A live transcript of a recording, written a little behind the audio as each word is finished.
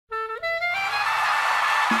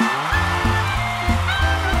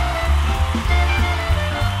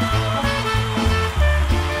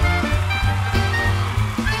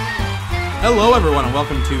Hello, everyone, and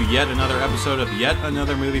welcome to yet another episode of Yet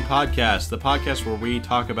Another Movie Podcast, the podcast where we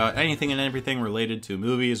talk about anything and everything related to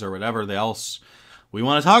movies or whatever else we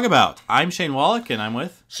want to talk about. I'm Shane Wallach, and I'm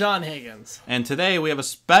with Sean Higgins. And today we have a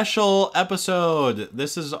special episode.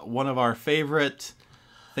 This is one of our favorite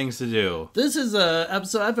things to do. This is an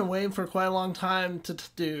episode I've been waiting for quite a long time to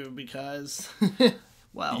do because,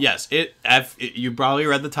 well... Yes, you probably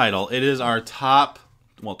read the title. It is our top,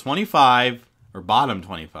 25, or bottom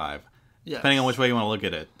 25. Yes. Depending on which way you want to look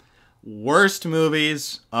at it. Worst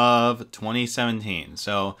movies of 2017.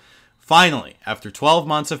 So, finally, after 12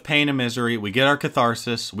 months of pain and misery, we get our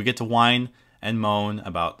catharsis. We get to whine and moan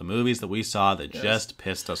about the movies that we saw that just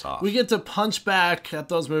pissed us off. We get to punch back at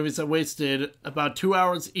those movies that wasted about 2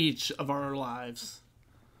 hours each of our lives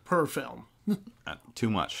per film.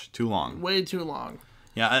 Too much. Too long. Way too long.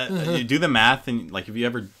 Yeah, you do the math, and like if you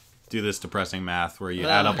ever do this depressing math where you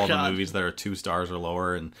add up all the movies that are 2 stars or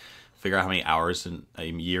lower and figure out how many hours in a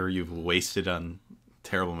year you've wasted on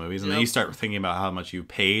terrible movies. And then you start thinking about how much you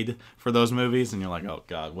paid for those movies. And you're like, oh,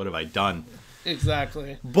 God, what have I done?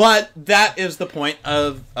 Exactly. But that is the point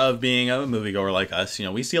of being a moviegoer like us. You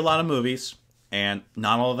know, we see a lot of movies, and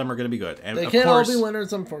not all of them are going to be good. And they can't all be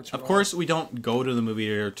winners, unfortunately. Of course, we don't go to the movie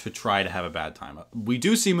theater to try to have a bad time. We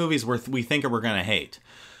do see movies where we think we're going to hate.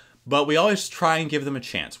 But we always try and give them a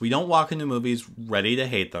chance. We don't walk into movies ready to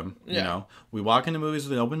hate them. You know, we walk into movies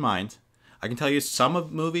with an open mind. I can tell you some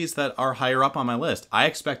of movies that are higher up on my list, I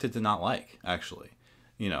expected to not like, actually.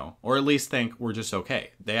 You know, or at least think were just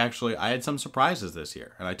okay. I had some surprises this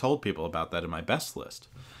year, and I told people about that in my best list.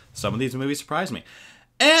 Some of these movies surprised me.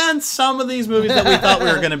 And some of these movies that we thought we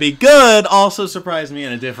were going to be good also surprised me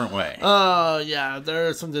in a different way. Oh, yeah. There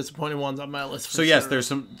are some disappointing ones on my list. So, yes, there's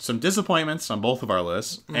some disappointments on both of our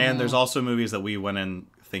lists. Mm-hmm. And there's also movies that we went in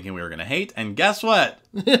thinking we were going to hate. And guess what?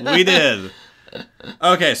 We did.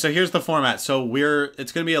 Okay, so here's the format. So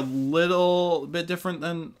it's going to be a little bit different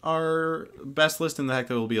than our best list in the fact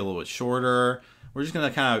that it will be a little bit shorter. We're just going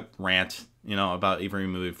to kind of rant, about every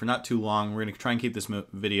movie for not too long. We're going to try and keep this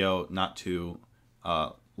video not too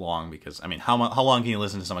long because, how long can you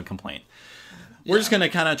listen to someone complain? We're just going to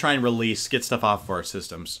kind of try and get stuff out of our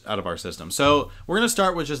system. So we're going to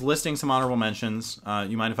start with just listing some honorable mentions.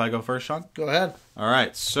 You mind if I go first, Sean? Go ahead. All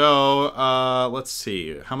right. So let's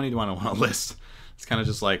see. How many do I want to list? It's kind of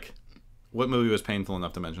just like what movie was painful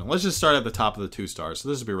enough to mention. Let's just start at the top of the 2 stars. So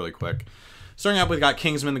this will be really quick. Starting out, we've got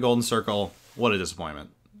Kingsman: The Golden Circle. What a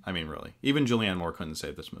disappointment. Really. Even Julianne Moore couldn't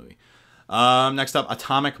save this movie. Next up,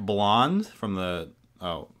 Atomic Blonde from the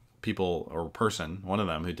person, one of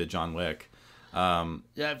them who did John Wick. I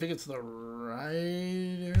think it's the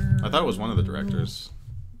writer. I thought it was one of the directors.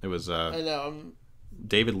 It was I know.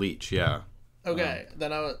 David Leitch, yeah. Okay,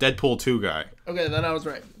 then I was Deadpool 2 guy. Okay, then I was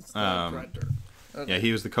right. It's the director. Okay. Yeah,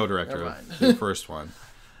 he was the co-director of the first one.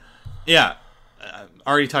 Yeah,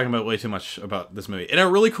 already talking about way too much about this movie. And a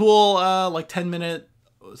really cool 10-minute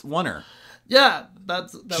oneer. Yeah,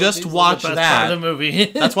 just watch the best that. Part of the movie.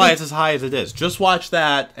 That's why it's as high as it is. Just watch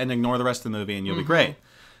that and ignore the rest of the movie, and you'll be great.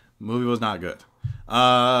 The movie was not good.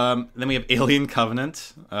 Then we have Alien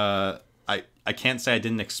Covenant. I can't say I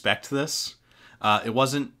didn't expect this. It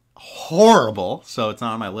wasn't horrible, so it's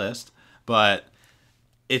not on my list. But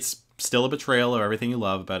it's still a betrayal of everything you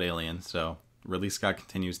love about Alien. So Ridley Scott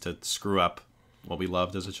continues to screw up what we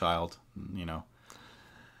loved as a child.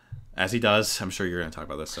 As he does. I'm sure you're going to talk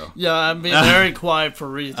about this. So yeah, I'm being very quiet for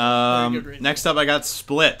reasons. Very good reasons. Next up, I got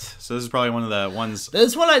Split. So this is probably one of the ones.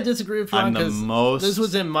 This one I disagree with you on because this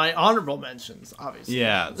was in my honorable mentions, obviously.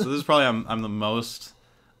 Yeah, so this is probably I'm the most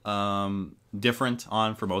different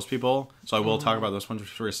on for most people. So I will talk about this one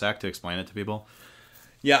for a sec to explain it to people.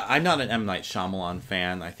 Yeah, I'm not an M. Night Shyamalan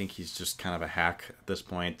fan. I think he's just kind of a hack at this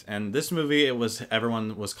point. And this movie,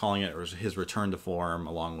 everyone was calling it his return to form,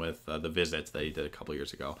 along with The Visit that he did a couple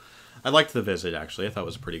years ago. I liked The Visit, actually. I thought it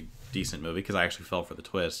was a pretty decent movie because I actually fell for the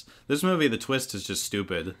twist. This movie, the twist is just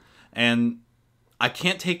stupid. And I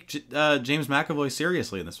can't take James McAvoy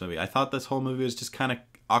seriously in this movie. I thought this whole movie was just kind of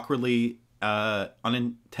awkwardly,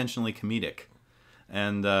 unintentionally comedic.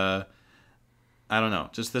 And I don't know.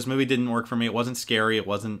 Just this movie didn't work for me. It wasn't scary. It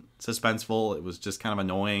wasn't suspenseful. It was just kind of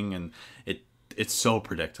annoying, and it's so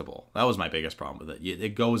predictable. That was my biggest problem with it.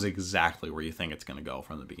 It goes exactly where you think it's going to go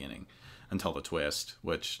from the beginning until the twist,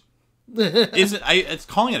 which isn't. It's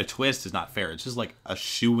calling it a twist is not fair. It's just like a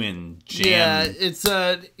shoe-in jam. Yeah, it's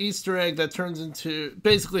an Easter egg that turns into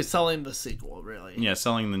basically selling the sequel, really. Yeah,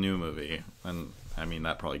 selling the new movie, and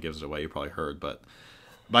that probably gives it away. You probably heard, but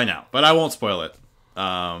by now. But I won't spoil it.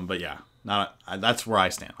 But yeah. That's where I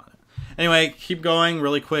stand on it. Anyway, keep going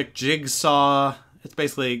really quick. Jigsaw. It's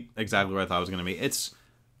basically exactly what I thought it was going to be. It's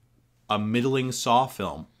a middling Saw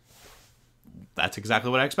film. That's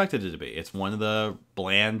exactly what I expected it to be. It's one of the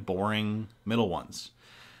bland, boring middle ones.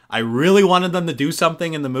 I really wanted them to do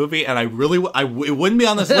something in the movie, and it wouldn't be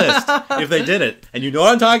on this list if they did it. And you know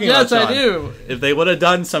what I'm talking about, Sean. Yes, I do. If they would have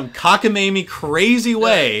done some cockamamie, crazy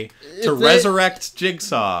way to resurrect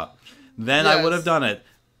Jigsaw, then I would have done it.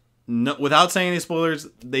 No, without saying any spoilers,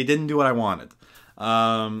 they didn't do what I wanted.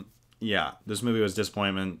 Yeah, this movie was a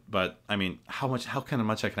disappointment, but I mean, how much can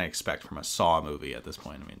I expect from a Saw movie at this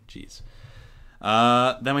point? I mean, jeez.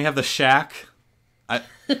 Then we have The Shack. I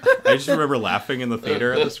just remember laughing in the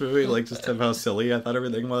theater at this movie, like just how silly I thought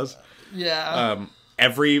everything was. Yeah.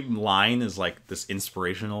 Every line is like this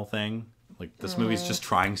inspirational thing. Like this movie's just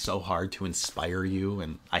trying so hard to inspire you,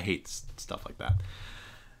 and I hate stuff like that.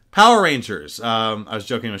 Power Rangers. I was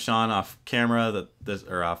joking with Sean off camera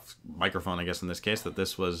or off microphone, I guess in this case, that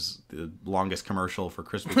this was the longest commercial for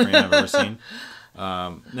Krispy Kreme I've ever seen.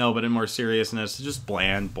 No, but in more seriousness, just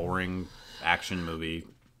bland, boring action movie.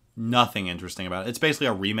 Nothing interesting about it. It's basically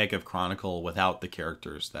a remake of Chronicle without the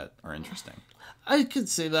characters that are interesting. I could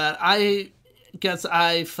see that. I guess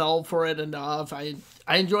I fell for it enough. I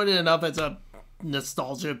enjoyed it enough as a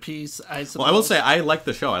nostalgia piece, I suppose. Well, I will say I like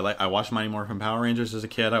the show. I watched Mighty Morphin Power Rangers as a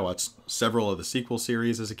kid. I watched several of the sequel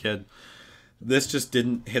series as a kid. This just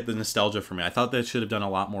didn't hit the nostalgia for me. I thought they should have done a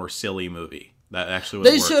lot more silly movie. That actually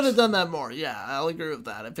They should have done that more. Yeah, I'll agree with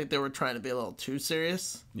that. I think they were trying to be a little too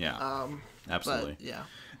serious. Yeah. Absolutely. But,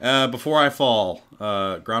 yeah. Before I Fall,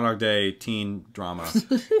 Groundhog Day teen drama.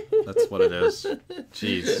 That's what it is.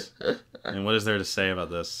 Jeez. And what is there to say about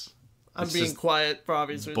this? I'm being quiet for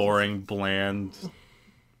obvious reasons. Boring, bland,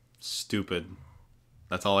 stupid.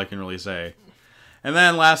 That's all I can really say. And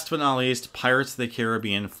then, last but not least, Pirates of the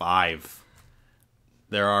Caribbean 5.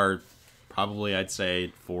 There are probably, I'd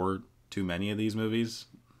say, 4 too many of these movies.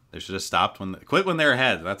 They should have quit when they're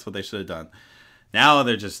ahead. That's what they should have done. Now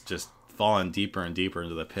they're just falling deeper and deeper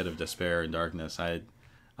into the pit of despair and darkness. I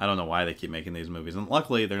don't know why they keep making these movies. And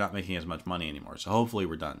luckily, they're not making as much money anymore. So hopefully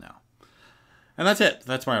we're done now. And that's it.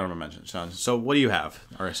 That's my honorable mention, Sean. So what do you have?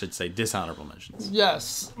 Or I should say dishonorable mentions.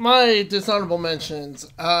 Yes. My dishonorable mentions.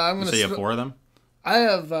 I'm going to say you have 4 of them? I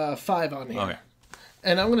have 5 on here. Okay.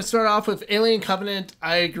 And I'm going to start off with Alien Covenant.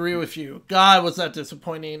 I agree with you. God, was that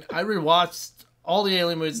disappointing. I rewatched all the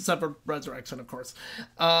Alien movies except for Resurrection, of course.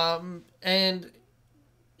 And,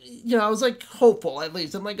 you know, I was, like, hopeful, at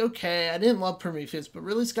least. I'm like, okay, I didn't love Prometheus, but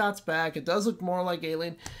Ridley Scott's back. It does look more like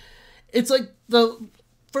Alien. It's like the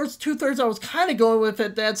first 2/3 I was kind of going with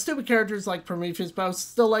it. They had stupid characters like Prometheus, but I was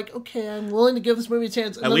still like, okay, I'm willing to give this movie a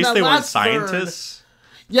chance. And at least they weren't scientists.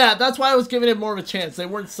 Yeah, that's why I was giving it more of a chance. They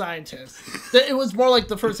weren't scientists. It was more like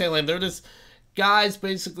the first Alien. They're just guys,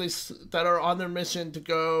 basically, that are on their mission to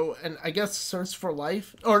go and, I guess, search for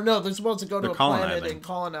life. Or, no, they're supposed to go to a planet and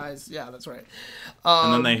colonize. Yeah, that's right.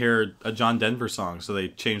 And then they hear a John Denver song, so they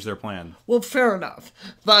change their plan. Well, fair enough.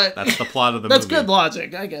 But that's the plot of the that's movie. That's good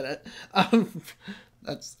logic. I get it.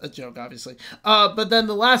 That's a joke, obviously. But then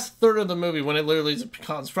the last third of the movie, when it literally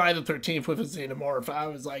becomes Friday the 13th with a xenomorph, I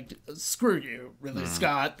was like, screw you, Ridley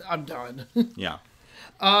Scott. I'm done. Yeah.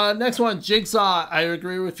 Next one, Jigsaw. I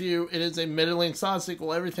agree with you. It is a middling Saw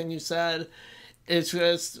sequel. Everything you said. It's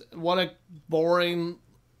just, what a boring,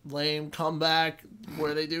 lame comeback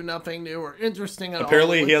where they do nothing new or interesting at all.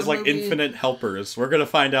 Apparently he has, like, infinite helpers. We're going to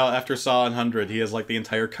find out after Saw 100, he has, like, the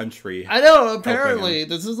entire country. I know, apparently.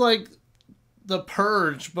 This is, like, The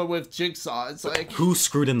Purge, but with Jigsaw. It's like, who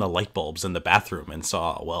screwed in the light bulbs in the bathroom in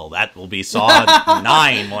Saw? Well, that will be Saw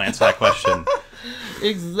 9 will answer that question.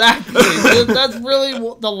 Exactly. That's really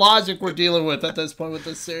the logic we're dealing with at this point with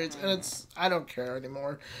this series, and I don't care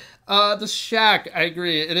anymore. The Shack, I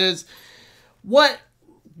agree. It is what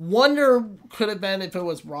Wonder could have been if it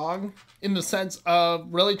was wrong, in the sense of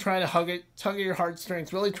really trying to tug at your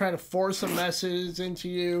heartstrings, really trying to force a message into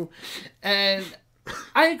you. And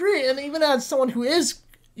I agree. And even as someone who is,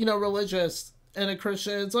 you know, religious and a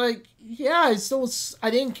Christian, it's like, yeah, I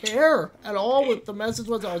didn't care at all what the message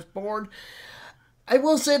was. I was bored. I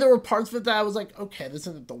will say there were parts of it that I was like, okay, this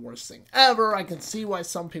isn't the worst thing ever. I can see why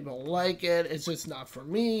some people like it. It's just not for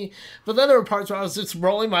me. But then there were parts where I was just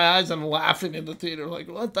rolling my eyes and laughing in the theater, like,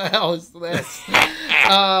 what the hell is this?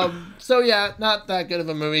 So yeah, not that good of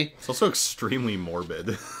a movie. It's also extremely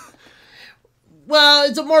morbid. Well,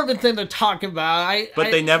 it's a morbid thing to talk about.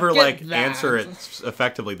 But they never, like, answer it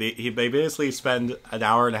effectively. They basically spend an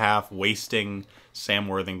hour and a half wasting Sam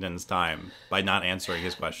Worthington's time by not answering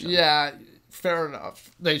his question. Yeah, fair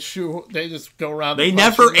enough. They just go around. They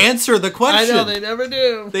never answer the question. I know, they never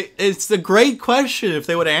do. It's a great question. If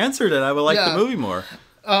they would have answered it, I would like the movie more.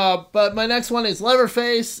 But my next one is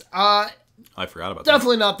Leatherface. I forgot about that.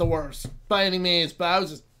 Definitely not the worst by any means, but I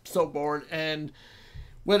was just so bored. And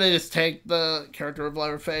when they just take the character of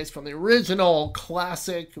Leatherface from the original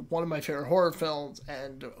classic, one of my favorite horror films,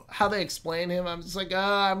 and how they explain him, I'm just like,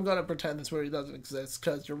 I'm going to pretend this movie doesn't exist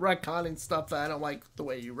because you're retconning stuff that I don't like the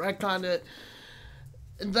way you retconned it.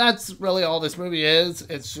 And that's really all this movie is.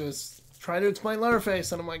 It's just trying to explain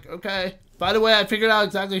Leatherface, and I'm like, okay. By the way, I figured out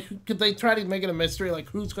exactly who, could they try to make it a mystery, like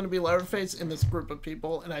who's going to be Leatherface in this group of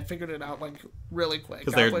people, and I figured it out like really quick.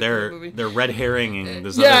 Because they're red herring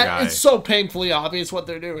this other guy. Yeah, it's so painfully obvious what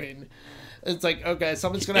they're doing. It's like, okay,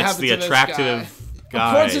 something's going to happen to this guy. It's the attractive guy.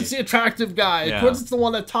 Of course, it's the attractive guy. Yeah. Of course, it's the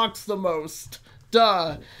one that talks the most.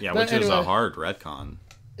 Duh. Yeah, But which is a hard retcon.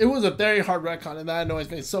 It was a very hard retcon, and that annoys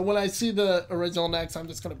me. So when I see the original next, I'm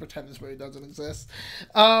just going to pretend this movie doesn't exist.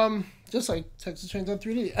 Just like Texas Chainsaw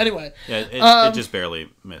 3D. Anyway. Yeah, it just barely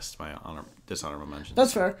missed my dishonorable mention.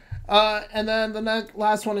 That's fair. And then the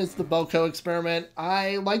last one is the Boco experiment.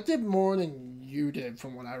 I liked it more than you did,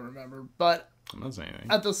 from what I remember. But I'm not saying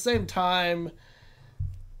anything. At the same time,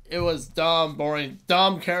 it was dumb, boring,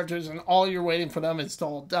 dumb characters, and all you're waiting for them is to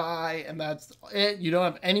all die, and that's it. You don't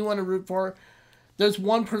have anyone to root for. There's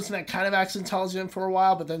one person that kind of acts intelligent for a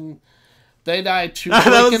while, but then they die too quick.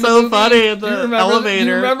 That was in the so movie. funny in the elevator.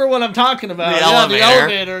 You remember what I'm talking about? The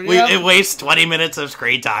elevator. It wastes 20 minutes of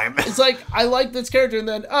screen time. It's like, I like this character, and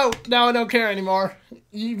then, now I don't care anymore.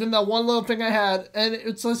 Even that one little thing I had. And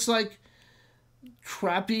it's just like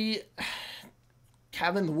crappy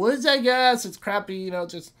Cabin in the Woods, I guess. It's crappy,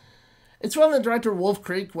 just... It's from the director Wolf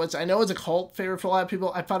Creek, which I know is a cult favorite for a lot of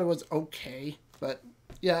people. I thought it was okay, but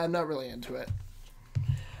yeah, I'm not really into it.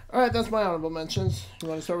 All right, that's my honorable mentions. You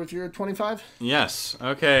want to start with your 25? Yes.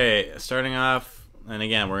 Okay. Starting off, and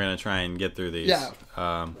again, we're going to try and get through these. Yeah.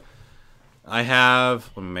 I have...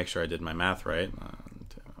 Let me make sure I did my math right.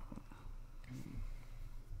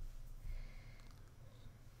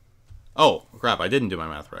 Oh, crap. I didn't do my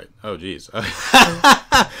math right. Oh, geez.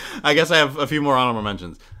 I guess I have a few more honorable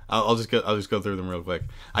mentions. I'll just go through them real quick.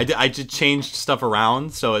 I just changed stuff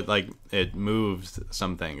around, so it moved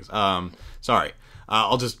some things. Sorry.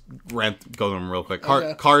 I'll just go through them real quick.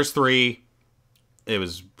 Okay. Cars 3, it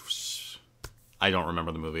was... I don't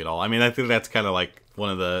remember the movie at all. I mean, I think that's kind of like one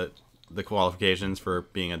of the qualifications for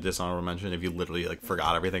being a dishonorable mention, if you literally like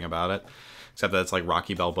forgot everything about it. Except that it's like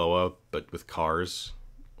Rocky Balboa, but with cars,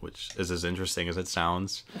 which is as interesting as it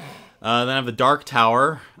sounds. Then I have The Dark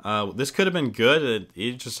Tower. This could have been good.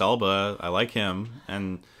 Idris Elba, I like him.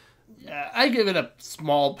 And... Yeah, I give it a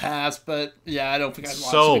small pass, but yeah, I don't think I'd watch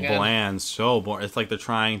so it again. Bland, so boring. It's like they're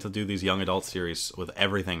trying to do these young adult series with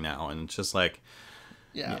everything now, and it's just like,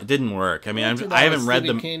 yeah, it didn't work. I mean, I haven't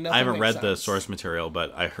read the source material,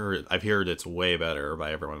 but I've heard it's way better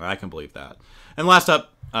by everyone, and I can believe that. And last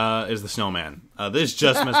up is The Snowman. This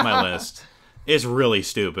just missed my list. It's really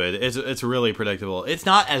stupid. It's really predictable. It's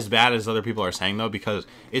not as bad as other people are saying though, because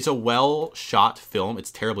it's a well shot film. It's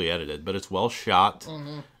terribly edited, but it's well shot.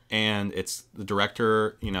 Mm-hmm. And it's the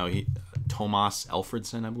director, Tomas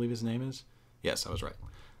Alfredson, I believe his name is. Yes, I was right.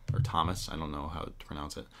 Or Thomas, I don't know how to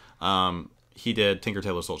pronounce it. He did Tinker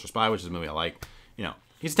Tailor Soldier Spy, which is a movie I like.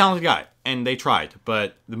 He's a talented guy, and they tried.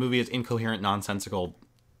 But the movie is incoherent, nonsensical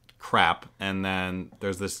crap. And then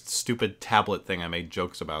there's this stupid tablet thing I made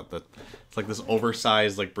jokes about. That it's like this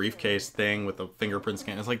oversized like briefcase thing with a fingerprint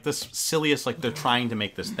scan. It's like this silliest, like they're trying to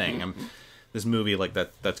make this thing. This movie like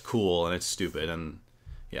that's cool, and it's stupid, and...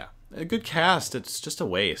 Yeah, a good cast. It's just a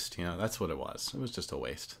waste. That's what it was. It was just a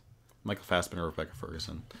waste. Michael Fassbender, Rebecca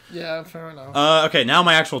Ferguson. Yeah, fair enough. Okay, now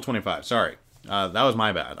my actual 25. Sorry. That was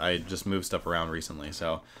my bad. I just moved stuff around recently.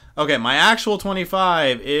 So, okay, my actual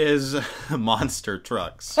 25 is Monster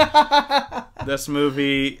Trucks. This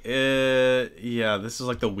movie, this is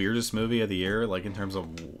like the weirdest movie of the year, like in terms of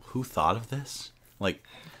who thought of this. Like,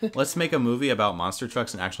 let's make a movie about monster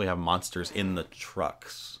trucks and actually have monsters in the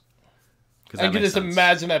trucks. I can just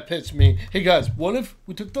imagine that pitch me. Hey guys, what if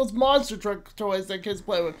we took those monster truck toys that kids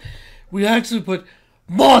play with? We actually put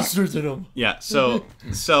monsters in them. Yeah, so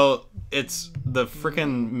it's the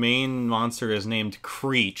freaking main monster is named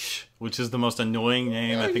Creech, which is the most annoying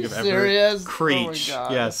name I think I've ever. Serious? Creech, oh my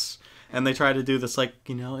God. Yes. And they try to do this, like,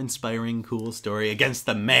 inspiring, cool story against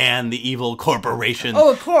the evil corporation.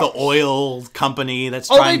 Oh, of course. The oil company that's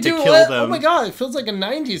trying to kill them. Oh, my God. It feels like a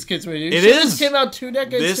 90s kids movie. It is. This came out 2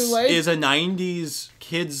 decades too late. This is a 90s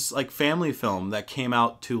kids, like, family film that came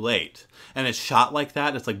out too late. And it's shot like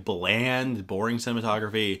that. It's, like, bland, boring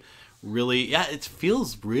cinematography. Really, it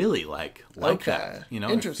feels really like that.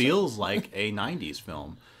 It feels like a 90s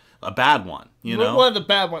film. a bad one, you know? One of the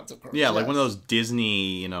bad ones, of course. Yeah, like one of those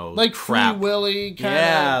Disney, like crap. Free Willy kind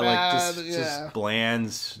of bad. Like just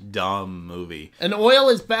bland, dumb movie. And oil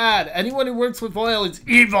is bad. Anyone who works with oil is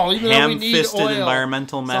evil, even though we need oil. Ham-fisted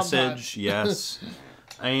environmental message, yes.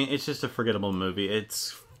 I mean, it's just a forgettable movie.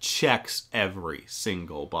 It checks every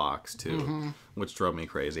single box, too, which drove me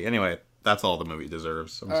crazy. Anyway, that's all the movie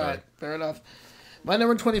deserves. I'm sorry. Right, fair enough. My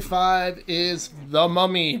number 25 is The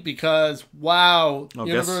Mummy because, wow,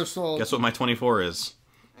 Universal... Guess what my 24 is?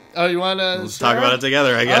 Oh, you want to Let's talk about it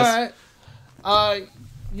together, I guess. All right.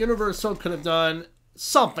 Universal could have done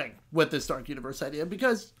something with this Dark Universe idea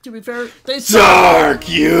because, to be fair, they... Dark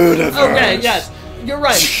Universe! Okay, yes. You're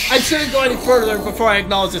right. I shouldn't go any further before I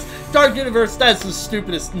acknowledge this. Dark Universe, that's the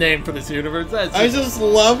stupidest name for this universe. I just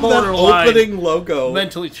love that opening logo.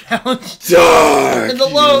 Mentally challenged. Dark And the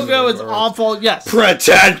logo is awful. Yes.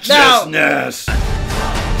 Pretentiousness.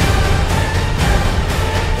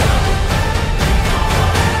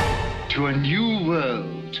 To a new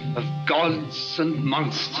world of gods and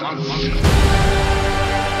monsters.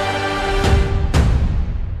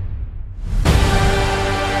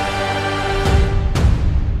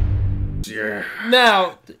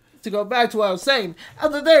 Now, to go back to what I was saying,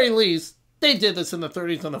 at the very least, they did this in the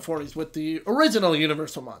 30s and the 40s with the original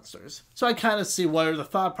Universal monsters. So I kind of see where the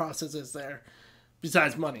thought process is there.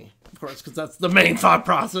 Besides money, of course, because that's the main thought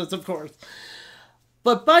process, of course.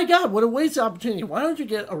 But by God, what a wasted opportunity. Why don't you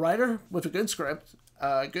get a writer with a good script,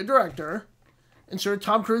 a good director, and sure,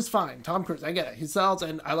 Tom Cruise, fine. Tom Cruise, I get it. He sells,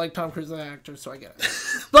 and I like Tom Cruise as an actor, so I get it.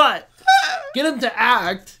 But get him to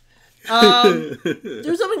act...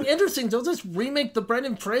 do something interesting. Don't just remake the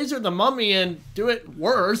Brendan Fraser The Mummy and do it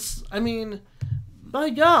worse. I mean, my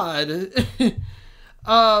God.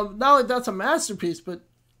 Not like that's a masterpiece, but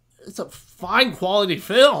it's a fine quality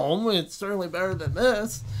film. It's certainly better than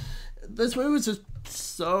this. This movie was just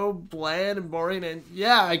so bland and boring, and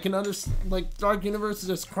yeah, I can understand, like, Dark Universe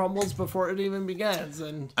just crumbles before it even begins,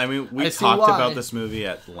 and I mean, we talked about this movie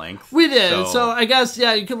at length. We did, so I guess,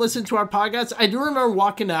 yeah, you can listen to our podcast. I do remember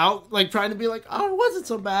walking out, like, trying to be like, oh, it wasn't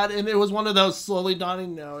so bad, and it was one of those slowly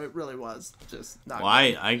dawning, no, it really was just not good.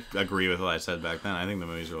 I agree with what I said back then. I think the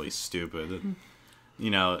movie's really stupid.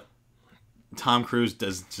 You know, Tom Cruise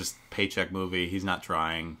does just paycheck movie. He's not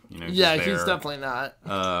trying. You know, yeah, he's definitely not.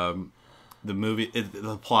 The movie,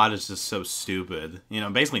 the plot is just so stupid. You know,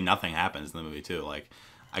 basically nothing happens in the movie too. Like,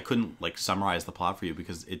 I couldn't like summarize the plot for you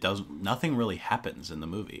because nothing really happens in the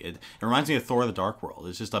movie. It reminds me of Thor: The Dark World.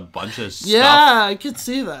 It's just a bunch of stuff. Yeah, I could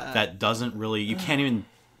see that. That doesn't really. You can't even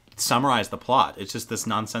summarize the plot. It's just this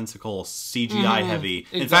nonsensical CGI heavy.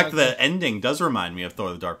 Exactly. In fact, the ending does remind me of Thor: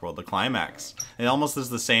 The Dark World. The climax. It almost is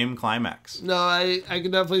the same climax. No, I can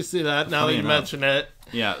definitely see that now that you mention it.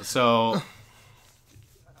 Yeah. So.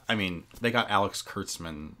 I mean, they got Alex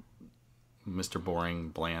Kurtzman, Mr. Boring,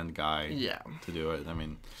 bland guy, to do it. I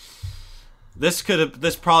mean, this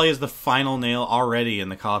probably is the final nail already in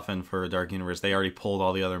the coffin for Dark Universe. They already pulled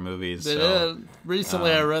all the other movies. They did.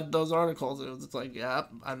 Recently, I read those articles. It was like, yeah,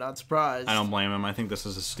 I'm not surprised. I don't blame them. I think this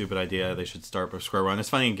is a stupid idea. They should start with square one. It's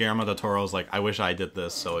funny, Guillermo del Toro's like, I wish I did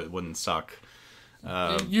this so it wouldn't suck.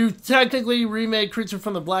 You technically remade Creature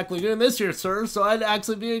from the Black Lagoon this year, sir, so I'd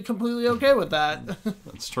actually be completely okay with that.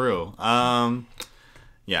 That's true.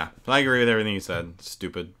 Yeah, I agree with everything you said.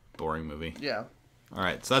 Stupid, boring movie. Yeah. All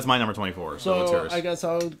right, so that's my number 24. So what's yours? I guess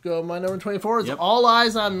I'll go. My number 24 is All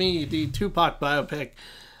Eyes on Me, the Tupac biopic.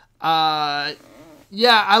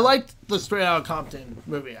 Yeah, I liked the Straight Outta Compton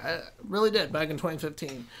movie. I really did, back in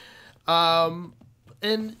 2015.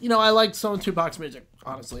 And, you know, I liked some of Tupac's music,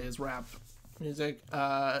 honestly, his rap music,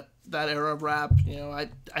 that era of rap, you know,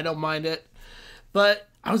 I don't mind it, but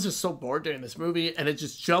I was just so bored during this movie, and it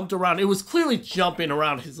just jumped around. It was clearly jumping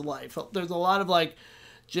around his life. There's a lot of like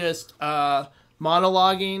just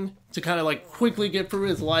monologuing to kind of like quickly get through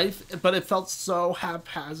his life, but it felt so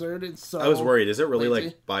haphazard and so. I was worried. Is it really lazy.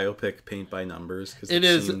 Like biopic paint by numbers? Because it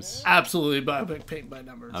is absolutely biopic paint by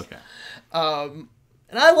numbers. Okay. And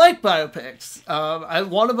I like biopics.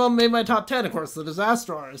 One of them made my top 10, of course, The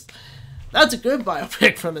Disaster Artist. That's a good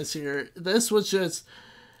biopic from this year. This was just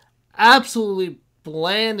absolutely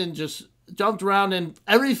bland and just jumped around, and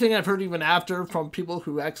everything I've heard even after from people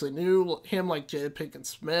who actually knew him, like Jada Pinkett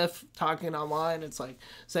Smith, talking online, it's like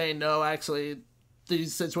saying, no, actually,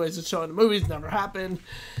 these situations shown in the movies never happened.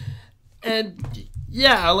 And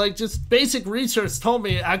yeah, like just basic research told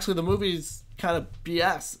me actually the movie's kind of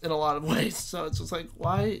BS in a lot of ways. So it's just like,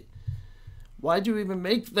 why do you even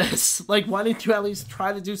make this? Like, why didn't you at least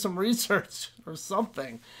try to do some research or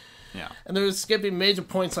something? Yeah. And they're skipping major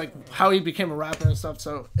points like how he became a rapper and stuff,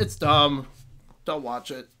 so it's dumb. Don't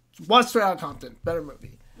watch it. Watch Straight Outta Compton. Better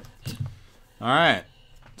movie. All right.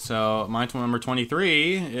 So my number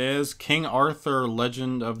 23 is King Arthur: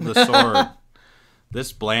 Legend of the Sword.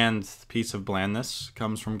 This bland piece of blandness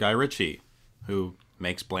comes from Guy Ritchie, who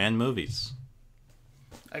makes bland movies.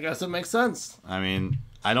 I guess it makes sense. I mean,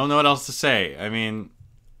 I don't know what else to say. I mean,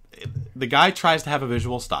 the guy tries to have a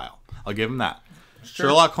visual style. I'll give him that. Sure.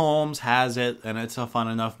 Sherlock Holmes has it, and it's a fun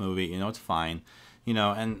enough movie. You know, it's fine. You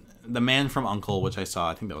know, and The Man from U.N.C.L.E., which I saw,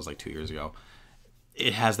 I think that was like 2 years ago,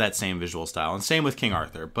 it has that same visual style. And same with King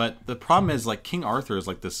Arthur. But the problem is, like, King Arthur is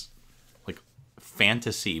like this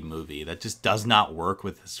fantasy movie that just does not work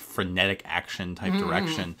with this frenetic action type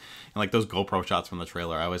direction. And like those GoPro shots from the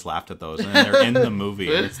trailer, I always laughed at those, and then they're in the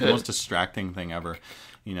movie, and it's the most distracting thing ever.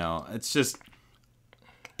 You know, it's just,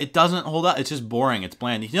 it doesn't hold up. It's just boring. It's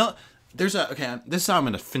bland. You know, this is how I'm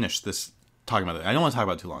going to finish this talking about it. I don't want to talk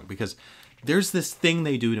about it too long, because there's this thing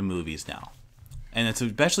they do to movies now, and it's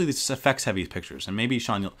especially these effects heavy pictures, and maybe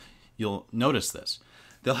Sean, you'll notice this.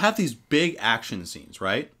 They'll have these big action scenes,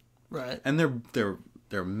 right? Right. And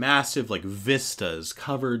they're massive, like, vistas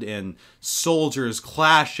covered in soldiers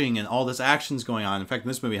clashing and all this action's going on. In fact,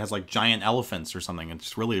 this movie has like giant elephants or something.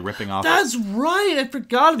 It's really ripping off. That's right. I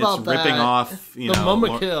forgot about that. It's ripping off, the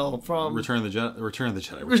Momokill from Return of the King. Return of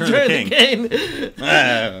the King.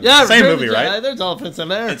 Yeah, same movie, right? There's elephants in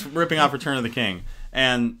there. It's ripping off Return of the King.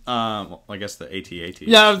 And well, I guess the AT-AT.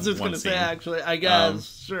 Yeah, I was just going to say, actually. I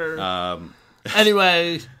guess, sure.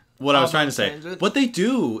 Anyway. What I was trying to say. What they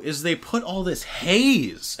do is they put all this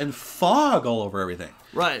haze and fog all over everything.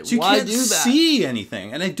 Right. So you can't see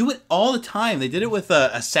anything. And they do it all the time. They did it with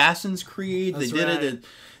Assassin's Creed. They did it.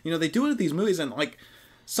 They do it with these movies, and like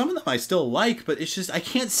some of them I still like, but it's just I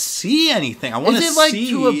can't see anything. I want to see. Is it like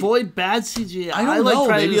to avoid bad CGI? I don't know.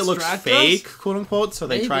 Maybe it looks fake, quote unquote. So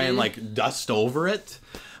they try and like dust over it.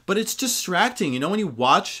 But it's distracting. You know, when you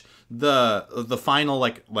watch the final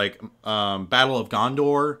Battle of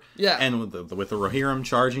Gondor, and with the Rohirrim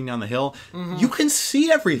charging down the hill, you can see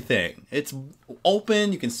everything. It's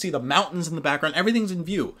open. You can see the mountains in the background. Everything's in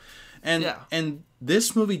view, and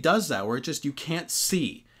this movie does that, where it just you can't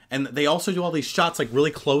see. And they also do all these shots like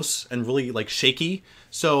really close and really like shaky,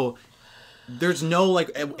 so there's no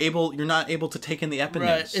you're not able to take in the epicness.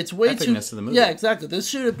 Right. It's way epicness of the movie. Yeah, exactly. This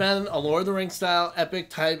should have been a Lord of the Rings style epic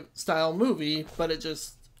type style movie, but it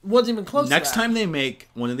just wasn't even close. Next time they make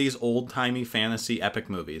one of these old-timey fantasy epic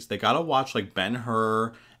movies, they gotta watch like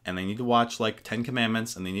Ben-Hur, and they need to watch like Ten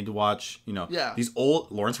Commandments, and they need to watch, these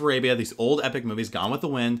old Lawrence of Arabia, these old epic movies, Gone with the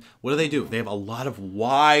Wind. What do? They have a lot of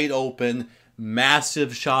wide open,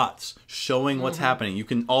 massive shots showing what's happening. You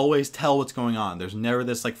can always tell what's going on. There's never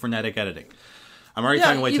this like frenetic editing. I'm already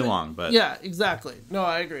talking way too long, but yeah, exactly. No,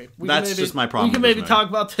 I agree. That's just my problem. We can maybe talk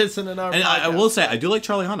about this in another. And I will say, I do like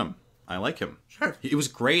Charlie Hunnam. I like him. Sure. He was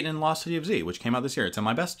great in Lost City of Z, which came out this year. It's on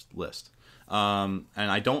my best list. And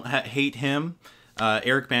I don't hate him.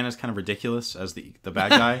 Eric Bana is kind of ridiculous as the bad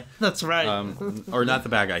guy. That's right. Or not the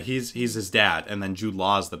bad guy. He's his dad, and then Jude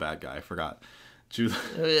Law's the bad guy. I forgot. Jude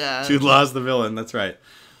Law's the villain. That's right.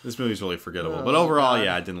 This movie's really forgettable. But overall,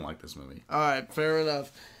 I didn't like this movie. All right, fair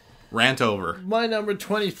enough. Rant over. My number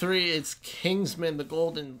 23 is Kingsman: The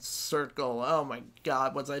Golden Circle. Oh my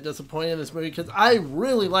God, was I disappointed in this movie? Because I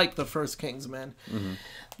really liked the first Kingsman.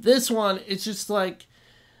 This one, it's just like,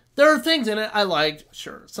 there are things in it I liked.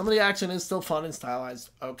 Sure, some of the action is still fun and stylized.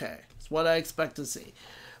 Okay, it's what I expect to see.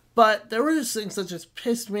 But there were just things that just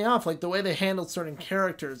pissed me off, like the way they handled certain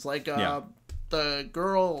characters, like the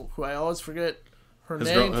girl who I always forget her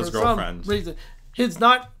name for some reason. His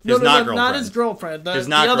girlfriend. The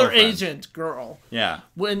other agent girl. Yeah.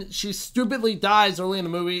 When she stupidly dies early in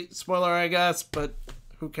the movie, spoiler I guess, but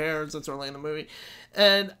who cares? It's early in the movie.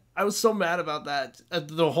 And I was so mad about that.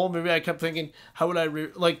 The whole movie I kept thinking, how would I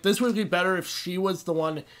this would be better if she was the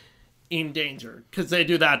one in danger. Because they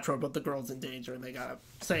do that trope, but the girl's in danger and they gotta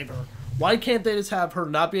save her. Why can't they just have her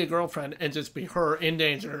not be a girlfriend and just be her in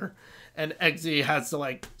danger? And Eggsy has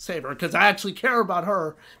to save her, because I actually care about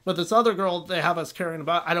her, but this other girl they have us caring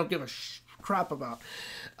about, I don't give a crap about.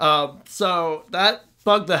 So that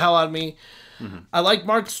bugged the hell out of me. I like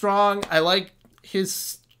Mark Strong. I like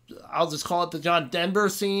his, I'll just call it the John Denver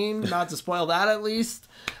scene, not to spoil that at least.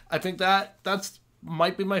 I think that's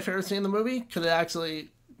might be my favorite scene in the movie, because it actually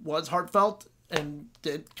was heartfelt and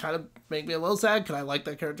did kind of make me a little sad, because I like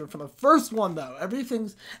that character from the first one though.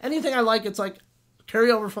 Anything I like, it's like carry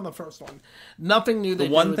over from the first one. Nothing new. The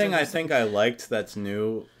one thing I think I liked that's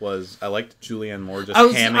new was I liked Julianne Moore just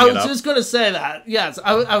hamming it up. I was just going to say that. Yes,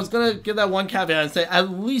 I was going to give that one caveat and say at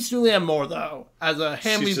least Julianne Moore, though, as a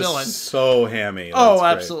hammy villain. She's so hammy. That's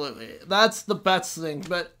absolutely. That's the best thing.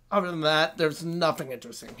 But other than that, there's nothing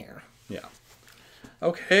interesting here. Yeah.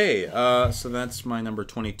 Okay, so that's my number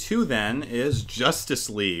 22 then, is Justice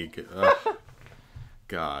League.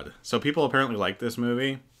 God. So people apparently like this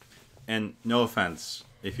movie, and no offense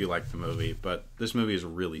if you like the movie, but this movie is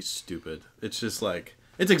really stupid. It's just like,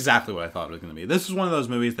 it's exactly what I thought it was going to be. This is one of those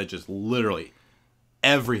movies that just literally,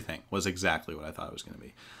 everything was exactly what I thought it was going to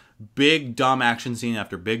be. Big, dumb action scene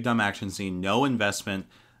after big, dumb action scene, no investment,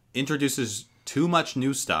 introduces too much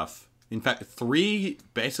new stuff. In fact, 3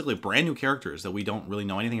 basically brand new characters that we don't really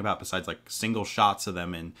know anything about besides like single shots of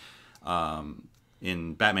them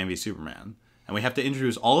in Batman v Superman. And we have to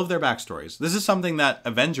introduce all of their backstories. This is something that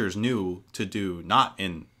Avengers knew to do, not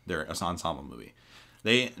in their ensemble movie.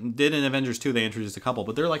 They did in Avengers 2, they introduced a couple,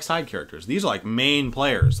 but they're like side characters. These are like main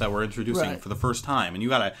players that we're introducing for the first time. And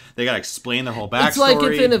they gotta explain their whole backstory. It's like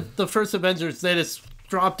if in the first Avengers, they just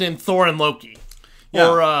dropped in Thor and Loki. Yeah.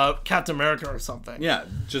 Or Captain America or something. Yeah,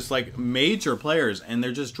 just like major players, and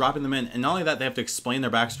they're just dropping them in. And not only that, they have to explain their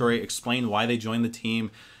backstory, explain why they joined the team.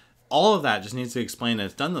 All of that just needs to be explained, and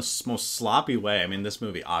it's done the most sloppy way. I mean, this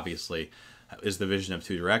movie obviously is the vision of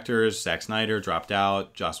 2 directors. Zack Snyder dropped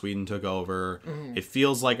out. Joss Whedon took over. Mm-hmm.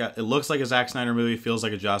 It looks like a Zack Snyder movie, feels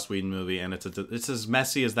like a Joss Whedon movie, and it's as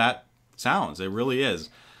messy as that sounds. It really is.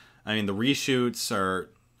 I mean, the reshoots are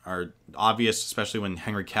obvious, especially when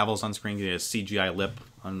Henry Cavill's on screen. He has CGI lip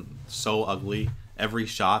on, so ugly. Every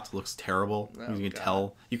shot looks terrible. Oh, You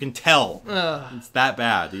can tell. It's that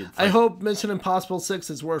bad. It's I hope Mission Impossible 6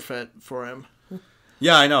 is worth it for him.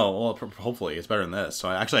 Yeah, I know. Well, hopefully it's better than this. So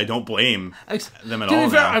I don't blame them at all.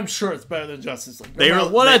 Fair, I'm sure it's better than Justice League.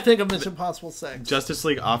 I think of Mission Impossible 6. Justice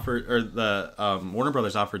League offered, or the Warner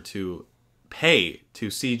Brothers offered to pay to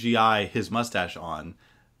CGI his mustache on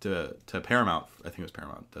to Paramount. I think it was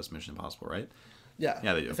Paramount. That's Mission Impossible, right? Yeah,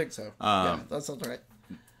 they do. I think so. Yeah, that sounds right.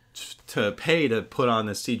 To pay to put on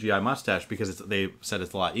this CGI mustache because they said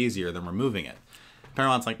it's a lot easier than removing it.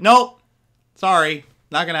 Paramount's like, nope, sorry,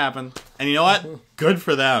 not gonna happen. And you know what? Good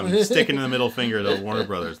for them, sticking the middle finger to Warner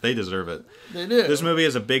Brothers. They deserve it. They do. This movie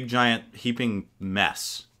is a big, giant, heaping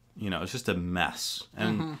mess. It's just a mess,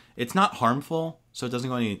 and it's not harmful, so it doesn't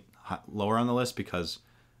go any lower on the list because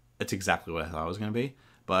it's exactly what I thought it was gonna be.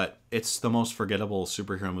 But it's the most forgettable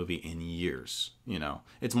superhero movie in years.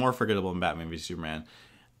 It's more forgettable than Batman v Superman.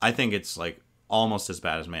 I think it's like almost as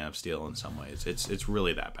bad as Man of Steel in some ways. It's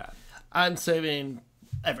really that bad. I'm saving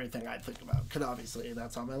everything I think about because obviously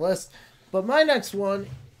that's on my list. But my next one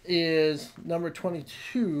is number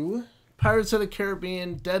 22, Pirates of the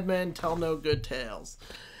Caribbean, Dead Men Tell No Good Tales.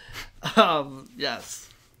 Yes.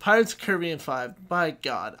 Pirates of the Caribbean 5. My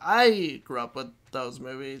God. I grew up with those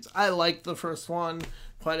movies. I liked the first one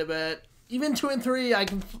quite a bit. Even 2 and 3,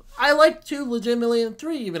 I like 2 legitimately, and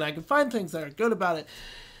 3 even. I can find things that are good about it.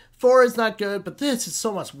 4 is not good, but this is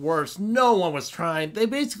so much worse. No one was trying. They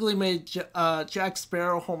basically made Jack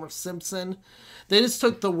Sparrow Homer Simpson. They just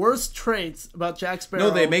took the worst traits about Jack Sparrow.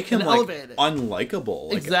 No, they make him like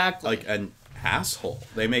unlikable. Exactly. Like an asshole.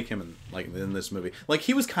 They make him like in this movie. Like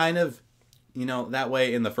he was kind of, that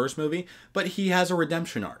way in the first movie, but he has a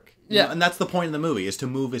redemption arc. Yeah. And that's the point of the movie, is to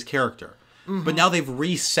move his character. Mm-hmm. But now they've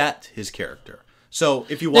reset his character. So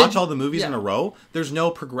if you watch all the movies in a row, there's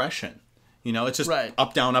no progression. It's just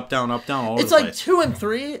up, down, up, down, up, down, all over the place. It's like 2 and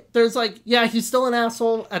 3. There's he's still an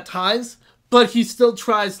asshole at times, but he still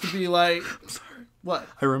tries to be like... I'm sorry. What?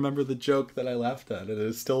 I remember the joke that I laughed at, and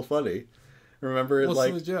it's still funny. Remember,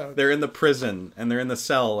 What's the joke? They're in the prison, and they're in the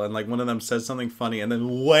cell, and one of them says something funny, and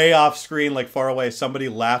then way off screen, far away, somebody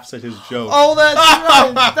laughs at his joke. Oh, that's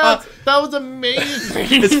right! That was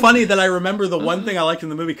amazing! It's funny that I remember the one thing I liked in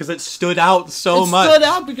the movie, because it stood out so much. It stood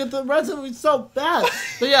out because the rest of it was so bad.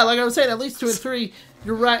 But yeah, like I was saying, at least 2 and 3,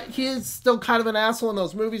 you're right, he is still kind of an asshole in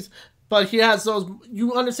those movies, but he has those...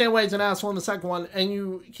 You understand why he's an asshole in the second one,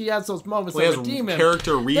 and he has those moments that redeem him.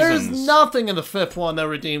 Character reasons. There's nothing in the fifth one that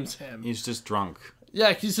redeems him. He's just drunk.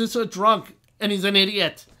 Yeah, he's just a drunk, and he's an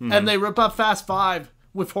idiot. Mm-hmm. And they rip up Fast 5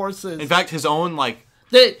 with horses. In fact, his own, I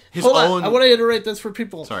want to iterate this for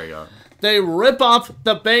people. Sorry, go on. They rip off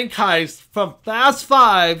the bank heist from Fast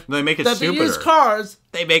 5. They make it stupider. They use cars.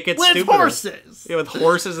 They make it with stupider. Horses. Yeah, with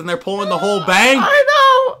horses, and they're pulling the whole bank. I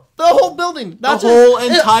know! The whole building. The whole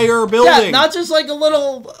entire building. Yeah, not just a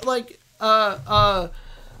little,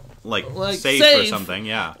 safe or something,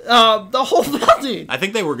 yeah. The whole building. I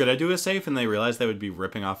think they were going to do a safe, and they realized they would be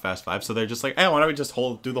ripping off Fast 5, so they're just like, hey, why don't we just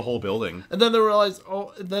do the whole building? And then they realized,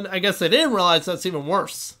 then I guess they didn't realize that's even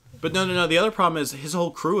worse. But no, the other problem is his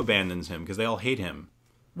whole crew abandons him, because they all hate him.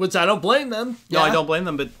 Which I don't blame them. No, I don't blame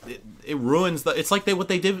them, but it ruins it's like what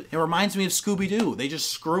they did. It reminds me of Scooby-Doo. They just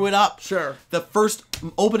screw it up. Sure. The first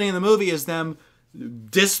opening of the movie is them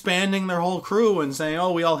disbanding their whole crew and saying,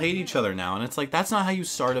 "Oh, we all hate each other now." And it's like, that's not how you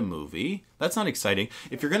start a movie. That's not exciting.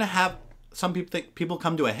 If you're gonna have some people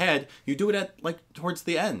come to a head, you do it at like towards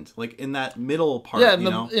the end, like in that middle part.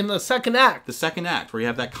 Yeah, in the second act. The second act where you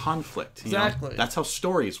have that conflict. Exactly. That's how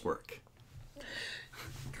stories work.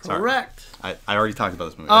 Correct. I already talked about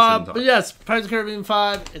this movie. But yes, Pirates of the Caribbean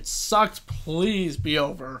 5. It sucked. Please be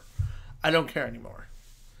over. I don't care anymore.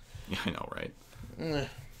 Yeah, I know, right?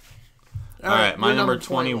 All right, my number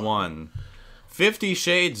 21. 50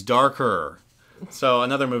 Shades Darker. So,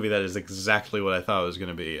 another movie that is exactly what I thought it was going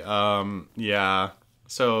to be. Yeah.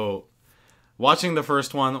 So, watching the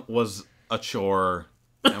first one was a chore.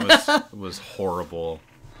 It was horrible.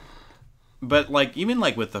 But, like, even,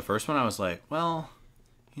 like, with the first one, I was like, well,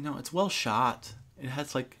 you know, it's well shot. It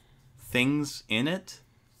has, like, things in it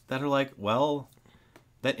that are like, well,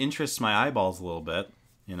 that interests my eyeballs a little bit,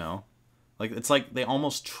 you know? Like, it's like they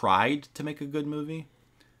almost tried to make a good movie.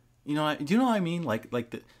 You know, do you know what I mean?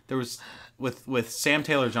 There was with Sam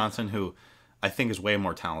Taylor Johnson, who I think is way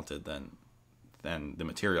more talented than the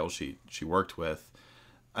material she worked with.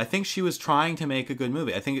 I think she was trying to make a good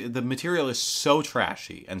movie. I think the material is so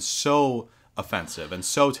trashy and so offensive and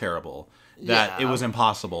so terrible that it was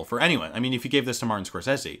impossible for anyone. I mean, if you gave this to Martin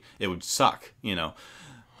Scorsese, it would suck, you know.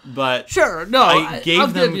 But sure, no, I gave I'll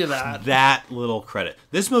them give you that. That little credit.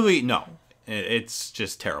 This movie, no. It's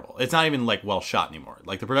just terrible. It's not even like well shot anymore.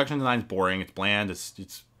 Like the production design's boring. It's bland.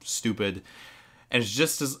 It's stupid, and it's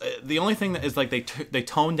just as the only thing that is like they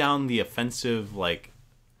tone down the offensive like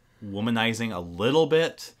womanizing a little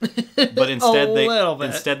bit, but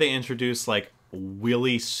instead they introduce like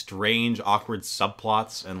really strange, awkward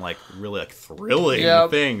subplots and like really like thrilling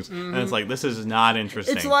things, and it's like this is not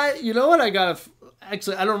interesting. It's like, you know what, I gotta.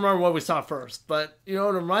 Actually, I don't remember what we saw first, but you know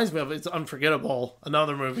what it reminds me of? It's Unforgettable,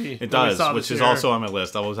 another movie. It does, which is also on my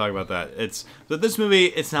list. I will talk about that. But this movie,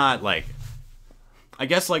 it's not like, I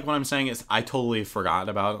guess like what I'm saying is I totally forgot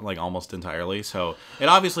about it like almost entirely. So it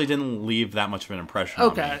obviously didn't leave that much of an impression on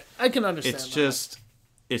me. Okay, I can understand. It's just,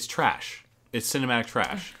 it's trash. It's cinematic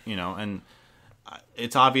trash, you know, and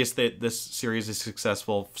it's obvious that this series is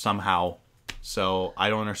successful somehow. So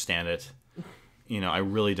I don't understand it. You know, I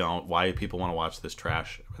really don't. Why people want to watch this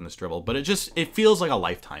trash and this dribble. But it feels like a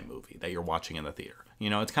Lifetime movie that you're watching in the theater. You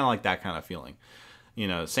know, it's kind of like that kind of feeling. You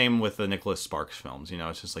know, same with the Nicholas Sparks films. You know,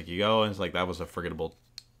 it's just like you go and it's like that was a forgettable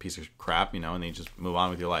piece of crap, you know, and then you just move on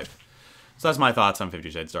with your life. So that's my thoughts on 50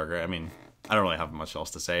 Shades Darker. I mean, I don't really have much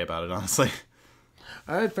else to say about it, honestly.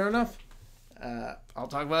 All right, fair enough. I'll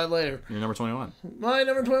talk about it later. Your number 21. My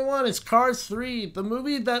number 21 is Cars 3, the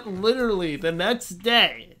movie that literally the next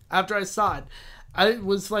day after I saw it, I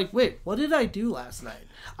was like, wait, what did I do last night?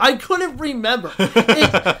 I couldn't remember.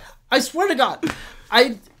 I swear to God,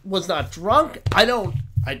 I was not drunk. I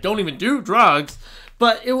don't even do drugs.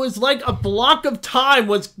 But it was like a block of time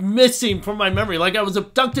was missing from my memory. Like I was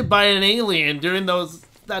abducted by an alien during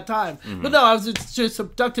that time. Mm-hmm. But no, I was just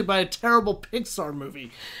abducted by a terrible Pixar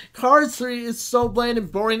movie. Cars 3 is so bland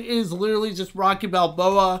and boring. It is literally just Rocky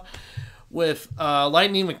Balboa with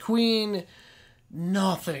Lightning McQueen.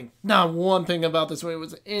 Nothing. Not one thing about this movie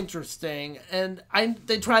was interesting. And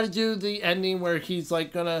they try to do the ending where he's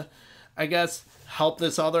like gonna, I guess, help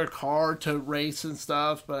this other car to race and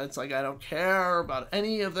stuff. But it's like, I don't care about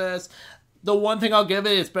any of this. The one thing I'll give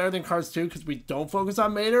it is better than Cars 2 because we don't focus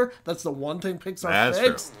on Mater. That's the one thing Pixar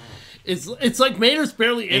fixed. It's like Mater's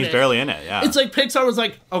barely in it. He's barely in it, yeah. It's like Pixar was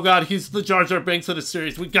like, oh God, he's the Jar Jar Binks of the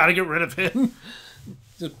series. We gotta get rid of him.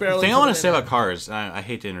 Just barely. The thing I want to say about Cars, I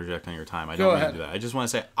hate to interject on your time. I don't want to do that. I just want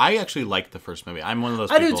to say, I actually like the first movie. I'm one of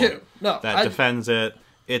those people I do too. that defends it.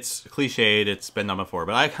 It's cliched. It's been done before,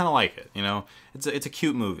 but I kind of like it. You know, it's a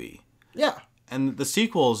cute movie. Yeah. And the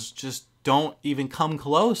sequels just don't even come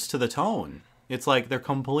close to the tone. It's like they're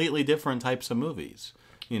completely different types of movies.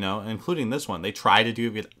 You know, including this one. They try to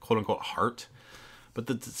do quote unquote heart, but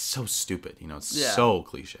it's so stupid. You know, it's so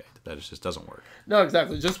cliched that it just doesn't work. No,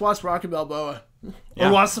 exactly. Just watch Rocky Balboa.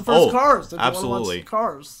 Or watch the first Cars. If absolutely. You want to watch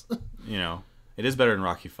Cars. You know, it is better than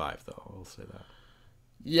Rocky 5, though. I'll say that.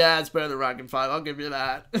 Yeah, it's better than Rocky 5. I'll give you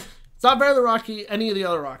that. It's not better than Rocky, any of the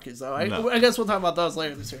other Rockies, though. I guess we'll talk about those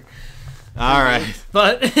later this year. All right.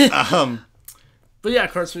 But yeah,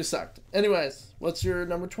 Cars 3 sucked. Anyways, what's your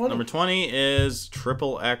number 20? Number 20 is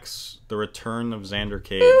XXX, The Return of Xander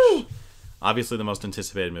Cage. Woo! Obviously the most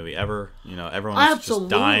anticipated movie ever. You know, everyone's just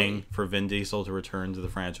dying for Vin Diesel to return to the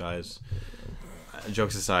franchise.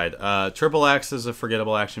 Jokes aside, XXX is a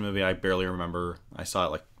forgettable action movie I barely remember. I saw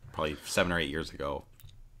it like probably 7 or 8 years ago.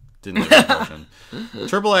 Didn't leave impression.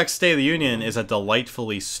 XXX State of the Union is a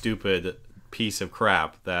delightfully stupid piece of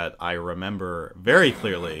crap that I remember very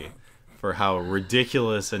clearly for how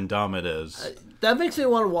ridiculous and dumb it is. That makes me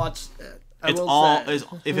want to watch it.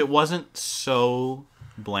 If it wasn't so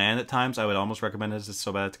bland at times, I would almost recommend it. It's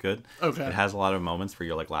so bad it's good. Okay. It has a lot of moments where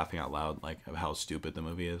you're like laughing out loud, like of how stupid the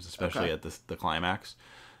movie is, especially at the climax.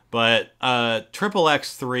 But Triple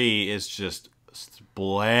X3 is just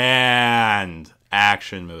bland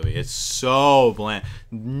action movie. It's so bland.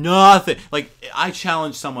 Nothing. Like, I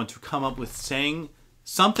challenge someone to come up with saying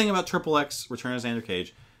something about Triple X Return of Xander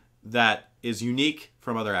Cage that is unique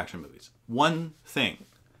from other action movies. One thing.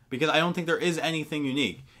 Because I don't think there is anything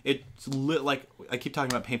unique. It's like, I keep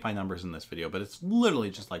talking about paint by numbers in this video, but it's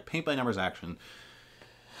literally just like paint by numbers action.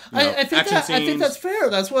 I think that's fair.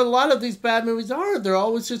 That's what a lot of these bad movies are. They're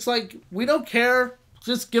always just like, we don't care.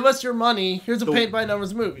 Just give us your money. Here's a paint by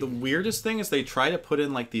numbers movie. The weirdest thing is they try to put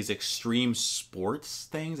in like these extreme sports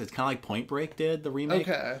things. It's kind of like Point Break did, the remake.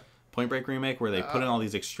 Okay. Point Break remake, where they put in all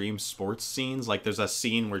these extreme sports scenes. Like there's a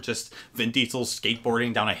scene where just Vin Diesel's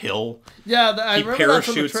skateboarding down a hill. Yeah, I he remember that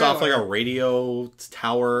from the parachutes off like trailer. a radio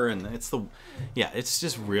tower, and it's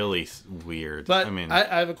just really weird. But I mean, I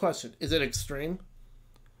have a question. Is it extreme?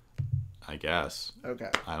 I guess. Okay.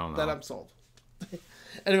 I don't know. Then I'm sold.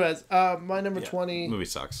 Anyways, my number 20 movie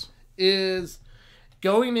sucks. is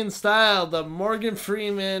Going in Style, the Morgan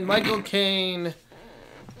Freeman, Michael Caine,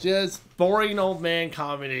 just boring old man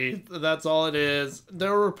comedy. That's all it is.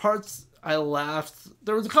 There were parts I laughed.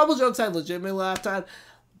 There was a couple jokes I legitimately laughed at.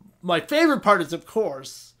 My favorite part is, of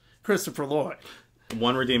course, Christopher Lloyd.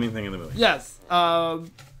 One redeeming thing in the movie. Yes.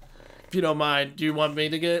 If you don't mind, do you want me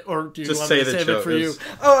to get, or do you Just want say me to the save joke. it for you?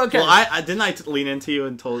 Oh, okay. Well, I didn't I lean into you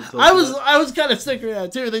and told I was kind of sick of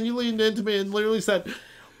that too. Then you leaned into me and literally said,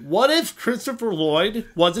 "What if Christopher Lloyd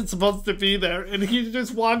wasn't supposed to be there and he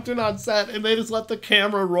just walked in on set and they just let the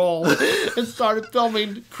camera roll and started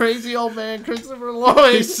filming crazy old man Christopher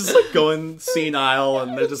Lloyd?" He's just like going senile,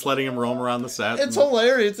 and they're just letting him roam around the set. It's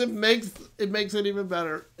hilarious. It makes it even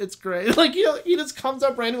better. It's great. Like, he just comes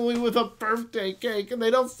up randomly with a birthday cake, and they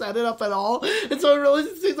don't set it up at all. And so it really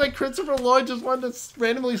seems like Christopher Lloyd just wanted to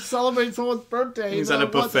randomly celebrate someone's birthday. He's at a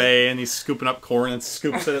buffet, and he's scooping up corn and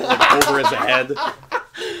scoops it like over his head.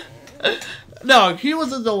 No, he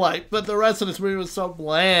was a delight, but the rest of this movie was so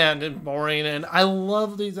bland and boring, and I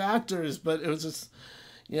love these actors, but it was just,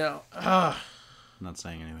 I'm not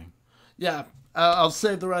saying anything. yeah. I'll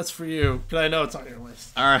save the rest for you, because I know it's on your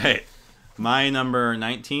list. All right. My number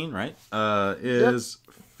 19, right, is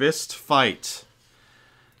Fist Fight.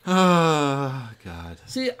 Oh, God.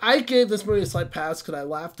 See, I gave this movie a slight pass because I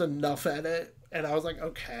laughed enough at it, and I was like,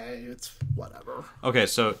 okay, it's whatever. Okay,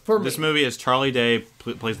 so this movie is Charlie Day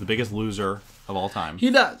plays the biggest loser of all time.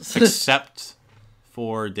 He does. Except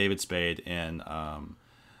for David Spade in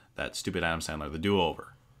that stupid Adam Sandler, The Do-Over.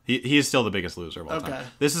 He is still the biggest loser of all time.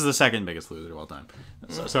 This is the second biggest loser of all time.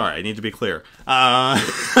 So, sorry, I need to be clear. Yeah,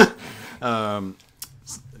 I'm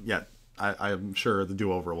sure The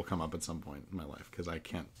Do-Over will come up at some point in my life because I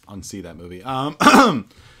can't unsee that movie.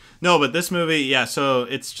 No, but this movie, yeah, so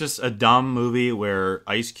it's just a dumb movie where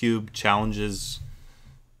Ice Cube challenges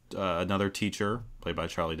another teacher, played by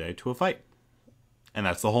Charlie Day, to a fight. And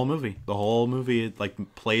that's the whole movie. The whole movie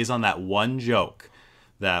plays on that one joke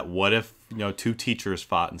that what if, two teachers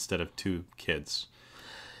fought instead of two kids.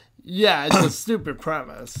 Yeah, it's a stupid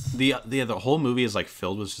premise. The whole movie is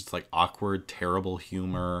filled with just awkward, terrible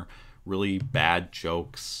humor, really bad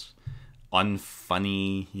jokes,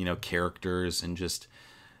 unfunny, characters, and just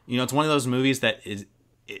it's one of those movies that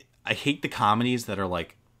I hate the comedies that are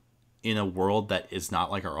in a world that is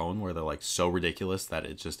not like our own, where they're so ridiculous that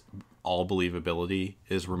it's just all believability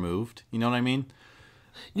is removed. You know what I mean?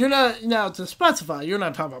 You're not, now to specify, you're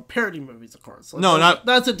not talking about parody movies, of course. No,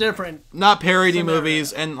 that's a different... Not parody scenario.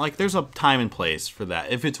 Movies, and there's a time and place for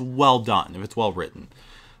that, if it's well done, if it's well written.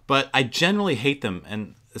 But I generally hate them,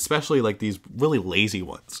 and especially these really lazy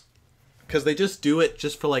ones. Because they just do it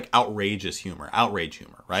just for outrage humor,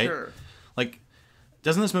 right? Sure.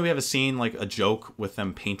 Doesn't this movie have a scene, a joke with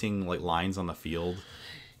them painting a field?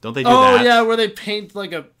 Don't they do that? Oh, yeah, where they paint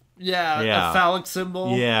a phallic symbol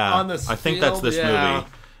on this field. I think that's this movie. Yeah,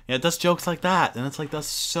 it does jokes like that, and it's that's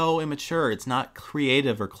so immature. It's not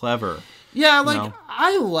creative or clever. Yeah,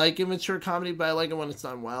 I like immature comedy, but I like it when it's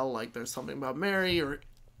done well. There's Something About Mary, or,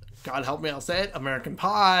 God help me, I'll say it, American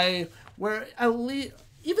Pie, where at least...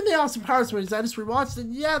 Even the Austin Powers movies, I just rewatched it.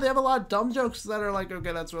 Yeah, they have a lot of dumb jokes that are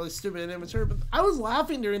okay, that's really stupid and immature, but I was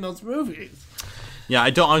laughing during those movies. Yeah,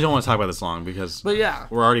 I don't want to talk about this long because we're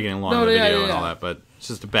already getting long in the video and all that, but it's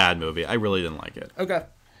just a bad movie. I really didn't like it. Okay.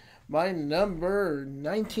 My number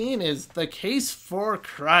 19 is The Case for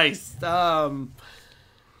Christ. Wow.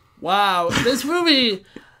 This movie,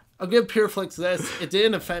 I'll give Pure Flix this. It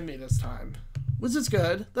didn't offend me this time, which is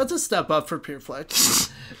good. That's a step up for Pure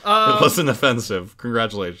Flix. It wasn't offensive.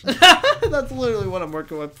 Congratulations. That's literally what I'm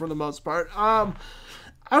working with for the most part. I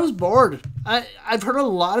was bored. I've heard a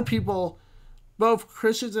lot of people, both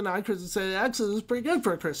Christians and non-Christians, say actually this is pretty good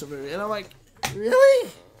for a Christian movie, and I'm like,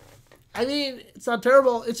 really? I mean, it's not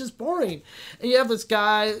terrible. It's just boring. And you have this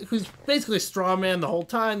guy who's basically strawman the whole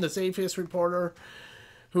time, this atheist reporter,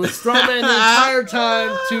 who is strawman the entire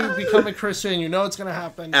time to become a Christian. You know it's going to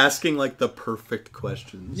happen. Asking, like, the perfect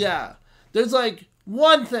questions. Yeah. There's, like,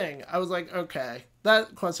 one thing. I was like, okay,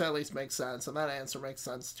 that question at least makes sense, and that answer makes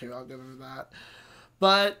sense, too. I'll give him that.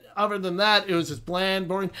 But other than that, it was just bland,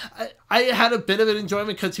 boring. I had a bit of an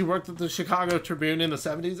enjoyment because he worked at the Chicago Tribune in the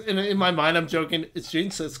 70s. And in my mind, I'm joking, it's Gene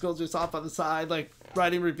Siskel just off on the side, like,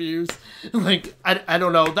 writing reviews. Like, I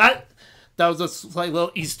don't know. That was a slight little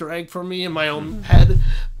Easter egg for me in my own head.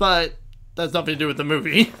 But that's nothing to do with the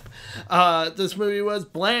movie. This movie was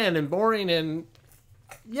bland and boring. And,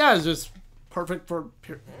 yeah, it's just perfect for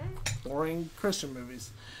boring Christian movies.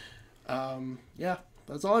 Yeah,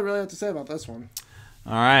 that's all I really have to say about this one.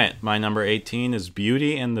 All right, my number 18 is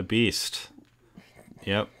Beauty and the Beast.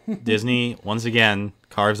 Yep, Disney, once again,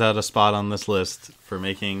 carves out a spot on this list for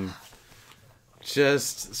making...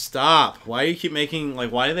 Just stop. Why do you keep making...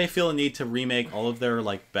 Like, why do they feel a need to remake all of their,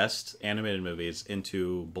 like, best animated movies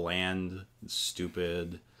into bland,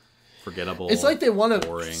 stupid, forgettable, It's like they want to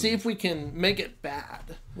boring... see if we can make it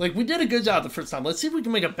bad. Like, we did a good job the first time. Let's see if we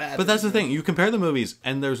can make it bad. But that's the thing. You compare the movies,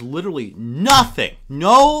 and there's literally nothing.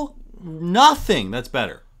 Nothing that's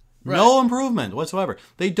better. Right. No improvement whatsoever.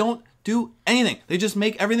 They don't do anything. They just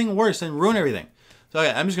make everything worse and ruin everything. So okay,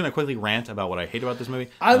 I'm just going to quickly rant about what I hate about this movie.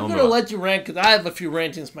 I'm going to let you rant because I have a few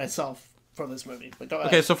rantings myself for this movie. But go ahead.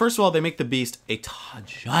 Okay, so first of all, they make the Beast a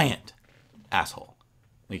giant asshole.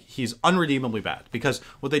 Like, he's unredeemably bad. Because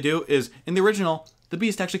what they do is, in the original, the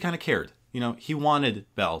Beast actually kind of cared. You know, he wanted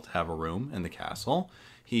Belle to have a room in the castle.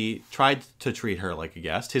 He tried to treat her like a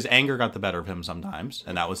guest. His anger got the better of him sometimes,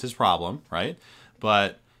 and that was his problem, right?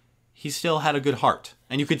 But he still had a good heart,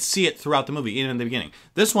 and you could see it throughout the movie, even in the beginning.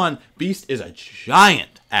 This one, Beast is a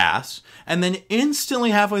giant ass, and then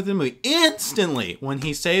instantly halfway through the movie, when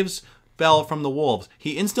he saves Belle from the wolves,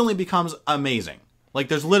 he instantly becomes amazing. Like,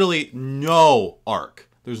 there's literally no arc.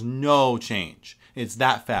 There's no change. It's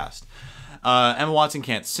that fast. Emma Watson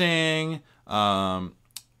can't sing.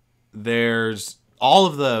 There's... All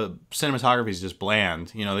of the cinematography is just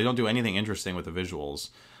bland. You know, they don't do anything interesting with the visuals,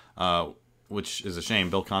 which is a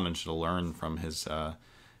shame. Bill Condon should have learned from his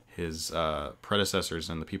predecessors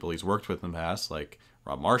and the people he's worked with in the past, like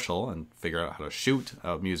Rob Marshall, and figure out how to shoot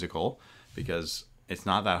a musical, because it's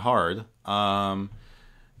not that hard.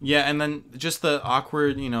 Yeah, and then just the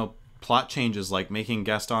awkward, you know, plot changes, like making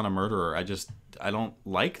Gaston a murderer. I don't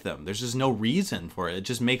like them. There's just no reason for it. It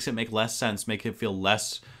just makes it make less sense, make it feel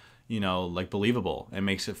less... you know, like, believable. It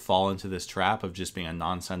makes it fall into this trap of just being a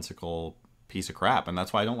nonsensical piece of crap, and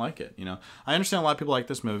that's why I don't like it, you know. I understand a lot of people like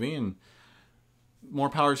this movie, and more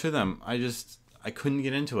power to them. I couldn't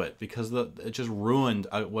get into it, because it just ruined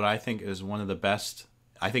what I think is one of the best,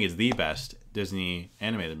 I think it's the best Disney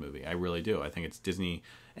animated movie. I really do. I think it's Disney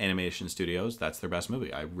Animation Studios. That's their best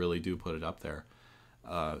movie. I really do put it up there.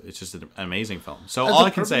 It's just an amazing film. So all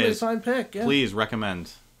I can say is, please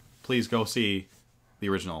recommend, please go see the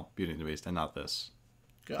original Beauty and the Beast, and not this.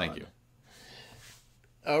 God. Thank you.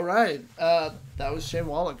 All right. That was Shane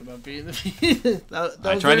Wallach about Beauty and the Beast.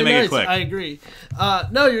 I tried to make it quick. I agree.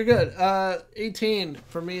 No, you're good. 18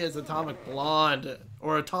 for me is Atomic Blonde,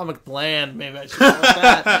 or Atomic Bland, maybe I should call it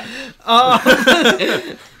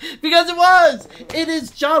that. Because it is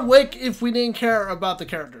John Wick if we didn't care about the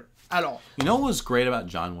character at all. You know what was great about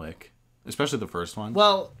John Wick? Especially the first one?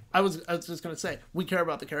 Well... I was just going to say, we care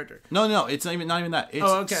about the character. No, it's not even that.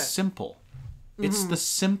 It's simple. It's Mm-hmm. the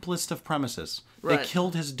simplest of premises. Right. They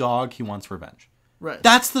killed his dog, he wants revenge. Right.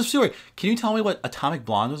 That's the story. Can you tell me what Atomic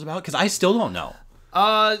Blonde was about? Because I still don't know.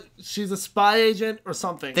 She's a spy agent or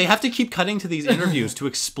something. They have to keep cutting to these interviews to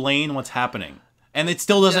explain what's happening. And it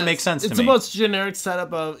still doesn't make sense to me. It's the most generic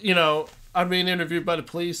setup of, you know, I'm being interviewed by the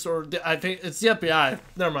police, or I think it's the FBI.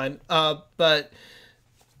 Never mind. But...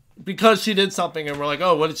 because she did something, and we're like,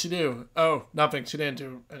 oh, what did she do? Oh, nothing. She didn't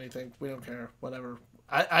do anything. We don't care. Whatever.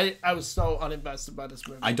 I was so uninvested by this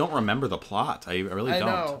movie. I don't remember the plot. I really don't.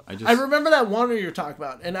 Know. I remember that one where you're talking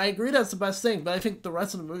about, and I agree that's the best thing, but I think the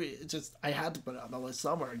rest of the movie, I had to put it on the list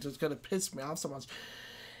somewhere. It just kind of pissed me off so much.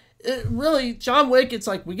 Really, John Wick, it's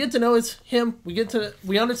like, we get to know him.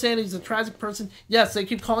 We understand he's a tragic person. Yes, they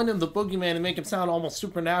keep calling him the boogeyman and make him sound almost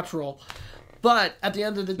supernatural. But at the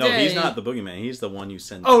end of the day... No, he's not the boogeyman. He's the one you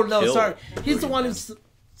send to kill. Sorry. He's the one who's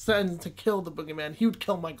sent to kill the boogeyman, he would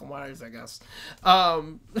kill Michael Myers, I guess. I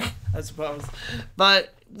suppose.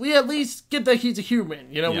 But we at least get that he's a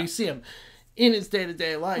human. You know, we see him in his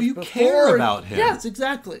day-to-day life. Well, you care about him. Yes,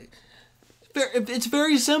 exactly. It's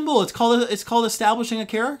very simple. It's called establishing a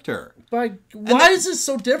character. But why is this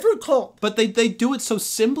so difficult? But they do it so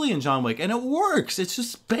simply in John Wick, and it works. It's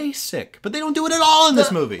just basic. But they don't do it at all in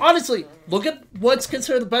this movie. Honestly, look at what's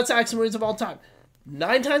considered the best action movies of all time.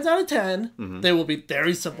 9 times out of 10, they will be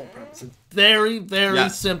very simple premises. Very, very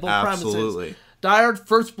simple absolutely. premises. Die Hard,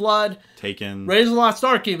 First Blood, Taken, Raiders of the Lost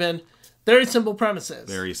Ark even. Very simple premises.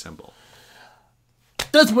 Very simple.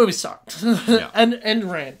 This movie sucked. Yeah. and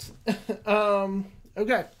rant.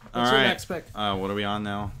 Okay. What's your next pick? What are we on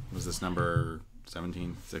now? Was this number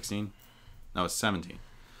 17? 16? No, it's 17.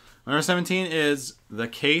 Number 17 is The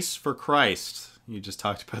Case for Christ. You just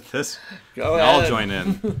talked about this. Go ahead. I'll join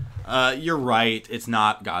in. You're right. It's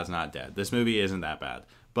not God's Not Dead. This movie isn't that bad.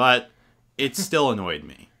 But it still annoyed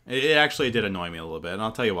me. It actually did annoy me a little bit. And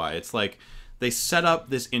I'll tell you why. It's like they set up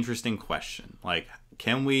this interesting question. Like,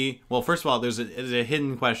 can we... Well, first of all, there's a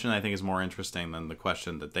hidden question I think is more interesting than the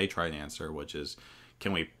question that they try to answer, which is,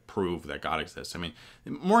 can we prove that God exists? I mean,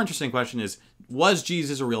 the more interesting question is, was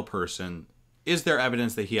Jesus a real person? Is there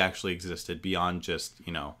evidence that he actually existed beyond just,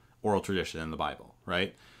 oral tradition in the Bible,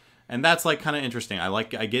 right? And that's like kind of interesting. I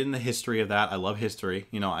get in the history of that. I love history.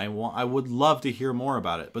 I would love to hear more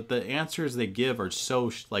about it, but the answers they give are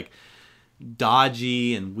so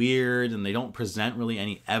dodgy and weird, and they don't present really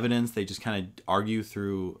any evidence. They just kind of argue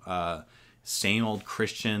through same old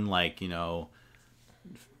Christian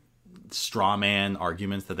straw man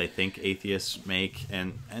arguments that they think atheists make,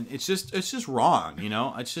 and it's just wrong.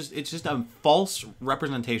 It's just a false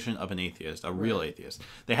representation of an atheist, a real atheist.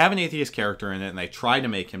 They have an atheist character in it, and they try to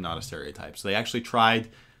make him not a stereotype. So they actually tried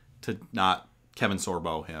to not Kevin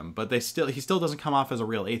Sorbo him, but he still doesn't come off as a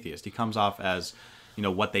real atheist. He comes off as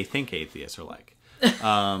what they think atheists are like.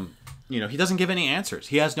 He doesn't give any answers.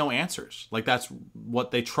 He has no answers. Like, that's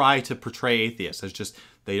what they try to portray atheists as. Just,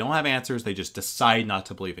 they don't have answers. They just decide not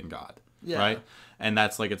to believe in God. Yeah. Right? And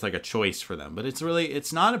that's it's like a choice for them. But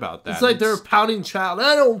it's not about that. It's like they're a pouting child.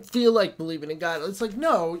 I don't feel like believing in God. It's like,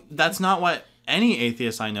 no. That's not what any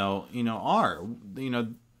atheists I know, are.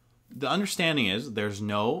 The understanding is there's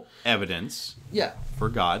no evidence for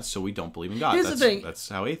God, so we don't believe in God. Here's the thing. That's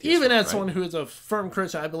how atheists Even work, as someone who is a firm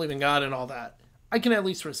Christian, I believe in God and all that, I can at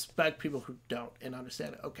least respect people who don't and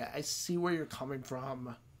understand, okay, I see where you're coming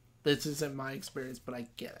from. This isn't my experience, but I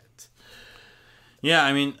get it. Yeah,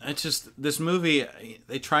 I mean, it's just, this movie,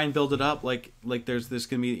 they try and build it up like there's going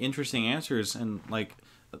to be interesting answers, and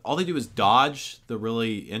all they do is dodge the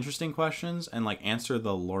really interesting questions and answer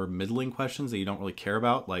the more middling questions that you don't really care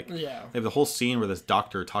about. They have the whole scene where this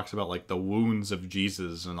doctor talks about the wounds of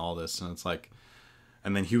Jesus and all this, and it's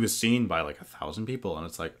and then he was seen by 1,000 people, and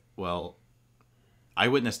it's well,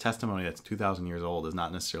 eyewitness testimony that's 2,000 years old is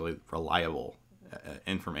not necessarily reliable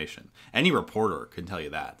information. Any reporter can tell you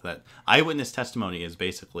that eyewitness testimony is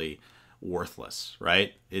basically worthless,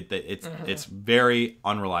 right? It's very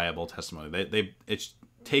unreliable testimony. It's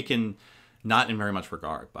taken not in very much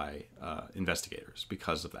regard by investigators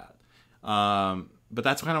because of that. But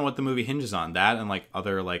that's kind of what the movie hinges on, that and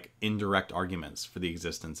other indirect arguments for the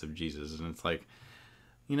existence of Jesus. And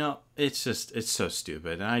it's it's so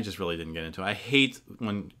stupid, and I just really didn't get into it. I hate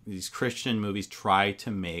when these Christian movies try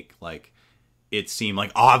to make it seem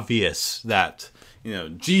obvious that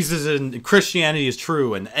Jesus and Christianity is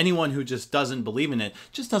true, and anyone who just doesn't believe in it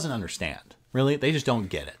just doesn't understand. Really, they just don't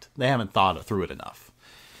get it. They haven't thought through it enough.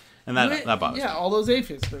 And that bothers me. Yeah, all those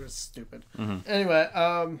atheists, they're stupid. Mm-hmm. Anyway,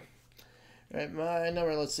 right, my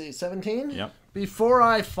number, let's see, 17? Yep. Before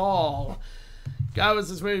I Fall. God, was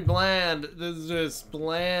this movie bland. This is just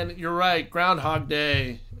bland. You're right, Groundhog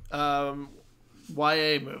Day, YA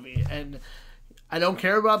movie. And I don't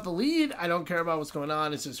care about the lead. I don't care about what's going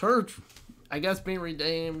on. It's just her, I guess, being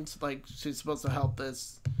redeemed. She's supposed to help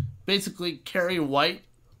this basically Carrie White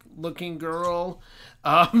looking girl.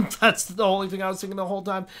 That's the only thing I was thinking the whole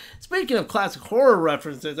time. Speaking of classic horror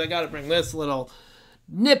references, I gotta bring this little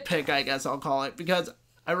nitpick, I guess I'll call it, because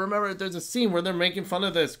I remember there's a scene where they're making fun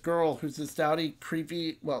of this girl who's this dowdy,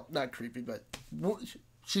 creepy, well, not creepy, but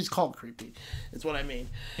she's called creepy, is what I mean.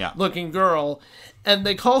 Yeah. Looking girl, and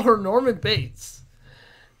they call her Norman Bates.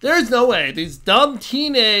 There's no way these dumb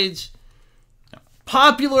teenage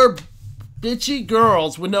popular bitchy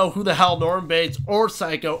girls would know who the hell Norman Bates or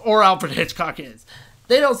Psycho or Alfred Hitchcock is.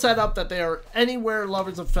 They don't set up that they are anywhere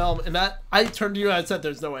lovers of film, and that I turned to you and I said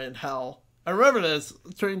there's no way in hell. I remember this,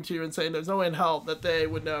 turning to you and saying there's no way in hell that they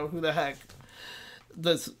would know who the heck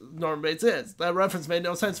this Norman Bates is. That reference made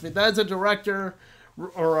no sense to me. That is a director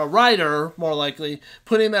or a writer, more likely,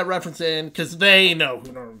 putting that reference in because they know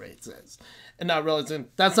who Norman Bates is. And not realizing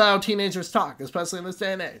that's not how teenagers talk, especially in this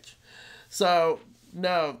day and age. So,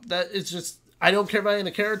 no, that it's just, I don't care about any of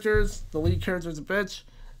the characters. The lead character's a bitch,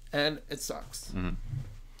 and it sucks. Mm-hmm.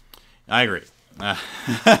 I agree.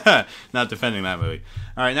 Not defending that movie.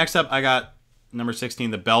 All right, next up, I got number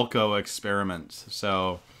 16, The Belko Experiment.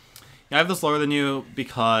 So, I have this lower than you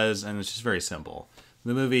because, and it's just very simple.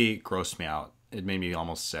 The movie grossed me out. It made me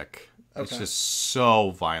almost sick. Okay. It's just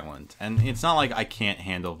so violent. And it's not like I can't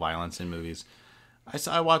handle violence in movies.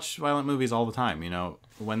 I watch violent movies all the time,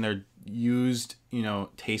 when they're used,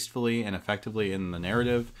 tastefully and effectively in the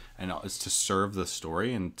narrative, and it's to serve the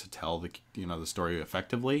story and to tell the story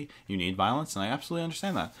effectively, you need violence, and I absolutely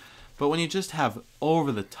understand that. But when you just have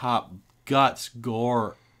over-the-top guts,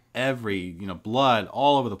 gore, every, blood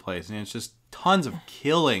all over the place, and it's just tons of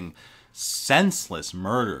killing, senseless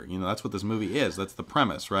murder, that's what this movie is. That's the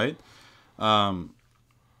premise, right? And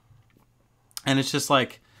it's just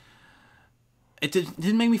like, it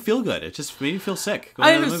didn't make me feel good. It just made me feel sick.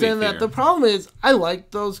 I understand that. The problem is, I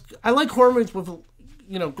like horror movies with,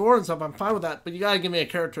 gore and stuff. I'm fine with that. But you gotta give me a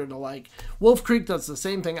character to like. Wolf Creek does the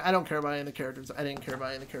same thing. I don't care about any of the characters. I didn't care about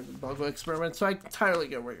any of the characters in Belko Experiment. So I entirely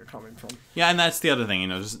get where you're coming from. Yeah, and that's the other thing.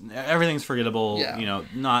 Just everything's forgettable. Yeah.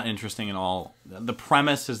 Not interesting at all. The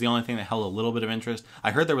premise is the only thing that held a little bit of interest. I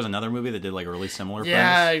heard there was another movie that did like a really similar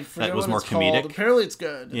premise that was more comedic. Called. Apparently it's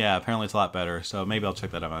good. Yeah, apparently it's a lot better. So maybe I'll check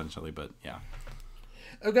that out eventually. But yeah.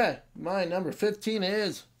 Okay, my number 15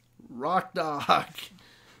 is Rock Dog.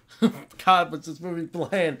 God, what's this movie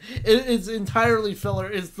bland? It is entirely filler.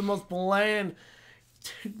 It's the most bland,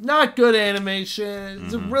 not good animation.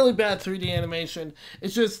 It's a really bad 3D animation.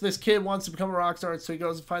 It's just this kid wants to become a rock star, so he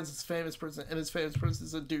goes and finds this famous person, and his famous person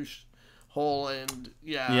is a douche hole, and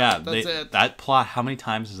that's it. That plot, how many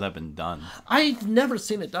times has that been done? I've never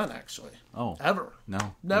seen it done, actually. Oh. Ever.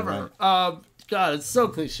 No. Never. Right. God, it's so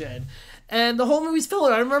cliched. And the whole movie's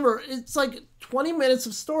filler. I remember it's like 20 minutes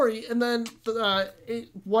of story and then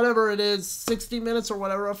whatever it is, 60 minutes or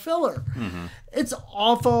whatever of filler. Mm-hmm. It's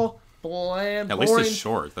awful, bland, At boring. least it's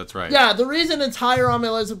short. That's right. Yeah, the reason it's higher on my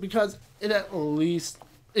list is because it at least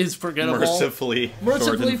is forgettable. Mercifully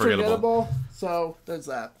forgettable. So there's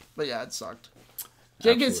that. But yeah, it sucked.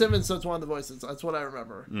 J.K. Simmons was one of the voices. That's what I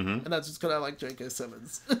remember. Mm-hmm. And that's just because I like J.K.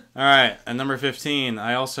 Simmons. All right. At number 15,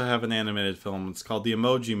 I also have an animated film. It's called The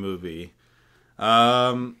Emoji Movie.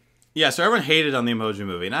 So everyone hated on The Emoji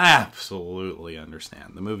Movie, and I absolutely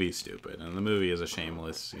understand. The movie's stupid, and the movie is a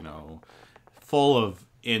shameless, full of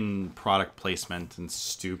in-product placement and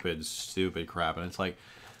stupid crap. And it's like,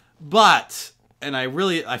 and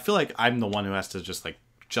I feel like I'm the one who has to just, like,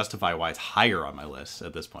 justify why it's higher on my list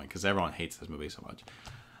at this point, because everyone hates this movie so much.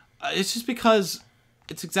 It's just because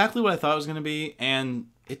it's exactly what I thought it was going to be, and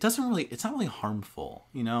it's not really harmful,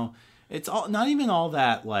 It's not even all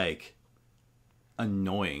that, like,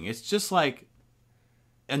 annoying. It's just, like,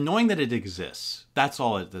 annoying that it exists. That's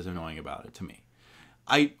all that's annoying about it to me.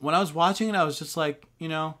 When I was watching it, I was just like,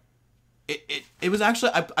 it was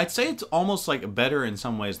actually, I'd say it's almost, like, better in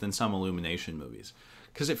some ways than some Illumination movies,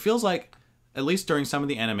 because it feels like, at least during some of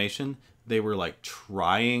the animation, they were like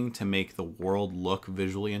trying to make the world look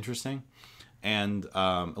visually interesting. And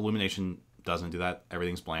Illumination doesn't do that.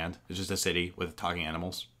 Everything's bland. It's just a city with talking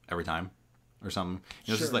animals every time or something.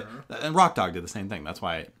 It's just like, and Rock Dog did the same thing. That's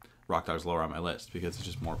why Rock Dog's lower on my list, because it's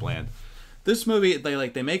just more bland. This movie,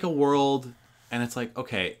 they make a world, and it's like,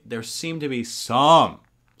 okay, there seem to be some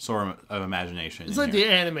sort of imagination. It's like the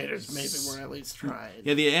animators maybe were at least trying.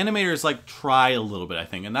 Yeah, the animators like try a little bit, I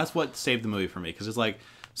think, and that's what saved the movie for me, because it's like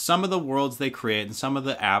some of the worlds they create and some of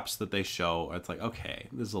the apps that they show, it's like, okay,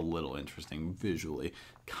 this is a little interesting visually.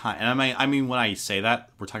 And I mean, when I say that,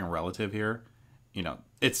 we're talking relative here.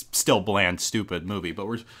 It's still bland, stupid movie, but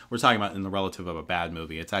we're talking about in the relative of a bad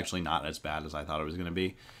movie. It's actually not as bad as I thought it was going to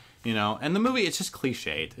be. And the movie, it's just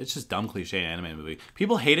cliched. It's just dumb cliched anime movie.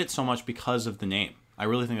 People hate it so much because of the name. I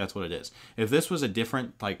really think that's what it is. If this was a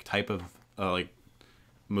different like type of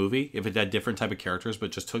movie, if it had different type of characters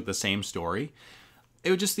but just took the same story, it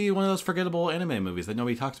would just be one of those forgettable anime movies that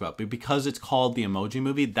nobody talks about. But because it's called The Emoji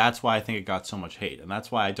Movie, that's why I think it got so much hate, and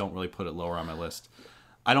that's why I don't really put it lower on my list.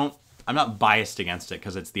 I'm not biased against it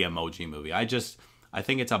because it's The Emoji Movie. I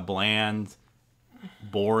think it's a bland,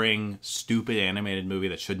 boring, stupid animated movie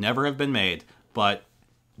that should never have been made. But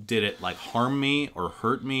did it like harm me or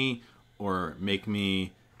hurt me or make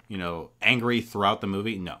me, angry throughout the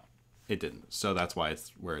movie? No, it didn't. So that's why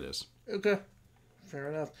it's where it is. Okay, fair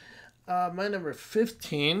enough. My number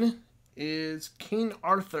 15 is King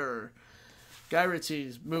Arthur, Guy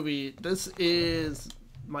Ritchie's movie. This is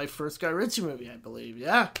my first Guy Ritchie movie, I believe.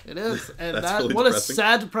 Yeah, it is. And Really what depressing. a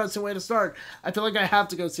sad, depressing way to start. I feel like I have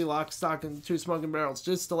to go see Lock, Stock, and Two Smoking Barrels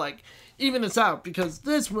just to, like, even this out, because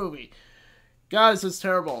this movie, guys, is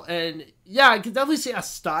terrible. And, yeah, I could definitely see a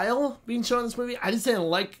style being shown in this movie. I just didn't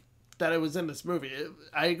like that it was in this movie.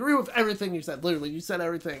 I agree with everything you said. Literally, you said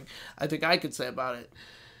everything I think I could say about it.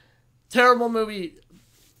 Terrible movie.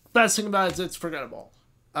 Best thing about it is it's forgettable.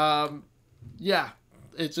 Yeah,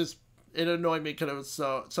 it annoyed me because it was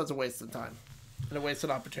such a waste of time and a wasted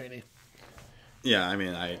opportunity. Yeah, I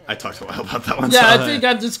mean, I talked a while about that one. Yeah, so I think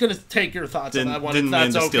I'm just gonna take your thoughts on that one. Didn't if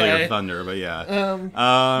mean that's to steal okay. your thunder, but yeah.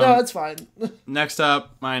 No, it's fine. Next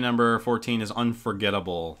up, my number 14 is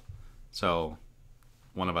Unforgettable. So,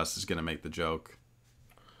 one of us is gonna make the joke.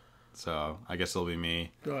 So, I guess it'll be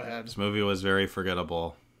me. Go ahead. This movie was very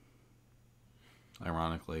forgettable.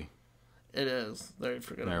 Ironically. It is very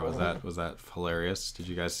forgettable. There, was that hilarious? Did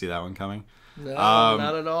you guys see that one coming? No,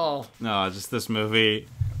 not at all. No, just this movie.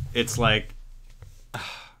 It's like,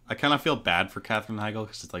 I kind of feel bad for Katherine Heigl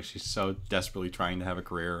because it's like she's so desperately trying to have a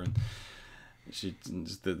career, and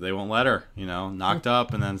they won't let her. Knocked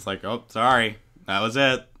up, and then it's like, oh, sorry, that was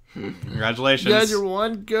it. Congratulations. You had your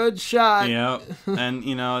one good shot. Yeah, and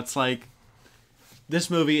it's like, this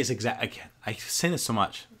movie is again. I say this so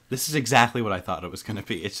much. This is exactly what I thought it was going to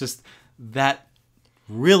be. It's just that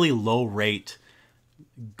really low rate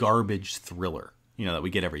garbage thriller, that we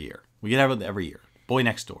get every year. We get every year. Boy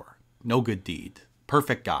Next Door, No Good Deed,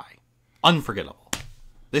 Perfect Guy, Unforgettable.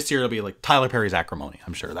 This year it'll be like Tyler Perry's Acrimony.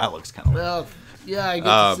 I'm sure that looks kind of. Well, yeah, I get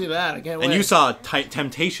to see that. I can't wait. And you saw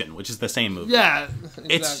Temptation, which is the same movie. Yeah, exactly.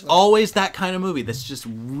 It's always that kind of movie that's just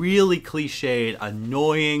really cliched,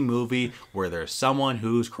 annoying movie where there's someone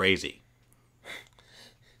who's crazy.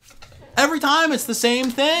 Every time it's the same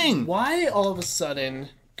thing. Why all of a sudden...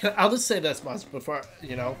 I'll just say this much before,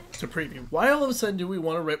 to preview. Why all of a sudden do we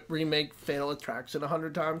want to remake Fatal Attraction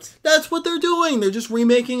 100 times? That's what they're doing. They're just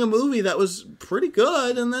remaking a movie that was pretty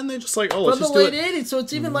good, and then they're just like, oh, let's just do it. From the late 80s, so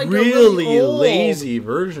it's even like really a really old... lazy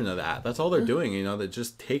version of that. That's all they're doing, they're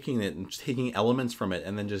just taking it and taking elements from it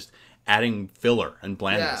and then just adding filler and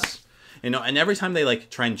blandness. Yeah. And every time they like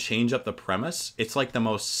try and change up the premise, it's like the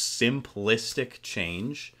most simplistic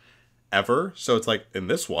change ever. So it's like in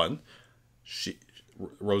this one,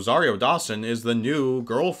 Rosario Dawson is the new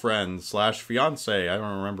girlfriend / fiance. I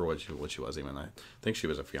don't remember what she was even. I think she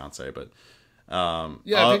was a fiance, but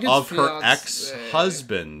of her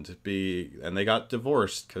ex-husband. And they got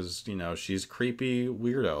divorced because she's a creepy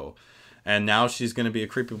weirdo, and now she's going to be a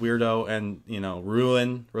creepy weirdo and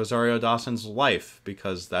ruin Rosario Dawson's life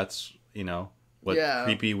because that's what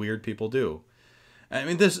creepy weird people do. I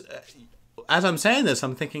mean this. As I'm saying this,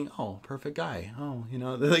 I'm thinking, oh, Perfect Guy. Oh,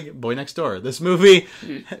 like Boy Next Door. This movie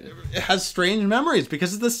has strange memories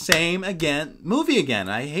because it's the same movie again.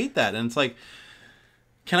 I hate that. And it's like,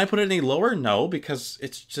 can I put it any lower? No, because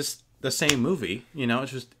it's just the same movie.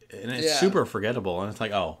 It's just, and it's super forgettable. And it's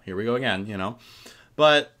like, oh, here we go again,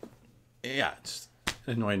 But, yeah, it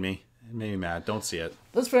annoyed me. It made me mad. Don't see it.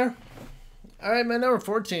 That's fair. All right, my number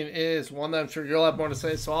 14 is one that I'm sure you'll have more to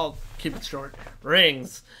say, so I'll keep it short.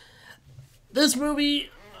 Rings. This movie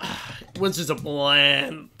was just a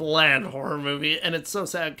bland horror movie, and it's so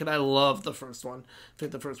sad because I love the first one. I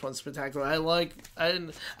think the first one's spectacular.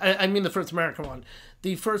 I mean the first American one.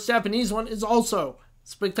 The first Japanese one is also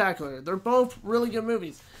spectacular. They're both really good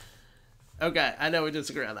movies. Okay, I know we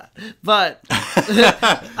disagree on that, but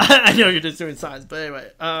I know you're just doing signs. But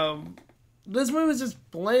anyway, this movie is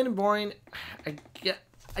just bland and boring.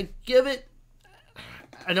 I give it.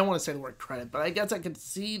 I don't want to say the word credit, but I guess I could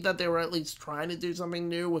see that they were at least trying to do something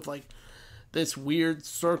new with like this weird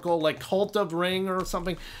circle, like Cult of Ring or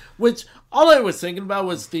something, which all I was thinking about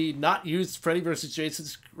was the not used Freddy vs. Jason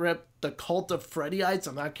script, the Cult of Freddyites.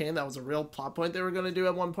 I'm not kidding. That was a real plot point they were going to do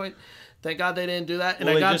at one point. Thank God they didn't do that. And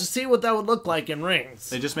I got to see what that would look like in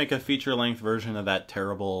Rings. They just make a feature-length version of that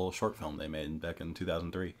terrible short film they made back in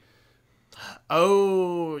 2003.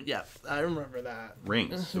 Oh, yeah. I remember that.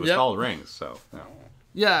 Rings. It was called Rings, so...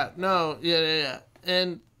 Yeah. Yeah.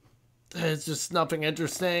 And there's just nothing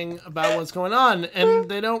interesting about what's going on. And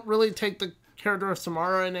they don't really take the character of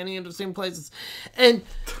Samara in any interesting places. And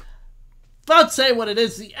without saying what it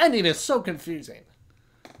is, the ending is so confusing.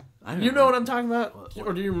 You know what I'm talking about?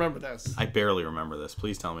 Or do you remember this? I barely remember this.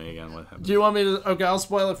 Please tell me again what happened. Do you want me to... Okay, I'll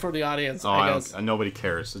spoil it for the audience, I guess. Nobody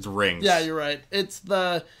cares. It's Rings. Yeah, you're right. It's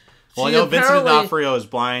the... Well, I know Vincent D'Onofrio is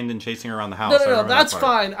blind and chasing her around the house. No, that's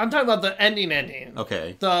fine. I'm talking about the ending.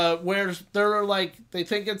 Okay. Where they're like, they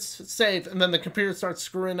think it's safe, and then the computer starts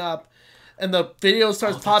screwing up, and the video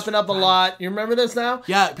starts popping up a lot. You remember this now?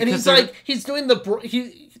 Yeah, and he's like, he's doing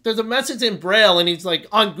there's a message in Braille, and he's like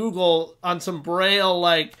on Google on some Braille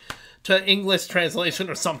like to English translation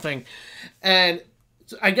or something, and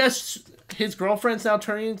I guess his girlfriend's now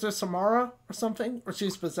turning into Samara or something, or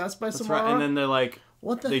she's possessed by Samara. Right. And then they're like,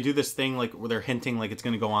 what the? They do this thing like where they're hinting like it's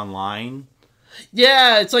going to go online.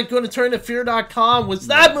 Yeah, it's like going to turn to fear.com.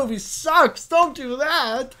 That movie sucks. Don't do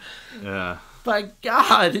that. Yeah. By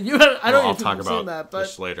God, I don't I'll even talk think about that, but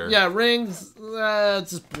this later. Yeah, Rings,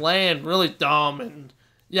 it's just bland, really dumb, and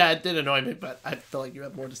yeah, it did annoy me. But I feel like you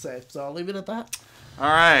have more to say, so I'll leave it at that. All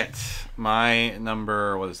right, my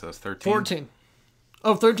number. What is this? 13. 14.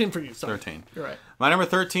 Oh, 13 for you. Sorry. 13. You're right. My number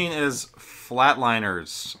 13 is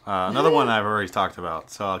Flatliners. Another one I've already talked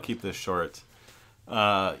about, so I'll keep this short.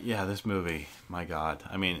 Yeah, this movie. My God.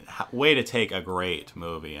 I mean, way to take a great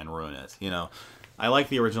movie and ruin it. You know, I like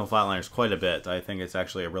the original Flatliners quite a bit. I think it's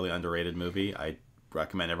actually a really underrated movie. I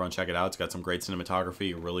recommend everyone check it out. It's got some great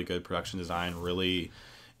cinematography, really good production design, really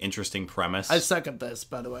interesting premise. I second this,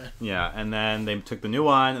 by the way. Yeah, and then they took the new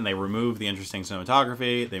one and they removed the interesting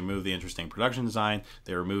cinematography, they removed the interesting production design,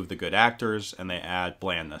 they removed the good actors, and they add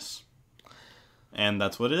blandness. And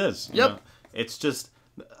that's what it is. Yep. You know, it's just,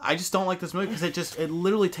 I just don't like this movie because it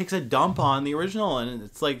literally takes a dump on the original, and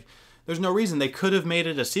it's like, there's no reason. They could have made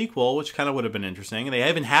it a sequel, which kind of would have been interesting. And they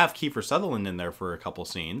even have Kiefer Sutherland in there for a couple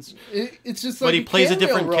scenes. It's just like but he plays a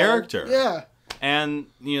different role. character. Yeah. And,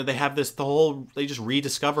 you know, they have they just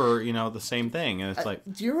rediscover, you know, the same thing. And it's like...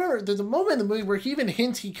 Do you remember, there's a moment in the movie where he even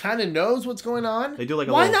hints he kind of knows what's going on? They do like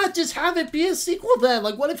a Why not just have it be a sequel then?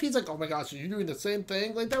 Like, what if he's like, oh my gosh, are you doing the same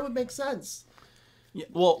thing? Like, that would make sense. Yeah,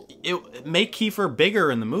 well, make Kiefer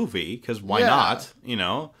bigger in the movie, because why not, you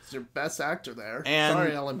know? He's your best actor there. And,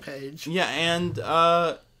 sorry, Ellen Page. Yeah, and,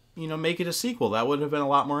 you know, make it a sequel. That would have been a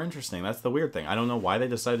lot more interesting. That's the weird thing. I don't know why they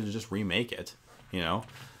decided to just remake it, you know?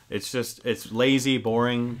 It's lazy,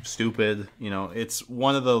 boring, stupid, you know? It's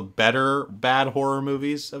one of the better bad horror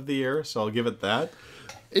movies of the year, so I'll give it that.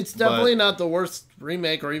 It's definitely not the worst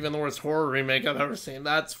remake or even the worst horror remake I've ever seen.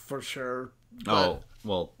 That's for sure. But,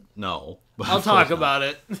 well, no. I'll talk about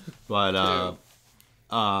it. But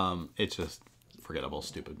it's just forgettable,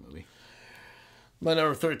 stupid movie. My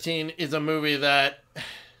number 13 is a movie that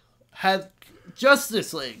had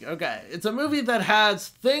Justice League. Okay, it's a movie that has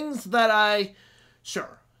things that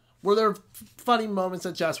were there funny moments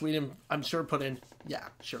that Joss Whedon, I'm sure, put in? Yeah,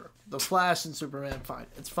 sure. The Flash and Superman, fine.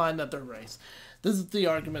 It's fine that they're race. This is the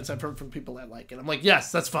arguments I've heard from people that like it. I'm like,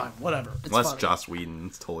 yes, that's fine. Whatever. It's Unless funny. Joss Whedon.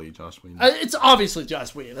 It's totally Joss Whedon. It's obviously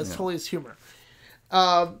Joss Whedon. That's totally his humor.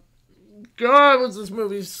 God, was this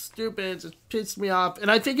movie stupid. It just pissed me off. And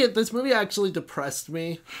I think this movie actually depressed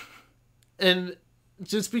me. And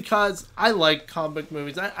just because I like comic book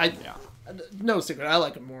movies. No secret. I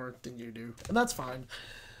like it more than you do. And that's fine.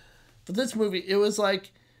 But this movie, it was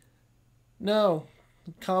like, no.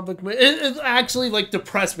 Comic book movie. It actually like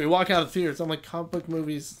depressed me. Walk out of theaters. I'm like, comic book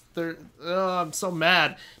movies. I'm so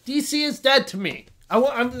mad. DC is dead to me.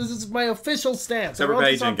 This is my official stance. I wrote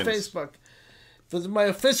this on Facebook. This is my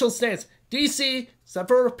official stance. DC, except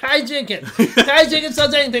for Patty Jenkins. Patty Jenkins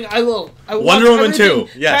does anything, I will. Wonder Woman 2.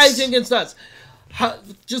 Yes. Patty Jenkins does.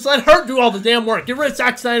 Just let her do all the damn work. Get rid of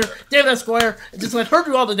Zack Snyder, David S. Goyer, and just let her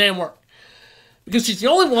do all the damn work. Because she's the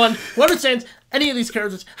only one who understands any of these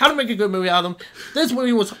characters, how to make a good movie out of them. This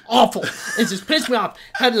movie was awful. It just pissed me off.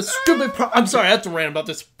 Had this stupid... I'm sorry, I have to rant about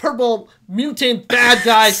this. Purple mutant bad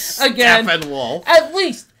guy again. Steppenwolf. At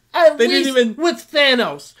least with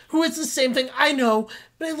Thanos, who is the same thing, I know,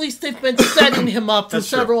 but at least they've been setting him up for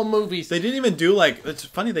several movies. They didn't even do, like... It's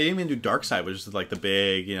funny, they didn't even do Darkseid, which is, like, the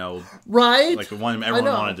big, you know... Right? Like, the one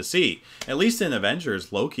everyone wanted to see. At least in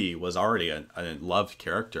Avengers, Loki was already a loved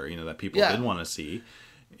character, you know, that people did want to see.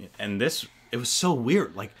 And this... It was so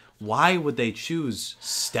weird. Like, why would they choose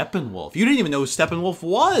Steppenwolf? You didn't even know who Steppenwolf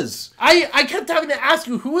was. I kept having to ask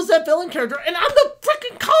you, who was that villain character? And I'm the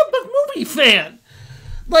freaking comic book movie fan.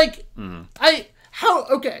 Like,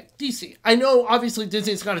 okay, DC. I know, obviously,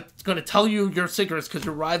 Disney's going to tell you your secrets because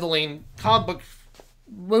you're rivaling comic book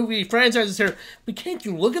movie franchises here. But can't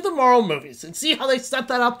you look at the Marvel movies and see how they set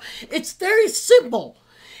that up? It's very simple.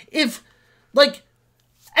 If, like...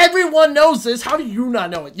 Everyone knows this. How do you not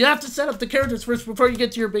know it? You have to set up the characters first before you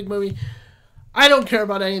get to your big movie. I don't care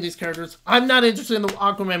about any of these characters. I'm not interested in the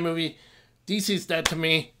Aquaman movie. DC's dead to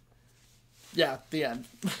me. Yeah, the end.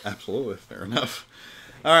 Absolutely. Fair enough.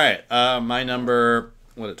 All right. My number,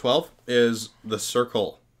 12? Is The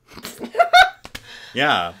Circle.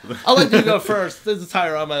 Yeah. I'll let you go first. This is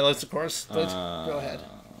higher on my list, of course. But go ahead.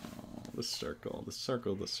 The Circle.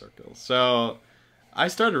 So... I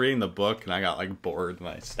started reading the book and I got like bored and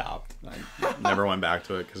I stopped. I never went back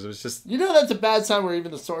to it because it was just... You know that's a bad sign where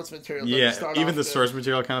even the source material doesn't Yeah, start even off the good. source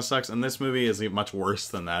material kind of sucks. And this movie is much worse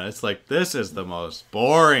than that. It's like, this is the most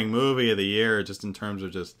boring movie of the year just in terms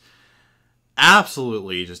of just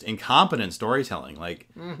absolutely just incompetent storytelling. Like,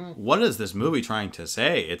 what is this movie trying to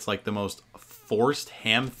say? It's like the most forced,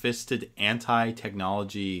 ham-fisted,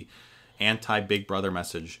 anti-technology, anti-Big Brother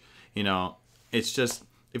message. You know, it's just...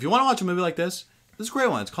 If you want to watch a movie like this, this is a great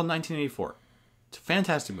one. It's called 1984. It's a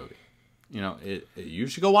fantastic movie. You know, you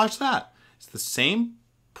should go watch that. It's the same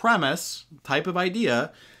premise, type of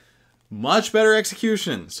idea, much better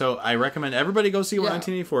execution. So I recommend everybody go see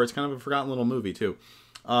 1984. It's kind of a forgotten little movie, too.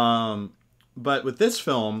 But with this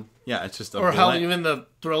film, yeah, it's just a... Or how even the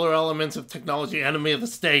thriller elements of technology, Enemy of the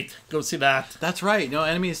State. Go see that. That's right. No,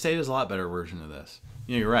 Enemy of the State is a lot better version of this.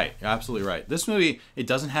 You know, you're right. You're absolutely right. This movie, it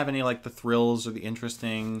doesn't have any, like, the thrills or the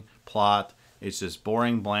interesting plot. It's just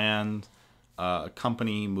boring, bland,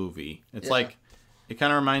 company movie. It's like, it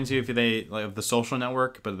kind of reminds you of The Social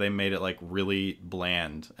Network, but they made it, like, really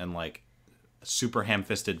bland and, like, super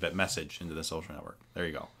ham-fisted message into The Social Network. There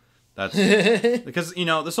you go. That's because, you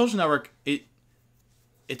know, The Social Network, it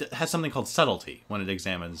has something called subtlety when it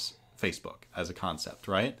examines Facebook as a concept,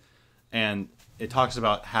 right? And it talks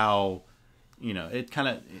about how, you know, it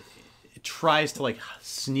tries to, like,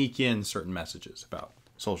 sneak in certain messages about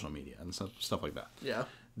social media and stuff like that. Yeah.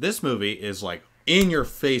 This movie is, like, in your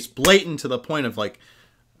face, blatant to the point of, like,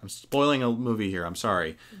 I'm spoiling a movie here, I'm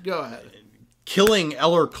sorry. Go ahead. Killing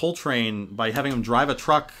Eller Coltrane by having him drive a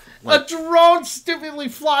truck. Like, a drone stupidly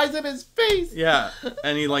flies in his face. Yeah,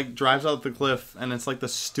 and he, like, drives out the cliff, and it's, like, the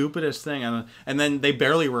stupidest thing. And then they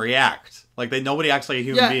barely react. Like, nobody acts like a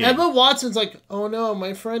human being. Emma Watson's like, oh no,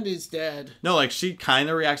 my friend is dead. No, like, she kind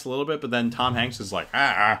of reacts a little bit, but then Tom Hanks is like,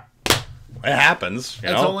 it happens.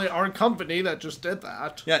 It's only our company that just did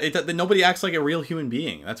that. Yeah, nobody acts like a real human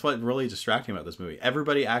being. That's what really distracting about this movie.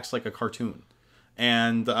 Everybody acts like a cartoon.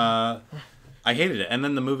 And, I hated it. And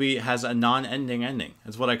then the movie has a non-ending ending.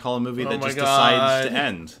 It's what I call a movie that just decides to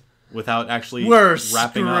end without actually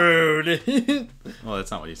wrapping up. Well,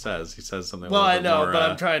 that's not what he says. He says something well, a little bit more, but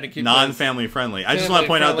I'm trying to keep non-family friendly. I just want to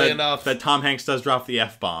point out that Tom Hanks does drop the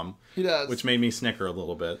F-bomb. He does. Which made me snicker a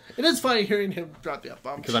little bit. It is funny hearing him drop the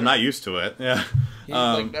F-bomb. Because I'm not used to it. Yeah. He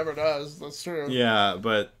never does. That's true. Yeah,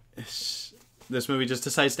 but this movie just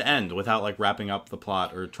decides to end without, like, wrapping up the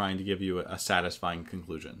plot or trying to give you a satisfying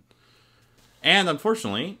conclusion. And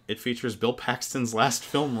unfortunately, it features Bill Paxton's last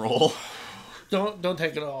film role. Don't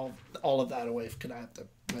take it all of that away. Could I have to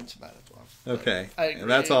mention that as well? Okay. I agree.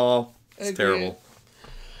 That's all. It's terrible.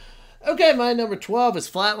 Okay, my number 12 is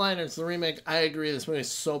Flatliners, the remake. I agree, this movie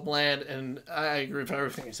is so bland, and I agree with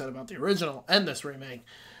everything you said about the original and this remake.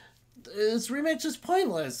 This remake's just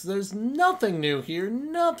pointless. There's nothing new here,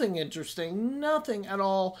 nothing interesting, nothing at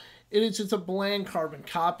all. It is just a bland carbon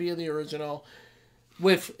copy of the original.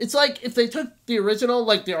 It's like if they took the original,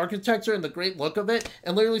 like the architecture and the great look of it,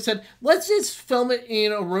 and literally said, let's just film it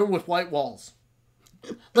in a room with white walls.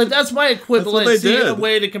 Like, that's my equivalent a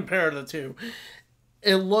way to compare the two.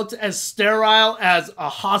 It looked as sterile as a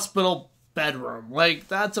hospital bedroom. Like,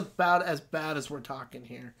 that's about as bad as we're talking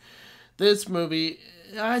here. This movie,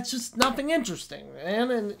 it's just nothing interesting, man.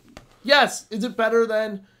 And yes, is it better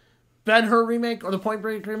than Ben-Hur remake or the Point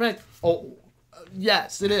Break remake? Oh,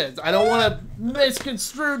 yes, it is. I don't want to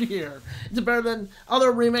misconstrued here. Is it better than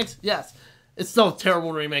other remakes? Yes. It's still a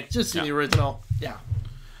terrible remake. Just see the original. Yeah.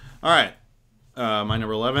 All right. My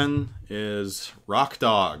number 11 is Rock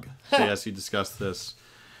Dog. So yes, you discussed this.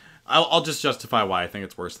 I'll just justify why I think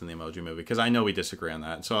it's worse than the Emoji Movie, because I know we disagree on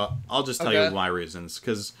that. So I'll just tell you my reasons.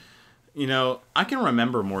 Because, you know, I can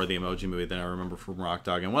remember more of the Emoji Movie than I remember from Rock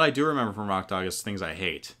Dog. And what I do remember from Rock Dog is things I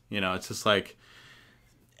hate. You know, it's just like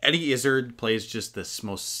Eddie Izzard plays just this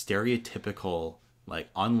most stereotypical,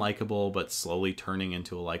 like, unlikable but slowly turning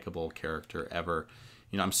into a likable character ever.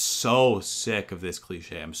 You know, I'm so sick of this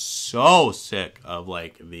cliche. I'm so sick of,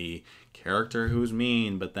 like, the character who's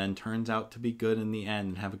mean but then turns out to be good in the end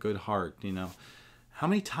and have a good heart, you know. How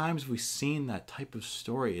many times have we seen that type of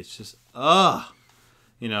story? It's just,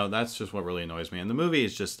 you know, that's just what really annoys me. And the movie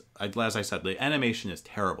is just, as I said, the animation is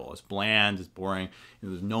terrible. It's bland, it's boring. You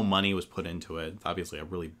know, there's no money was put into it. It's obviously a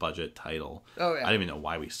really budget title. Oh, yeah. I don't even know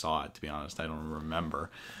why we saw it, to be honest. I don't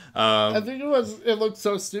remember. I think it looked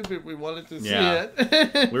so stupid we wanted to see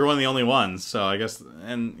it. We were one of the only ones, so I guess,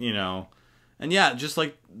 and, you know, and yeah, just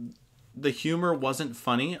like, the humor wasn't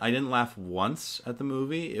funny. I didn't laugh once at the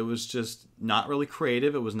movie. It was just not really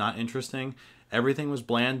creative. It was not interesting. Everything was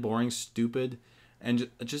bland, boring, stupid, and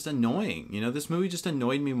just annoying. You know, this movie just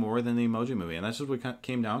annoyed me more than the Emoji Movie, and that's just what it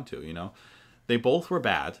came down to, you know. They both were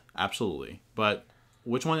bad, absolutely. But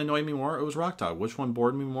which one annoyed me more? It was Rock Dog. Which one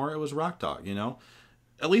bored me more? It was Rock Dog, you know?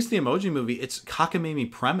 At least the Emoji Movie, its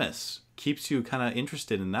cockamamie premise keeps you kind of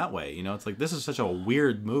interested in that way, you know? It's like, this is such a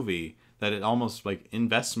weird movie that it almost, like,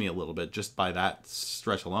 invests me a little bit just by that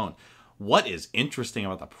stretch alone. What is interesting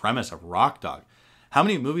about the premise of Rock Dog? How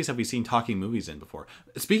many movies have we seen talking movies in before?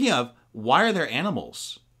 Speaking of, why are there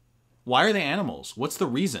animals? Why are they animals? What's the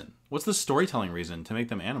reason? What's the storytelling reason to make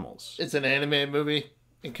them animals? It's an animated movie,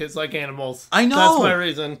 and kids like animals. I know. That's my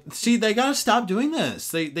reason. See, they gotta stop doing this.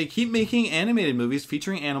 They keep making animated movies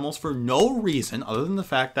featuring animals for no reason other than the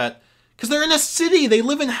fact that... Because they're in a city. They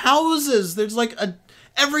live in houses. There's like a...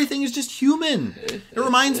 Everything is just human. It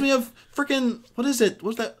reminds me of freaking... What is it?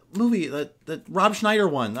 What's that movie? That Rob Schneider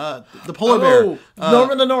one? The Polar Bear.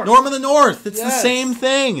 Norm in the North. Norm in the North. It's the Yes. same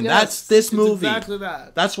thing. Yes, That's this it's movie. exactly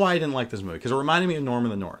that. That's why I didn't like this movie. Because it reminded me of Norm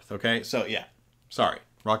in the North. Okay? So, yeah. Sorry.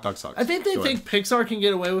 Rock Dog sucks. I think they Go think ahead. Pixar can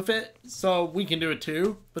get away with it, so we can do it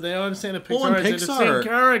too. But they don't understand that Well, Pixar and is the same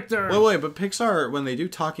character. Wait, but Pixar, when they do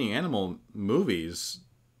talking animal movies,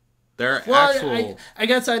 they're Well, actual... I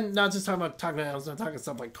guess I'm not just talking about talking animals, I'm talking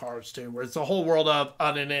stuff like Cars too, where it's a whole world of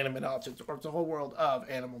inanimate objects, or it's a whole world of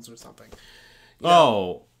animals or something.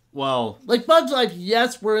 Oh, well... Like Bug's Life,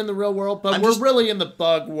 yes, we're in the real world, but we're really in the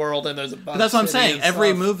bug world, and there's a bug. But that's what I'm city saying. and Every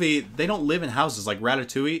stuff. movie, they don't live in houses. Like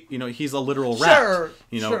Ratatouille, you know, he's a literal rat. Sure,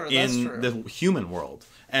 you know, sure, that's in true. the human world.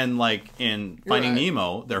 And like in Finding right.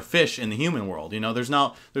 Nemo, they're fish in the human world. You know, there's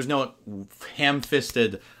no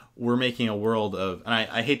ham-fisted... We're making a world of, and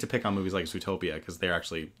I hate to pick on movies like Zootopia because they're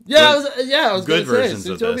actually I was good gonna versions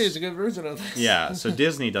say, of Zootopia this. is a good version of this. Yeah, so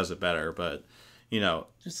Disney does it better, but you know,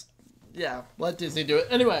 Let Disney do it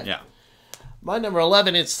anyway. yeah. My number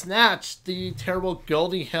 11 is Snatch, the terrible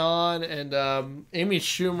Goldie Hawn and Amy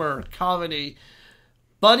Schumer comedy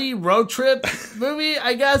buddy road trip movie,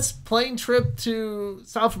 I guess. Plane trip to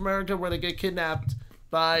South America where they get kidnapped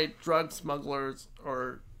by drug smugglers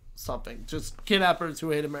or something. Just kidnappers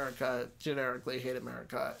who hate America, generically hate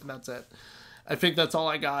America, and that's it. I think that's all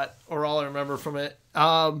I got, or all I remember from it.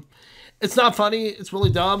 It's not funny. It's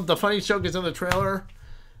really dumb. The funny joke is in the trailer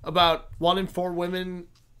about 1 in 4 women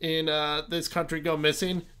in this country go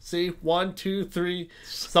missing. See, 1, 2, 3,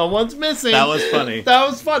 someone's missing. That was funny. That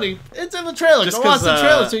was funny. It's in the trailer. Just Go watch the 'cause,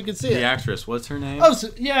 trailer so you can see the it. actress, what's her name? Oh,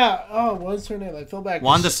 yeah. Oh, what's her name? I feel bad.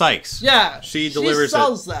 Wanda Sykes. Yeah, she delivers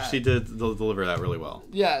sells it. that. She did deliver that really well.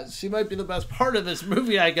 Yeah, she might be the best part of this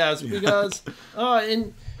movie, I guess, because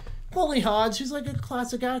in Goldie Hawn, she's like a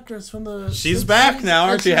classic actress from the. She's back now.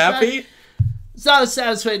 Aren't you happy? Back. It's not a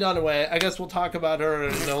satisfying on the way. I guess we'll talk about her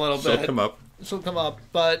in a little bit. She'll come up. She'll come up,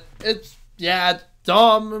 but it's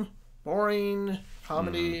dumb, boring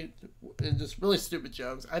comedy, and just really stupid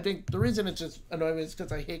jokes. I think the reason it's just annoying me is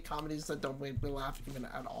because I hate comedies that don't make me laugh even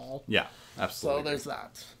at all. Yeah, absolutely. So there's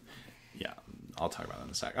that. Yeah, I'll talk about that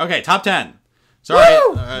in a sec. Okay, top 10.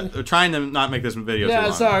 Sorry, we're trying to not make this video too long.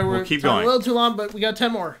 Yeah, sorry, we'll keep talking going. a little too long, but we got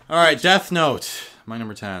 10 more. All right, Death Note, my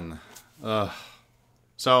number 10.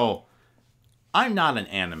 So, I'm not an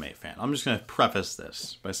anime fan. I'm just going to preface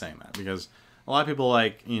this by saying that because a lot of people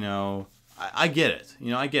like, you know, I get it.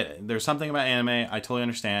 You know, I get it. There's something about anime I totally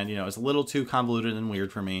understand. You know, it's a little too convoluted and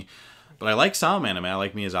weird for me. But I like some anime. I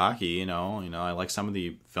like Miyazaki, you know, I like some of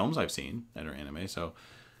the films I've seen that are anime. So,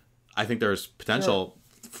 I think there's potential.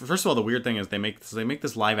 Sure. First of all, the weird thing is they make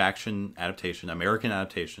this live action adaptation, American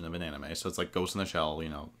adaptation of an anime. So it's like Ghost in the Shell, you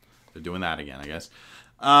know. They're doing that again, I guess.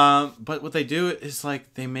 But what they do is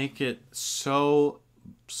like they make it so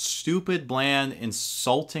stupid, bland,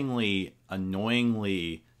 insultingly,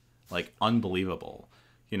 annoyingly, like unbelievable.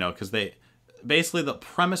 You know, because they basically the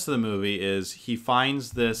premise of the movie is he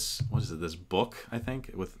finds this this book, I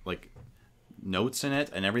think, with like notes in it,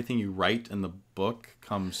 and everything you write in the book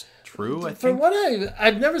comes true. I think. From what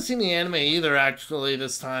I've never seen the anime either, actually,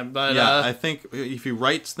 this time. But yeah, I think if he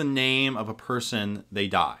writes the name of a person, they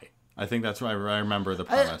die. I think that's what I remember the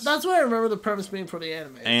premise. That's what I remember the premise being for the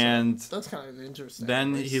anime. And so that's kind of interesting.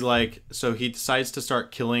 Then he he decides to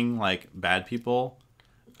start killing like bad people,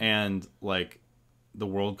 and like the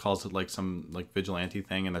world calls it like some like vigilante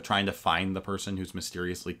thing, and they're trying to find the person who's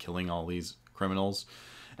mysteriously killing all these criminals.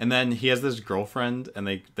 And then he has this girlfriend, and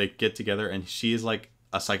they get together, and she is like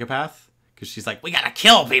a psychopath because she's like, we gotta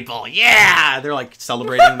kill people, yeah. They're like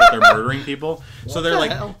celebrating that they're murdering people. So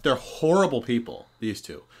they're horrible people. These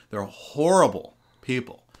two, they're horrible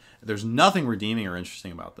people. There's nothing redeeming or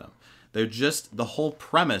interesting about them. They're just the whole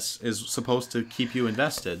premise is supposed to keep you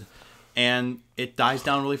invested, and it dies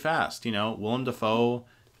down really fast. You know, Willem Dafoe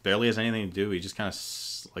barely has anything to do. He just kind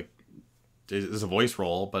of like. There's a voice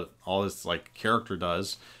role, but all his like character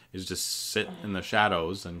does is just sit in the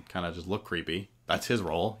shadows and kind of just look creepy. That's his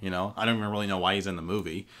role, you know. I don't even really know why he's in the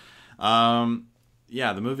movie.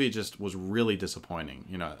 Yeah, the movie just was really disappointing,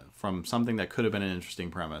 you know, from something that could have been an interesting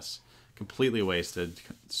premise. Completely wasted,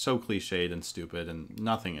 so cliched and stupid, and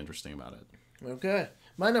nothing interesting about it. Okay.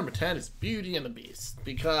 My number 10 is Beauty and the Beast,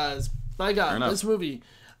 because, my God, this movie,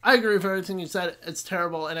 I agree with everything you said. It's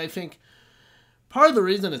terrible, and I think part of the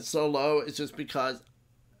reason it's so low is just because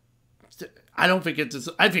I think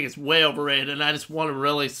it's way overrated, and I just want to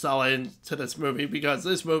really sell into this movie, because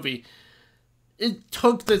this movie, it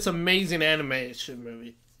took this amazing animated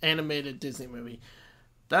Disney movie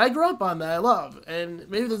that I grew up on, that I love, and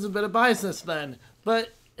maybe there's a bit of biasness then, but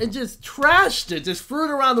it just trashed it, just threw it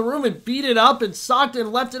around the room and beat it up and socked it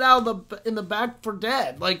and left it out in the back for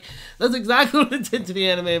dead. Like, that's exactly what it did to the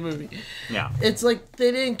animated movie. Yeah. It's like they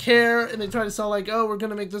didn't care, and they tried to sell like, oh, we're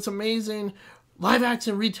going to make this amazing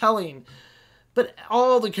live-action retelling. But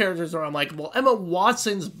all the characters are unlikable. Emma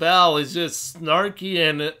Watson's Belle is just snarky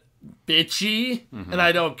and bitchy, and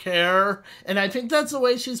I don't care. And I think that's the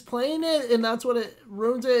way she's playing it, and that's what it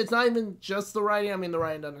ruins it. It's not even just the writing. I mean, the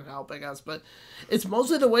writing doesn't help, I guess, but it's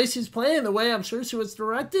mostly the way she's playing, the way I'm sure she was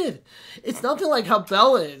directed. It's nothing like how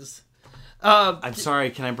Belle is. I'm sorry,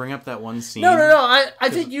 can I bring up that one scene? No. I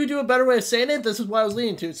think you do a better way of saying it. This is what I was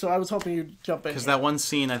leading to, so I was hoping you'd jump in. Because that one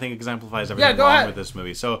scene, I think, exemplifies everything wrong with this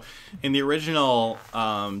movie. So, in the original,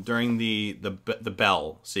 during the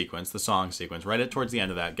Belle sequence, the song sequence, right towards the end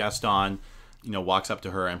of that, Gaston, you know, walks up to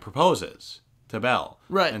her and proposes to Belle.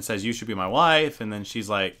 Right. And says, you should be my wife. And then she's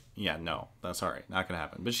like, yeah, no, that's sorry, not going to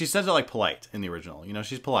happen. But she says it like polite in the original. You know,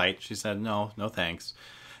 she's polite. She said, no thanks.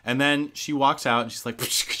 And then she walks out and she's like,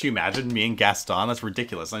 could you imagine me and Gaston? That's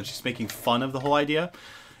ridiculous. And she's making fun of the whole idea.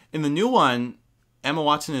 In the new one, Emma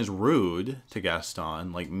Watson is rude to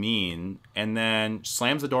Gaston, like mean, and then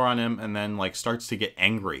slams the door on him and then like starts to get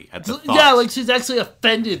angry at the thought. Yeah, like she's actually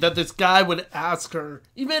offended that this guy would ask her.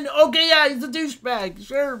 Even, okay, yeah, he's a douchebag,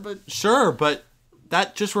 sure, but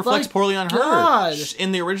that just reflects poorly on her. God.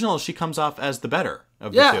 In the original, she comes off as the better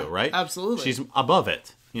of the two, right? Absolutely. She's above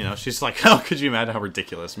it. You know, she's like, oh, could you imagine how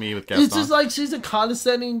ridiculous me with Gaston? It's just like she's a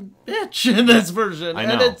condescending bitch in this version. I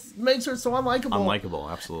know. And it makes her so unlikable. Unlikable,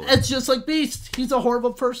 absolutely. It's just like Beast. He's a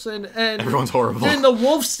horrible person. And everyone's horrible. In the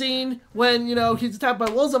wolf scene, when, you know, he's attacked by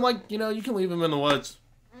wolves, I'm like, you know, you can leave him in the woods.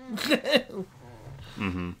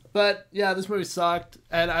 But, yeah, this movie sucked.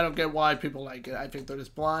 And I don't get why people like it. I think they're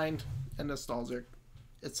just blind and nostalgic.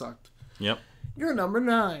 It sucked. Yep. You're number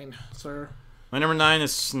 9, sir. My number 9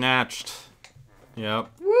 is Snatched. Yep.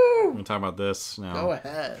 Woo! We're going to talk about this now. Go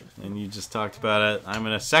ahead. And you just talked about it. I'm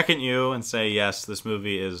going to second you and say, yes, this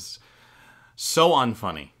movie is so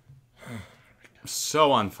unfunny. So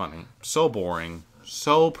unfunny. So boring.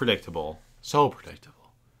 So predictable. So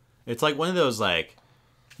predictable. It's like one of those, like,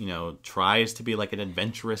 you know, tries to be like an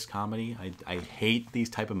adventurous comedy. I hate these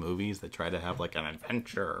type of movies that try to have, like, an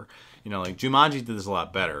adventure. You know, like, Jumanji did this a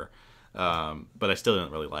lot better. But I still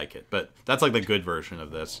didn't really like it. But that's like the good version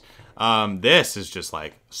of this. This is just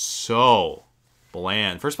like so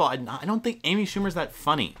bland. First of all, I don't think Amy Schumer's that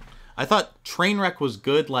funny. I thought Trainwreck was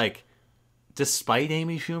good, like, despite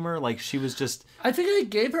Amy Schumer. Like, she was just... I think I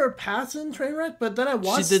gave her a pass in Trainwreck, but then I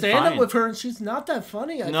watched stand-up with her, and she's not that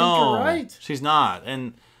funny. I think you're right. She's not.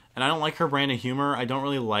 And I don't like her brand of humor. I don't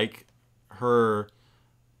really like her...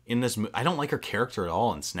 in this, I don't like her character at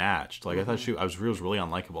all in Snatched. Like, I thought she was really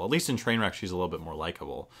unlikable. At least in Trainwreck, she's a little bit more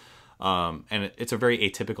likable. And it's a very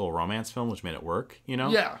atypical romance film, which made it work, you know?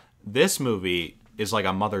 Yeah. This movie is like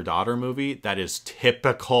a mother-daughter movie that is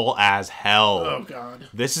typical as hell. Oh, God.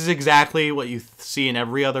 This is exactly what you see in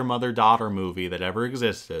every other mother-daughter movie that ever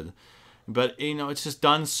existed. But, you know, it's just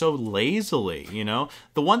done so lazily, you know?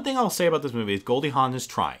 The one thing I'll say about this movie is Goldie Hawn is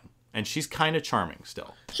trying. And she's kind of charming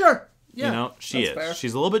still. Sure. Yeah, you know, she is. Fair.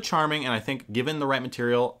 She's a little bit charming, and I think given the right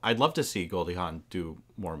material, I'd love to see Goldie Hawn do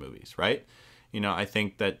more movies, right? You know, I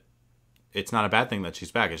think that it's not a bad thing that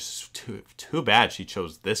she's back. It's just too bad she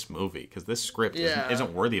chose this movie, because this script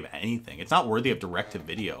isn't worthy of anything. It's not worthy of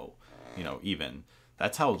direct-to-video, you know, even.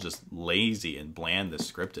 That's how just lazy and bland this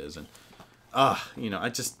script is. And, you know,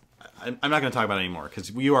 I'm not going to talk about it anymore,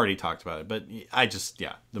 because you already talked about it. But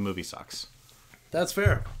the movie sucks. That's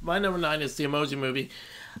fair. My number 9 is the Emoji Movie.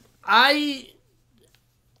 I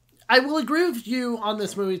will agree with you on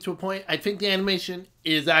this movie to a point. I think the animation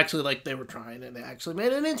is actually like they were trying, and they actually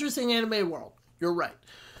made an interesting animated world. You're right.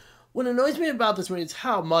 What annoys me about this movie is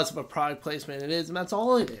how much of a product placement it is, and that's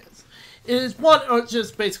all it is. It is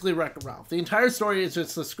just basically Wreck-It Ralph. The entire story is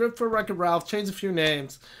just the script for Wreck-It Ralph, change a few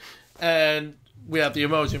names, and we have the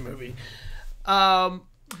Emoji Movie.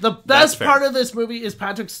 The best part of this movie is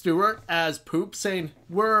Patrick Stewart as Poop saying,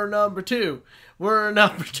 "We're number 2. We're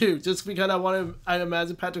number 2." Just because I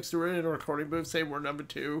imagine Patrick Stewart in a recording booth saying, "We're number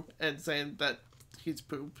 2," and saying that he's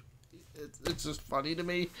Poop. It's just funny to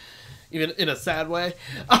me, even in a sad way.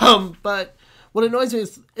 But what annoys me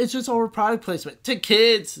is it's just over product placement to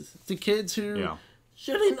kids who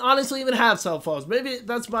shouldn't honestly even have cell phones. Maybe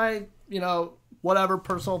that's my, whatever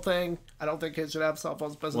personal thing. I don't think kids should have cell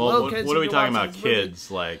phones. But little kids what are we talking about?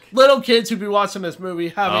 Kids like little kids who'd be watching this movie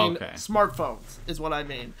having smartphones is what I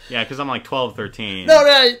mean. Yeah, because I'm like 12, 13.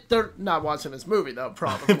 No, they're not watching this movie though.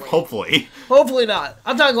 Probably. Hopefully not.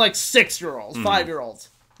 I'm talking like 6-year-olds, 5-year-olds,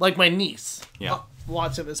 like my niece. Yeah.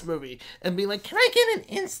 Watching this movie and being like, "Can I get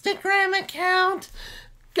an Instagram account?"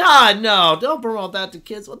 God, no! Don't promote that to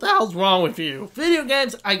kids. What the hell's wrong with you? Video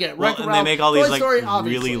games, I get. Well, and they make all these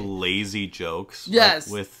really lazy jokes. Yes,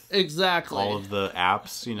 with exactly all of the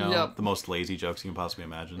apps. The most lazy jokes you can possibly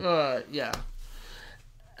imagine. Yeah.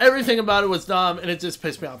 Everything about it was dumb, and it just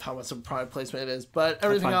pissed me off how much of product placement it is. But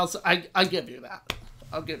everything else, I give you that.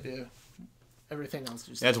 I'll give you everything else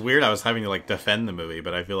you said. Yeah, it's weird. I was having to defend the movie,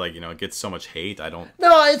 but I feel like it gets so much hate. No,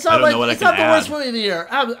 it's not it's not the worst movie of the year.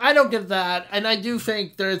 I don't get that, and I do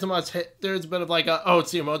think there is a bit of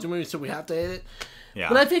it's the emoji movie, so we have to hate it. Yeah,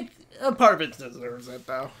 but I think a part of it deserves it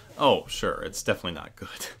though. Oh, sure, it's definitely not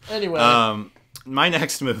good. Anyway, my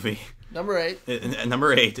next movie, number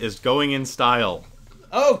 8, is Going in Style.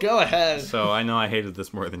 Oh, go ahead. So I know I hated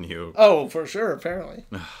this more than you. Oh, for sure, apparently.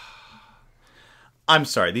 I'm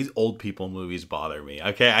sorry, these old people movies bother me.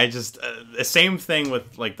 Okay, I just the same thing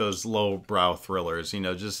with those lowbrow thrillers.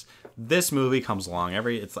 Just this movie comes along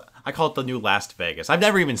I call it the new Last Vegas. I've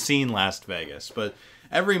never even seen Last Vegas, but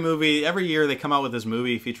every year they come out with this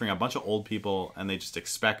movie featuring a bunch of old people, and they just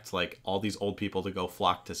expect all these old people to go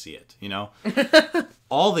flock to see it.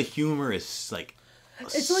 All the humor is it's like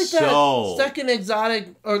that Second Exotic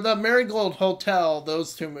or the Marigold Hotel.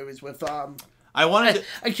 Those two movies with I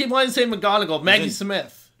keep wanting to say McGonagall, Maggie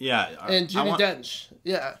Smith. Yeah. And Judi Dench.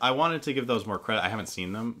 Yeah. I wanted to give those more credit. I haven't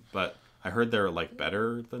seen them, but I heard they're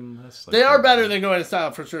better than this. They are better than Going in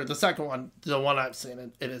Style for sure. The second one, the one I've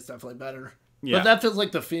seen, it is definitely better. Yeah. But that feels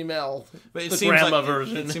like the female, grandma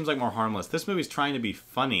version. It seems more harmless. This movie's trying to be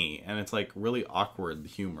funny, and it's really awkward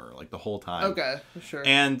humor the whole time. Okay, sure.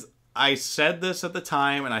 And I said this at the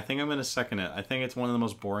time, and I think I'm going to second it. I think it's one of the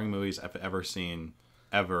most boring movies I've ever seen,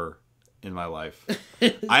 ever. In my life.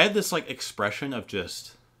 I had this expression of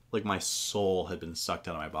just my soul had been sucked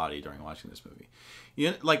out of my body during watching this movie.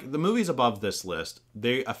 The movies above this list,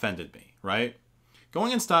 they offended me, right?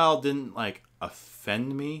 Going in Style didn't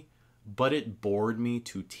offend me, but it bored me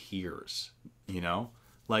to tears,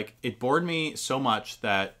 it bored me so much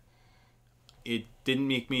that it didn't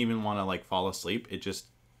make me even want to fall asleep. It just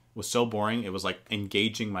was so boring. It was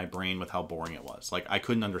engaging my brain with how boring it was. I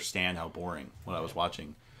couldn't understand how boring what I was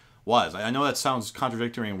watching was. I know that sounds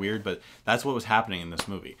contradictory and weird, but that's what was happening in this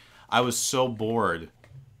movie. I was so bored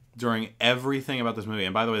during everything about this movie.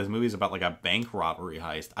 And by the way, this movie is about a bank robbery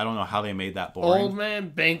heist. I don't know how they made that boring. Old man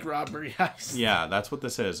bank robbery heist. Yeah, that's what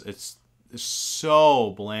this is. It's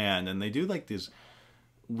so bland, and they do these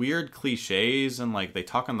weird cliches, and they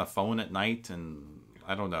talk on the phone at night, and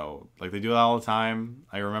I don't know, they do it all the time.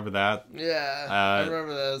 I remember that. Yeah, I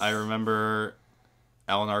remember this. I remember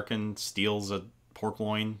Alan Arkin steals a pork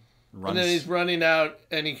loin. And then he's running out,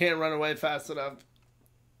 and he can't run away fast enough.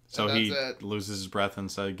 So he loses his breath and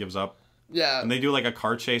so he gives up. Yeah. And they do a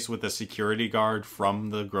car chase with a security guard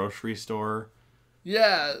from the grocery store.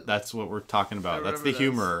 Yeah. That's what we're talking about. That's the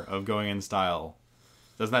humor of Going in Style.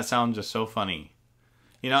 Doesn't that sound just so funny?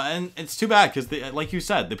 And it's too bad because, like you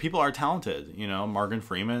said, the people are talented. Morgan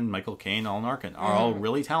Freeman, Michael Caine, Alan Arkin are all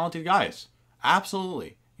really talented guys.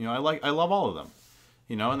 Absolutely. I love all of them.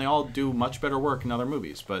 And they all do much better work in other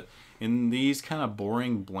movies. But in these kind of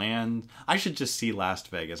boring, bland... I should just see Last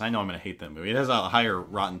Vegas. I know I'm going to hate that movie. It has a higher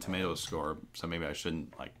Rotten Tomatoes score, so maybe I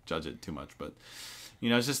shouldn't judge it too much. But,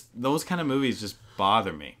 it's just... Those kind of movies just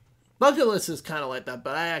bother me. Bucket List is kind of like that,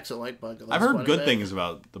 but I actually like Bucket List. I've heard good things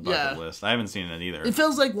about the Bucket List. I haven't seen it either. It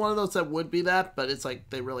feels like one of those that would be that, but it's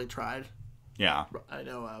they really tried. Yeah. I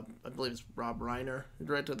know, I believe it's Rob Reiner who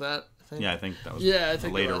directed that, I think. Yeah, I think that was the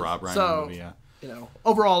later Rob Reiner movie, yeah.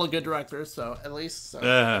 Overall a good director, so at least.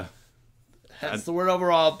 Hence the word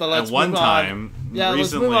overall, but let's move on. At one time, recently,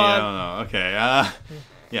 let's move on. I don't know. Okay,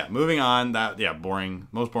 yeah, moving on. Boring.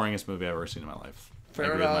 Most boringest movie I've ever seen in my life. Fair I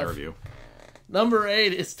agree enough. with my review. Number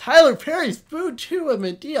 8 is Tyler Perry's Boo 2 A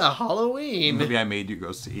Medea Halloween. Maybe I made you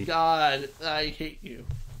go see. God, I hate you.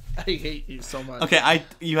 I hate you so much. Okay,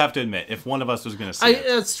 you have to admit, if one of us was going to see it,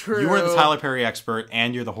 that's true. you were the Tyler Perry expert,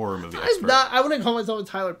 and you're the horror movie expert. I wouldn't call myself a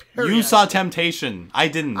Tyler Perry. You saw Temptation. I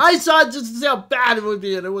didn't. I saw it just to see how bad it would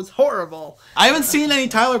be, and it was horrible. I haven't seen any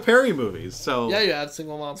Tyler Perry movies, so... Yeah, you had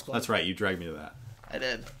Single Moms Club. That's right, you dragged me to that. I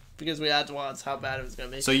did. Because we had to watch how bad it was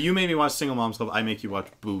going to be. So you made me watch Single Moms Club, I make you watch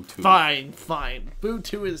Boo 2. Fine. Boo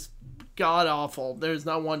 2 is god-awful. There's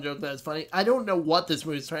not one joke that is funny. I don't know what this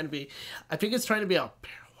movie is trying to be. I think it's trying to be a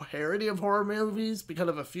parody of horror movies because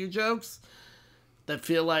of a few jokes that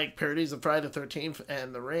feel like parodies of Friday the 13th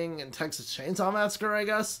and The Ring and Texas Chainsaw Massacre, I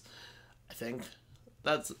guess. I think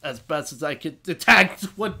that's as best as I could detect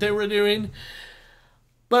what they were doing.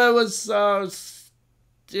 But it was so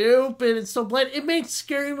stupid and so bland. It made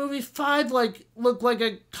Scary Movie 5 look like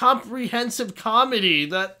a comprehensive comedy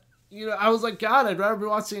that, I was like, God, I'd rather be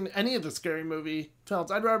watching any of the Scary Movie films.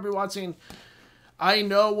 I'd rather be watching I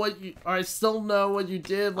Still Know What You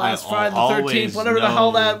Did Last Friday the 13th, whatever the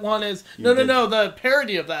hell that one is. No, the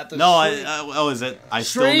parody of that. Is it? I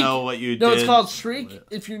Still Know What You Did. No, it's called Shriek,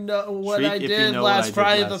 If You Know What I Did Last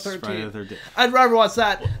Friday the 13th. I'd rather watch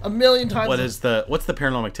that a million times. What's the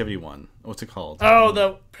Paranormal Activity one? What's it called? Oh,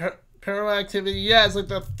 the Paranormal Activity. Yeah, it's like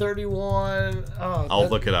the 31. I'll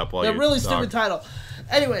look it up while you're really stupid title.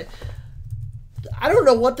 Anyway, I don't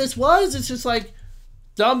know what this was. It's just like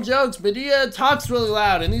dumb jokes. Medea talks really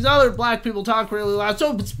loud, and these other black people talk really loud.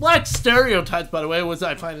 So it's black stereotypes, by the way, which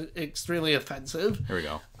I find extremely offensive. Here we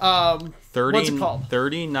go. 30, what's it called?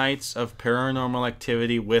 30 Nights of Paranormal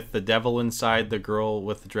Activity with the Devil Inside the Girl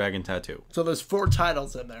with the Dragon Tattoo. So there's 4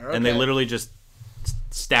 titles in there. Okay. And they literally just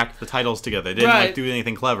stacked the titles together. They didn't do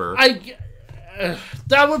anything clever.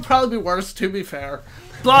 That would probably be worse, to be fair.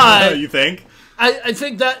 But you think? I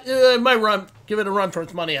think that it might give it a run for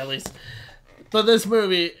its money at least. But this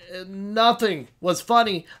movie, nothing was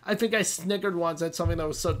funny. I think I snickered once at something that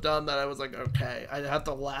was so dumb that I was like, okay, I have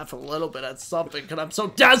to laugh a little bit at something because I'm so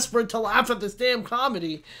desperate to laugh at this damn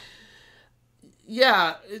comedy.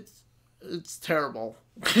 Yeah, it's terrible.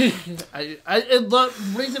 The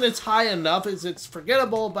reason it's high enough is it's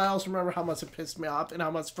forgettable, but I also remember how much it pissed me off and how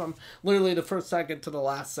much from literally the first second to the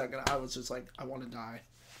last second I was just like, I want to die.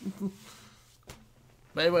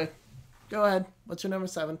 But anyway, go ahead. What's your number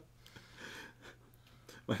 7?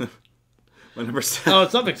 My number 7. Oh,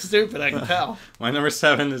 it's something stupid, I can tell. My number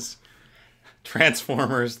 7 is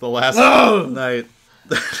Transformers: The Last Night.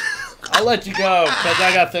 I'll let you go because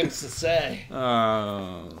I got things to say.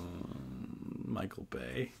 Michael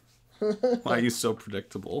Bay. Why are you so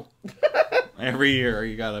predictable? Every year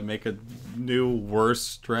you gotta make a new,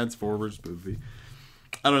 worse Transformers movie.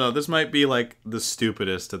 I don't know. This might be like the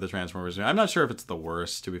stupidest of the Transformers. I'm not sure if it's the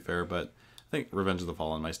worst, to be fair, but I think Revenge of the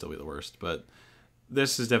Fallen might still be the worst. But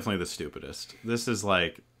this is definitely the stupidest. This is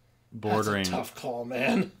like bordering. That's a tough call,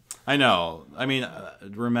 man. I know. I mean,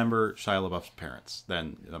 remember Shia LaBeouf's parents.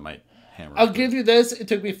 Then that might hammer. I'll give you this. It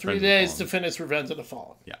took me 3 days to finish Revenge of the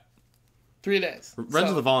Fallen. Yeah. 3 days. Revenge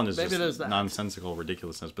of the Fallen is just nonsensical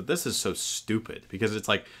ridiculousness, but this is so stupid because it's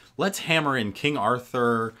like, let's hammer in King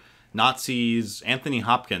Arthur, Nazis, Anthony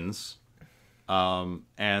Hopkins,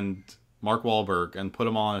 and Mark Wahlberg, and put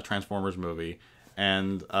them all in a Transformers movie,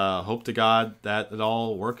 and hope to God that it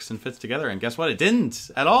all works and fits together. And guess what? It didn't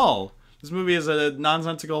at all. This movie is a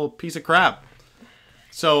nonsensical piece of crap.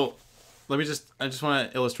 So, I just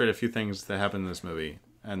want to illustrate a few things that happen in this movie,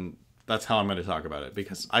 and that's how I'm going to talk about it,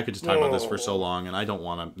 because I could just talk about this for so long, and I don't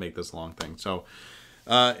want to make this a long thing. So,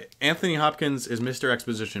 Anthony Hopkins is Mr.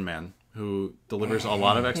 Exposition Man, who delivers a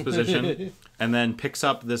lot of exposition, and then picks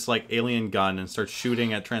up this like alien gun and starts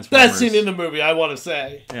shooting at Transformers. Best scene in the movie, I want to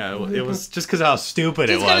say. Yeah, it was just because of how stupid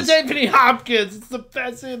it was. It's Anthony Hopkins. It's the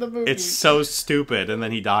best scene in the movie. It's so stupid, and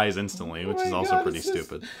then he dies instantly, which is also pretty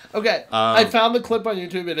stupid. Okay, I found the clip on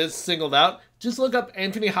YouTube. It is singled out. Just look up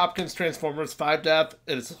Anthony Hopkins Transformers 5 Death.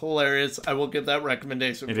 It's hilarious. I will give that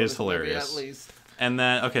recommendation. It is hilarious, movie, at least. And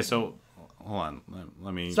then so. Hold on,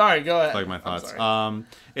 let me. Sorry, go ahead. Collect my thoughts.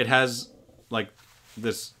 It has like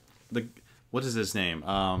this. What is his name?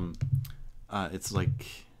 It's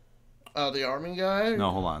like. The army guy. No,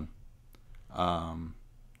 hold on. I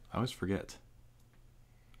always forget.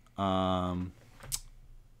 John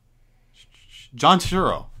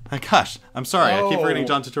Turturro. Gosh, I'm sorry. I keep forgetting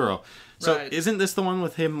John Turturro. So isn't this the one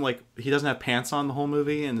with him? Like he doesn't have pants on the whole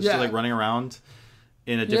movie, and is just like running around.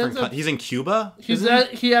 In a different he's in Cuba?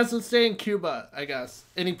 He has to stay in Cuba, I guess.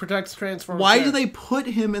 And he protects Transformers. Why do they put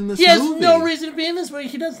him in this movie? He has no reason to be in this movie.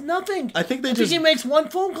 He does nothing. I think he makes one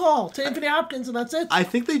phone call to Anthony Hopkins, and that's it. I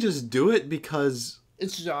think they just do it because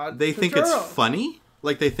it's John they think it's funny.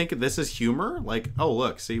 Like, they think this is humor? Like, oh,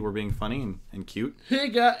 look, see, we're being funny and cute? He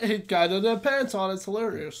got the pants on. It's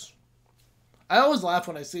hilarious. I always laugh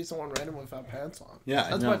when I see someone random without pants on. Yeah,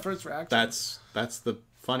 That's my first reaction. That's the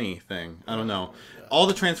funny thing. I don't know. Yeah. All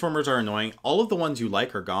the Transformers are annoying. All of the ones you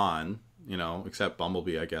like are gone, you know, except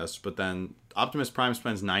Bumblebee, I guess. But then Optimus Prime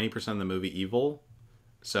spends 90% of the movie evil.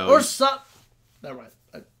 So or some... Never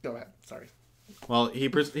mind. Go ahead. Sorry. Well, he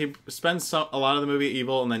spends a lot of the movie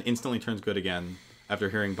evil and then instantly turns good again after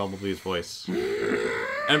hearing Bumblebee's voice.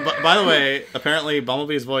 And by the way, apparently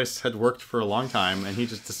Bumblebee's voice had worked for a long time, and he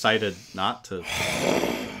just decided not to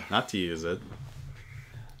use it.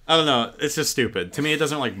 I don't know. It's just stupid. To me, it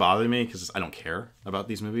doesn't like bother me because I don't care about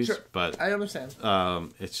these movies. Sure, but I understand.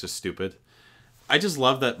 It's just stupid. I just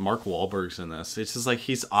love that Mark Wahlberg's in this. It's just like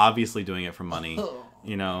he's obviously doing it for money.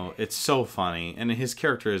 You know, it's so funny, and his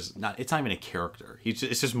character is not. It's not even a character. It's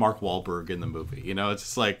just Mark Wahlberg in the movie. You know, it's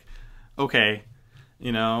just like, okay,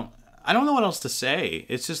 you know, I don't know what else to say.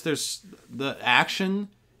 It's just the action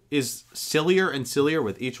is sillier and sillier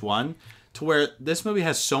with each one, to where this movie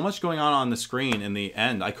has so much going on the screen in the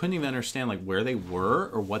end. I couldn't even understand like where they were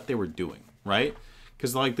or what they were doing, right?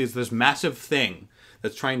 Because like there's this massive thing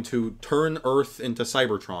that's trying to turn Earth into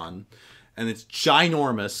Cybertron, and it's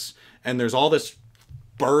ginormous, and there's all this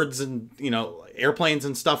birds and, you know, airplanes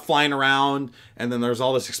and stuff flying around, and then there's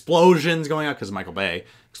all this explosions going on because Michael Bay.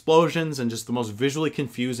 Explosions, and just the most visually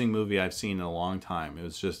confusing movie I've seen in a long time. It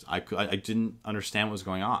was just I didn't understand what was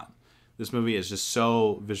going on. This movie is just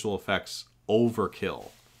so visual effects overkill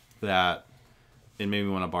that it made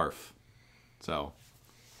me want to barf. So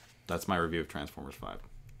that's my review of Transformers 5.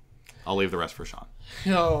 I'll leave the rest for Sean.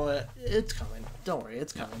 No, it's coming. Don't worry,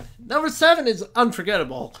 it's coming. Number 7 is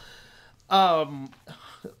Unforgettable. We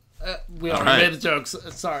already made the jokes.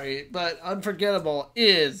 Sorry, but Unforgettable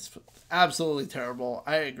is absolutely terrible.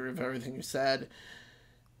 I agree with everything you said.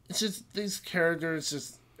 It's just these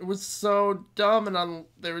characters it was so dumb and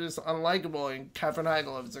they were just unlikable. And Katherine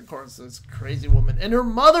Heigl is, of course, this crazy woman, and her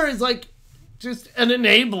mother is like just an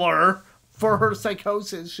enabler for her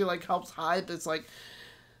psychosis. She like helps hide this like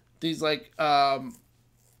these like not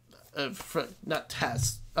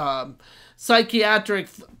tests, psychiatric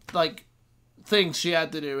like things she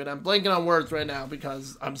had to do, and I'm blanking on words right now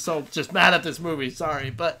because I'm so just mad at this movie. Sorry,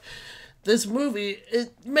 but this movie,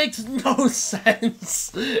 it makes no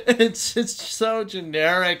sense. It's just so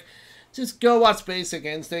generic. Just go watch Basic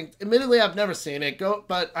Instinct. Admittedly, I've never seen it.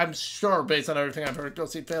 But I'm sure, based on everything I've heard, go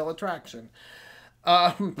see Fatal Attraction.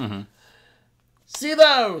 See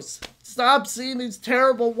those. Stop seeing these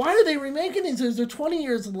terrible... Why are they remaking these? They're 20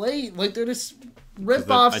 years late. Like, they're just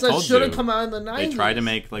rip-offs that should have come out in the 90s. They try to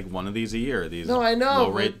make, like, one of these a year. These I know.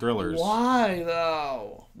 low-rate thrillers. Why,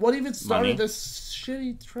 though? What even started this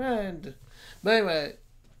shitty trend? But anyway,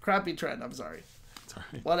 crappy trend. I'm sorry. It's all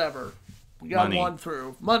right. Whatever. We got one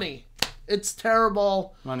through. Money. It's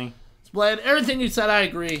terrible. Money. It's bland. Everything you said, I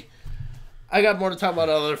agree. I got more to talk about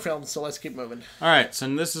other films, so let's keep moving. All right, so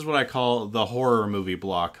this is what I call the horror movie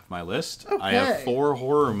block of my list. Okay. I have 4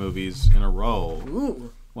 horror movies in a row.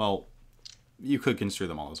 Ooh. Well, you could construe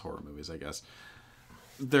them all as horror movies, I guess.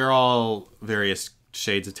 They're all various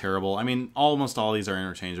shades of terrible. I mean, almost all these are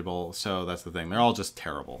interchangeable, so that's the thing. They're all just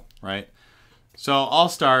terrible, right? So I'll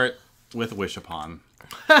start with Wish Upon.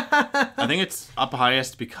 I think it's up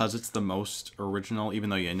highest because it's the most original, even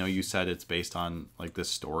though I know you said it's based on like this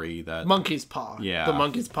story that... Monkey's Paw. Yeah. The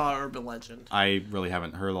Monkey's Paw urban legend. I really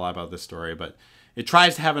haven't heard a lot about this story, but it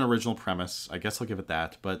tries to have an original premise. I guess I'll give it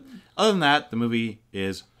that. But other than that, the movie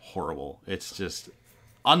is horrible. It's just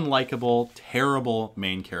unlikable, terrible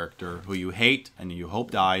main character who you hate and you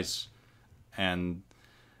hope dies. And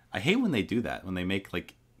I hate when they do that, when they make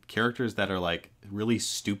like characters that are like really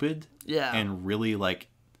stupid and really like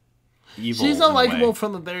evil. She's unlikable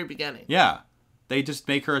from the very beginning. Yeah. They just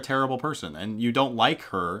make her a terrible person and you don't like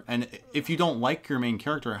her. And if you don't like your main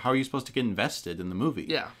character, how are you supposed to get invested in the movie?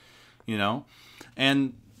 Yeah. You know?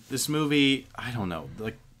 And this movie, I don't know,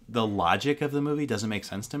 like the logic of the movie doesn't make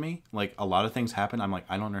sense to me. Like a lot of things happen. I'm like,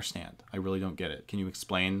 I don't understand. I really don't get it. Can you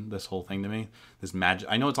explain this whole thing to me? This magic.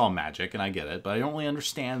 I know it's all magic and I get it, but I don't really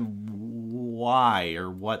understand why or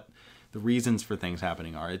what the reasons for things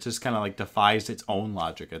happening are. It just kind of like defies its own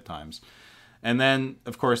logic at times. And then,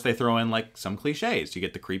 of course, they throw in like some cliches. You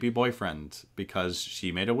get the creepy boyfriend because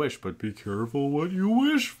she made a wish, but be careful what you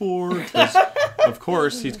wish for. Because, of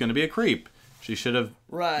course, he's going to be a creep. She should have...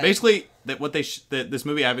 Right. Basically, what this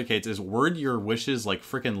movie advocates is word your wishes like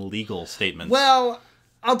freaking legal statements. Well,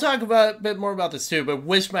 I'll talk about a bit more about this too, but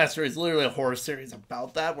Wishmaster is literally a horror series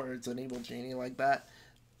about that, where it's an evil genie like that.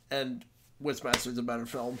 And Wishmaster is a better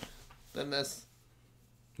film than this.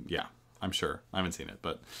 Yeah. I'm sure. I haven't seen it,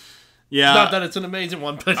 but yeah. Not that it's an amazing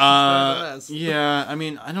one, but yeah. I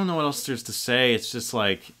mean, I don't know what else there's to say. It's just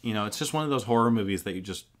like, it's just one of those horror movies that you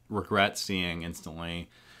just regret seeing instantly.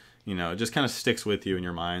 It just kind of sticks with you in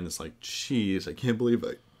your mind. It's like, geez, I can't believe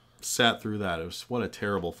I sat through that. What a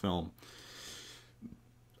terrible film.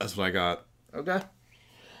 That's what I got. Okay.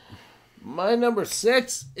 My number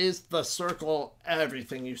 6 is The Circle.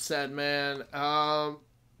 Everything you said, man.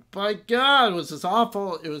 By God, was this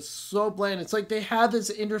awful. It was so bland. It's like they had this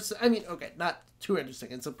interesting... I mean, okay, not too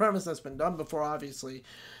interesting. It's a premise that's been done before, obviously.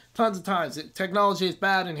 Tons of times. Technology is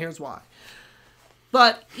bad, and here's why.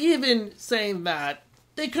 But even saying that,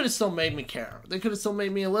 they could have still made me care. They could have still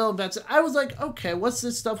made me a little invested. I was like, okay, what's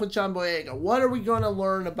this stuff with John Boyega? What are we going to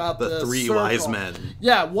learn about the Three Circle? Wise Men?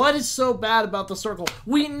 Yeah, what is so bad about The Circle?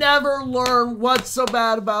 We never learn what's so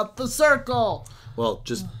bad about The Circle. Well,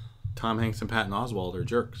 just Tom Hanks and Patton Oswalt are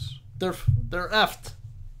jerks. They're effed.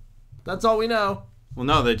 That's all we know. Well,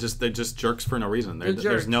 no, they're just jerks for no reason.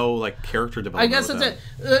 There's no like character development. I guess that's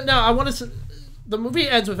it. No, I want to. The movie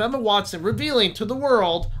ends with Emma Watson revealing to the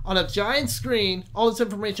world on a giant screen all this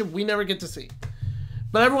information we never get to see.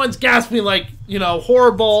 But everyone's gasping like,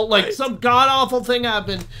 horrible, like right. Some god-awful thing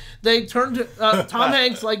happened. They turn to, Tom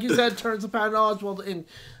Hanks, like you said, turns to Patton Oswalt and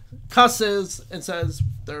cusses and says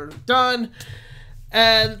they're done.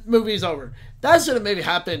 And movie's over. That should have maybe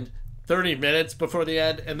happened 30 minutes before the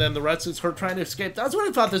end, and then the rest is her trying to escape. That's what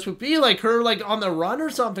I thought this would be, like her like on the run or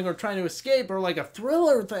something, or trying to escape, or like a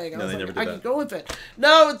thriller thing. I was like, I could go with it.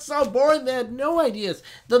 No, it's so boring. They had no ideas.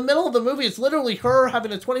 The middle of the movie is literally her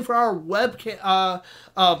having a 24-hour webcam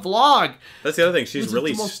vlog. That's the other thing. She's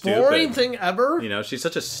really the most stupid. Boring thing ever. She's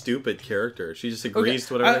such a stupid character. She just agrees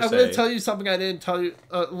to whatever they say. I'm going to tell you something I didn't tell you.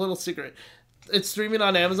 A little secret. It's streaming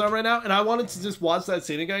on Amazon right now, and I wanted to just watch that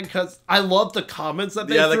scene again because I love the comments that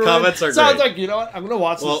they threw the comments in. are so great. I was like, you know what? I'm going to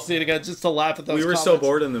watch this scene again just to laugh at those comments. We were so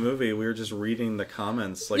bored in the movie, we were just reading the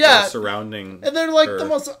comments surrounding and they're like her. The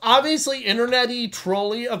most obviously internet-y,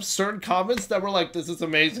 trolly, absurd comments that were like, this is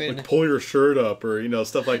amazing. Like, pull your shirt up, or,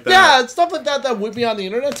 stuff like that. Yeah, stuff like that would be on the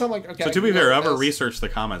internet, so I'm like, okay. So to be fair, whoever researched the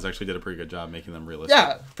comments actually did a pretty good job making them realistic.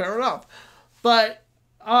 Yeah, fair enough. But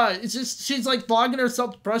it's just, she's like vlogging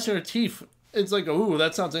herself brushing her teeth. It's like, ooh,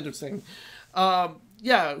 that sounds interesting.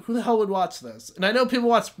 Yeah, who the hell would watch this? And I know people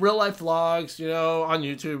watch real-life vlogs, on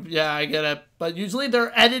YouTube. Yeah, I get it. But usually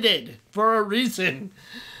they're edited for a reason.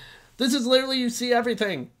 This is literally, you see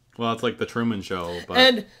everything. Well, it's like The Truman Show,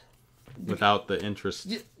 but without the interest.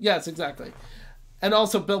 Yes, exactly. And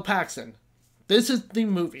also Bill Paxton. This is the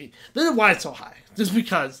movie. This is why it's so high. Just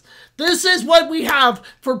because. This is what we have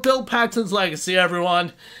for Bill Paxton's legacy,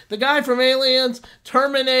 everyone. The guy from Aliens,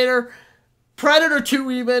 Terminator, Predator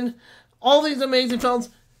 2 even, all these amazing films,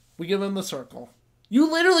 we give him The Circle.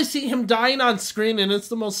 You literally see him dying on screen, and it's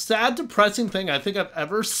the most sad, depressing thing I think I've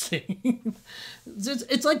ever seen.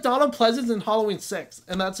 It's like Donald Pleasance in Halloween 6,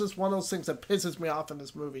 and that's just one of those things that pisses me off in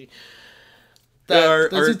this movie.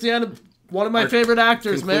 This is the end of one of my favorite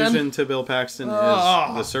actors, man. Conclusion to Bill Paxton is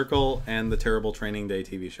The Circle and the terrible Training Day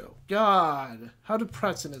TV show. God, how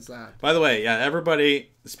depressing is that? By the way,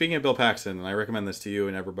 everybody, speaking of Bill Paxton, and I recommend this to you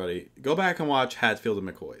and everybody, go back and watch Hatfield and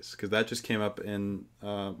McCoy's, because that just came up in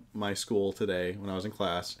my school today when I was in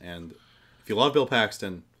class, and if you love Bill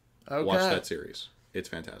Paxton, watch that series. It's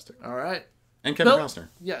fantastic. All right. And Kevin Costner.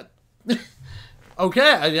 Yeah. Okay,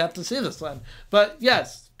 I have to see this then. But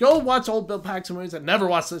yes, go watch old Bill Paxton movies and never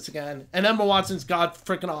watch this again. And Emma Watson's god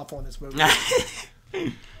freaking awful in this movie.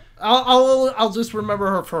 I'll just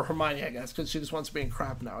remember her for Hermione, I guess, because she just wants to be in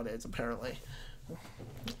crap nowadays, apparently.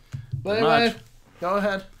 But anyway, go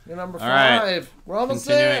ahead. You're number 5. Right. We're almost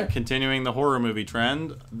there. Continuing the horror movie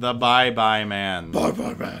trend, The Bye-Bye Man.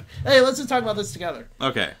 Bye-Bye Man. Hey, let's just talk about this together.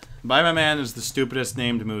 Okay. Bye-Bye Man is the stupidest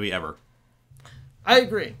named movie ever. I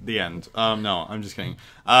agree. The end. No, I'm just kidding.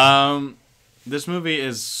 This movie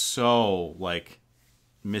is so,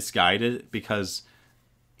 misguided because,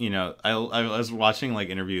 I was watching,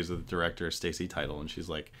 interviews with the director, Stacey Title, and she's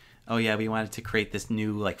like, oh, yeah, we wanted to create this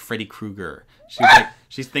new, Freddy Krueger.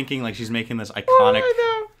 She's thinking, she's making this iconic...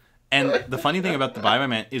 Oh, and the funny thing about the Bye-Bye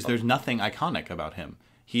Man is there's nothing iconic about him.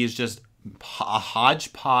 He is just a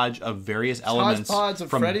hodgepodge of various elements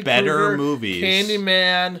from Freddy better Krueger, movies.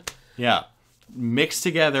 Candyman. Yeah. Mixed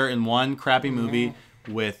together in one crappy movie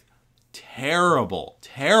with terrible,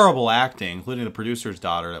 terrible acting, including the producer's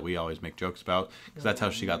daughter that we always make jokes about, because that's how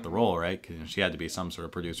she got the role, right? Because she had to be some sort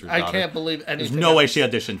of producer's daughter. I can't believe anything. There's no way she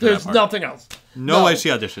auditioned for that part. There's nothing else. No way she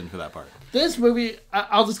auditioned for that part. This movie,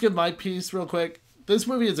 I'll just give my piece real quick. This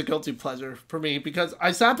movie is a guilty pleasure for me because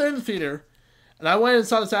I sat there in the theater and I went and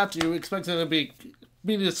saw this after you, expecting to be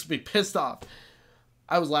pissed off.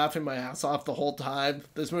 I was laughing my ass off the whole time.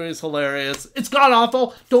 This movie is hilarious. It's god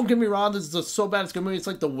awful. Don't get me wrong. This is just so bad. It's a good movie. It's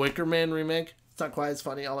like the Wicker Man remake. It's not quite as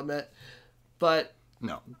funny, I'll admit. But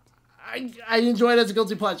No. I enjoy it as a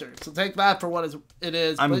guilty pleasure. So take that for what it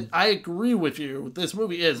is. But I agree with you. This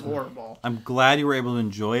movie is horrible. I'm glad you were able to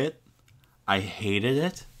enjoy it. I hated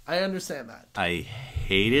it. I understand that. I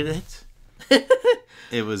hated it.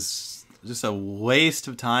 It was just a waste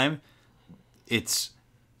of time. It's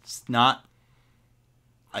not...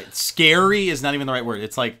 scary is not even the right word.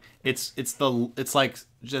 It's like it's the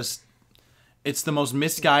most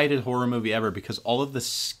misguided horror movie ever because all of the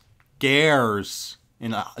scares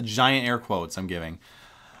in giant air quotes I'm giving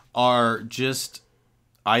are just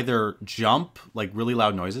either jump, like really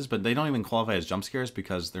loud noises, but they don't even qualify as jump scares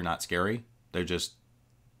because they're not scary. They're just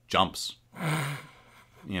jumps.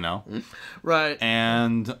 You know? Right.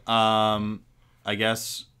 And I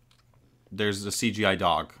guess there's a CGI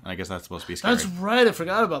dog, and I guess that's supposed to be scary. That's right. I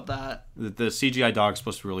forgot about that. The CGI dog's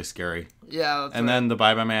supposed to be really scary. Yeah, that's and right. then the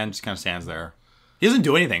Bye Bye Man just kind of stands there. He doesn't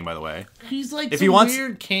do anything, by the way. He's like if some he wants,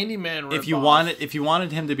 weird Candyman ripoff. If you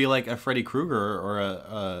wanted him to be like a Freddy Krueger or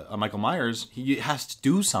a Michael Myers, he has to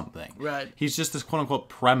do something. Right. He's just this quote unquote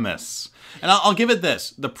premise. And I'll give it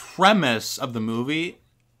this: the premise of the movie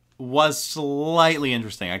was slightly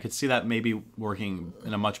interesting. I could see that maybe working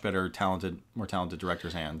in a much better, more talented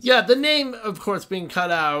director's hands. Yeah, the name, of course, being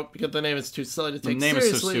cut out because the name is too silly to take seriously. The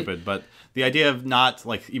name is so stupid, but the idea of not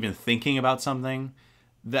like even thinking about something,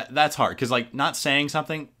 that's hard. Because like not saying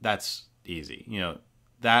something, that's easy. You know,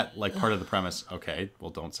 that like part of the premise. Okay,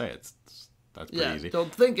 well, don't say it. That's pretty easy.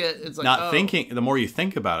 Don't think it. It's like not thinking. The more you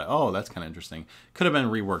think about it, oh, that's kind of interesting. Could have been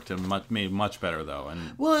reworked and made much better though.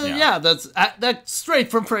 And that's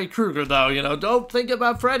straight from Freddy Krueger though. You know, don't think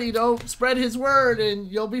about Freddy. Don't spread his word,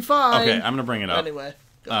 and you'll be fine. Okay, I'm gonna bring it up anyway.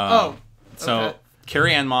 So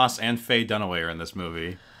Carrie Ann Moss and Faye Dunaway are in this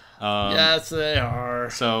movie. Yes, they are.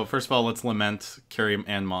 So first of all, let's lament Carrie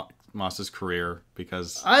Ann Moss's career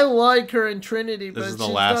because I like her in Trinity, but is the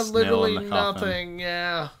she's last done literally nail in the coffin. nothing.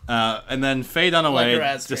 Yeah. And then Faye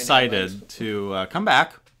Dunaway decided to come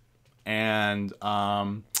back, and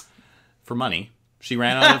for money, she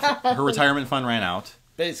ran out of her retirement fund. Ran out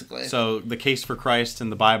basically. So the Case for Christ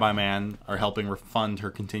and the Bye Bye Man are helping fund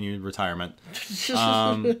her continued retirement.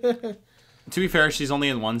 To be fair, she's only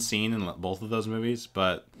in one scene in both of those movies,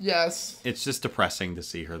 but yes, it's just depressing to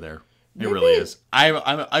see her there. It really is.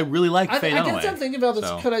 I really like Faye Dunaway. I guess I'm thinking about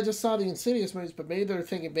this because I just saw the Insidious movies, but maybe they're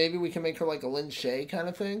thinking maybe we can make her like a Lynn Shay kind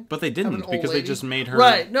of thing. But they didn't because they just made her...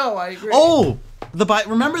 Right, no, I agree. Oh!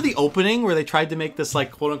 Remember the opening where they tried to make this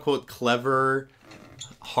like quote-unquote clever,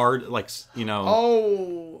 hard, like, you know...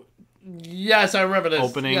 Oh... Yes, I remember this.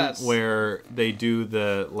 Opening where they do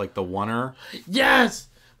the oneer. Yes!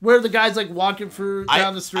 Where the guy's like walking through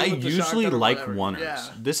down the street with the shotgun. I usually like oneers. Yeah.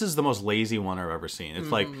 This is the most lazy oneer I've ever seen. It's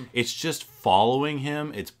like it's just following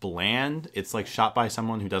him. It's bland. It's like shot by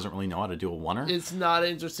someone who doesn't really know how to do a oneer. It's not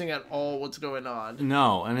interesting at all what's going on.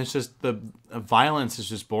 No, and it's just the violence is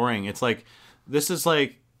just boring. It's like this is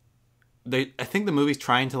like I think the movie's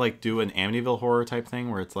trying to like do an Amityville horror type thing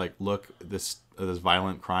where it's like, look, this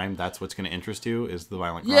violent crime, that's what's going to interest you is the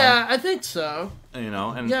violent crime. Yeah, I think so. You know,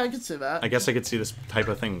 and yeah, I could see that. I guess I could see this type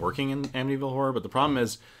of thing working in Amityville horror, but the problem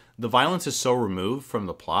is the violence is so removed from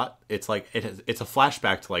the plot. It's like it's a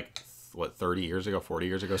flashback to like 30 years ago, 40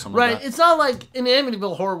 years ago, something like that. Right. It's not like in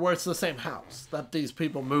Amityville horror where it's the same house that these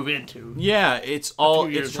people move into. Yeah, it's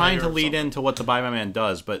trying to lead into what the Bye Bye Man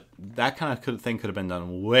does, but that kind of thing could have been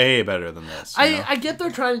done way better than this. I get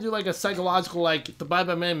they're trying to do like a psychological, like the Bye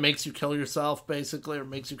Bye Man makes you kill yourself basically, or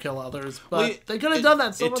makes you kill others, but they could have done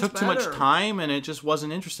that so much better. It took too much time, and it just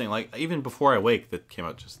wasn't interesting. Like even Before I Wake that came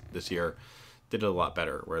out just this year did it a lot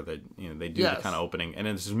better, where they do the kind of opening, and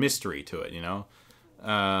there's mystery to it, you know.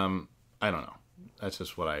 I don't know. That's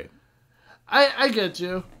just what I get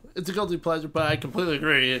you. It's a guilty pleasure, but I completely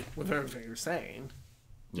agree with everything you're saying.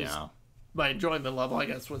 Yeah. My enjoyment level, I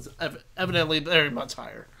guess, was evidently very much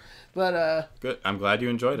higher. But good. I'm glad you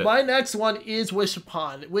enjoyed it. My next one is Wish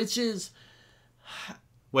Upon, which is...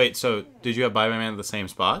 Wait, so did you have Bye Bye Man at the same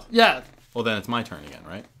spot? Yeah. Well, then it's my turn again,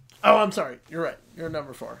 right? Oh, I'm sorry. You're right. You're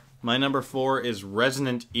number 4. My number 4 is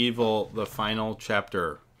Resident Evil: The Final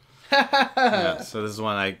Chapter. Yeah, so this is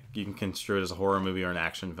one you can construe it as a horror movie or an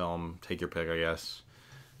action film. Take your pick, I guess.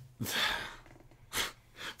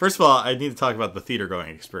 First of all, I need to talk about the theater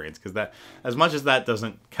going experience because that, as much as that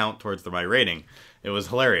doesn't count towards my rating, it was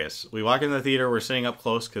hilarious. We walk into the theater, we're sitting up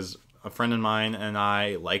close because a friend of mine and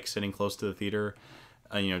I like sitting close to the theater,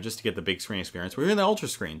 just to get the big screen experience. We were in the ultra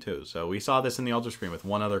screen too, so we saw this in the ultra screen with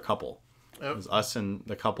one other couple. It was us and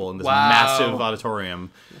the couple in this massive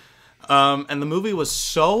auditorium. And the movie was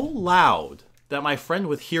so loud that my friend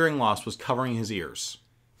with hearing loss was covering his ears.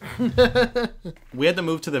 We had to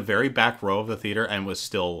move to the very back row of the theater and was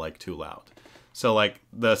still like too loud. So like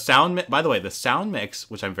the sound, by the way, the sound mix,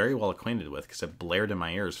 which I'm very well acquainted with because it blared in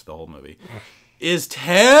my ears for the whole movie, is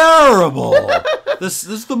terrible. This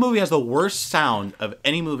the movie has the worst sound of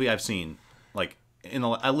any movie I've seen, like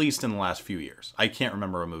at least in the last few years. I can't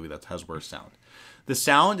remember a movie that has worse sound. The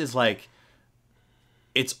sound is like,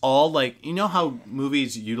 it's all like, you know how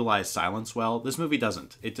movies utilize silence well? This movie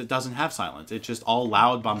doesn't. It doesn't have silence. It's just all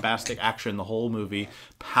loud, bombastic action the whole movie,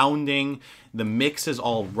 pounding. The mix is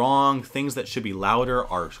all wrong. Things that should be louder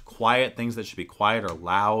are quiet. Things that should be quiet are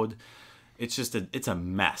loud. It's just it's a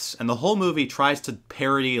mess. And the whole movie tries to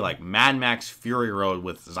parody like Mad Max Fury Road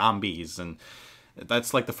with zombies, and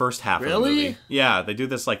that's like the first half of the movie. Yeah, they do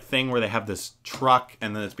this like thing where they have this truck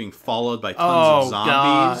and then it's being followed by tons of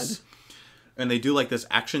zombies. God. And they do like this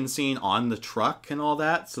action scene on the truck and all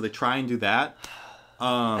that. So they try and do that.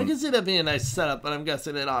 I can see that being a nice setup, but I'm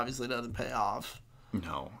guessing it obviously doesn't pay off.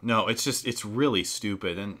 No, it's really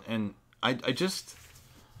stupid. And I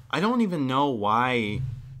don't even know why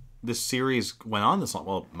this series went on this long.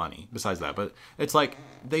 Well, money, besides that. But it's like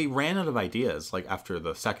they ran out of ideas like after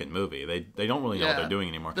the second movie. They don't really know what they're doing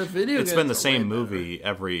anymore. It's been the same movie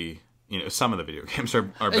every, some of the video games are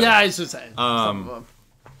better. Yeah, I should say. Some of them.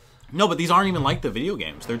 No, but these aren't even like the video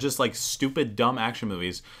games. They're just like stupid, dumb action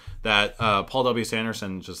movies that Paul W.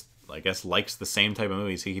 Sanderson just, I guess, likes the same type of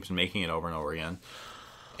movies. He keeps making it over and over again.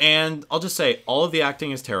 And I'll just say, all of the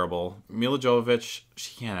acting is terrible. Mila Jovovich,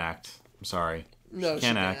 she can't act. I'm sorry. No, she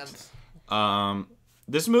can't act.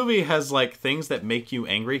 This movie has like things that make you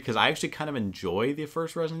angry because I actually kind of enjoy the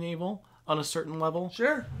first Resident Evil on a certain level.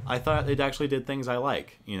 Sure. I thought it actually did things I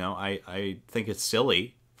like. I think it's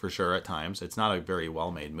silly. For sure, at times. It's not a very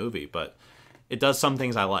well-made movie, but it does some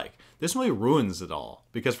things I like. This movie ruins it all.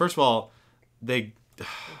 Because, first of all, they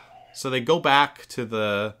go back to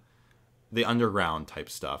the underground type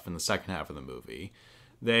stuff in the second half of the movie.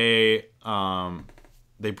 They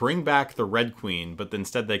bring back the Red Queen, but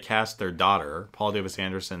instead they cast their daughter, Paul Davis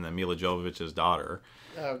Anderson and Mila Jovovich's daughter.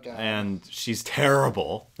 Oh, God. And she's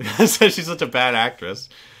terrible. She's such a bad actress.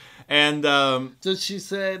 And did she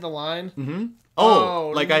say the line? Mm-hmm.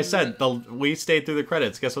 Oh, like I said, we stayed through the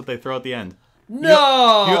credits. Guess what they throw at the end?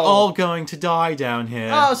 No! You're all going to die down here.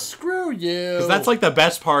 Oh, screw you. Because that's like the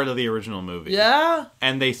best part of the original movie. Yeah?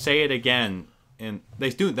 And they say it again. And they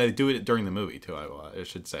do it during the movie, too, I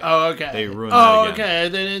should say. Oh, okay. They ruin that again. Oh, okay.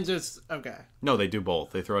 They didn't just... Okay. No, they do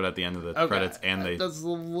both. They throw it at the end of the credits and they... That's a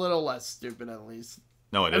little less stupid, at least.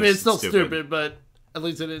 No, it is. I mean, it's still stupid, but... At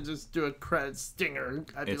least they didn't just do a credit stinger.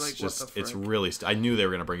 I'd be like, what the frick? It's really... I knew they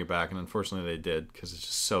were going to bring it back, and unfortunately they did, because it's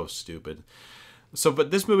just so stupid. So, but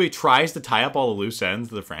this movie tries to tie up all the loose ends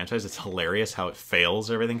of the franchise. It's hilarious how it fails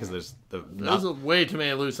everything, because there's way too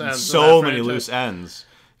many loose ends. So many loose ends.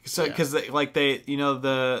 So, because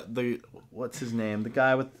the what's his name? The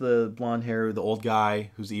guy with the blonde hair, the old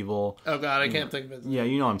guy who's evil. Oh, God, I can't think of his name. Yeah,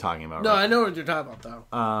 you know what I'm talking about, No, right? I know what you're talking about,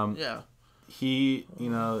 though. Yeah. He's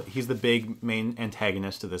the big main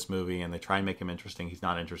antagonist of this movie, and they try and make him interesting. He's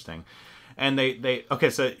not interesting. And okay,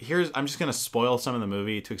 so I'm just going to spoil some of the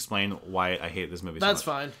movie to explain why I hate this movie so much. That's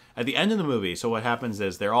fine. At the end of the movie, so what happens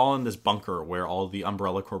is they're all in this bunker where all the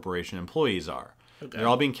Umbrella Corporation employees are. Okay. They're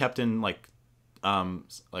all being kept in like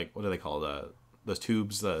what do they call those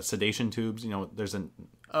tubes, the sedation tubes? There's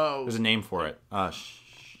a name for it. I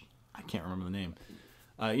can't remember the name.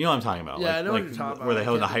 You know what I'm talking about. Yeah, I know what you're talking about. Where they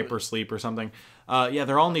hold a hypersleep or something. Yeah,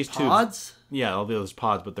 they're all in these tubes. Pods? Yeah, all those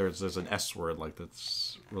pods, but there's an S word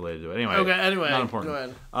that's related to it. Anyway, not important. Go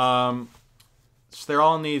ahead. So they're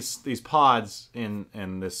all in these pods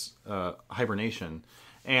in this hibernation,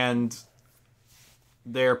 and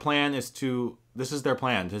their plan is to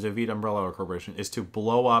defeat Umbrella Corporation, is to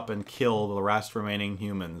blow up and kill the last remaining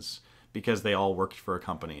humans because they all worked for a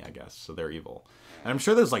company, I guess, so they're evil. And I'm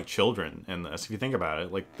sure there's like children in this. If you think about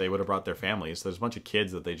it, like they would have brought their families. So there's a bunch of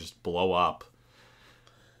kids that they just blow up.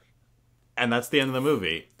 And that's the end of the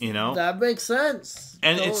movie, That makes sense.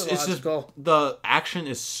 And it's just, the action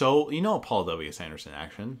is so, Paul W. Sanderson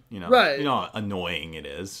action, Right. You know how annoying it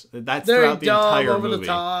is. That's very throughout the entire over movie. The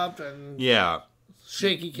top and yeah.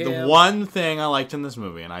 Shaky cam. The one thing I liked in this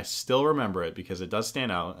movie, and I still remember it because it does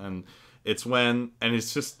stand out, and it's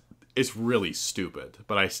it's really stupid,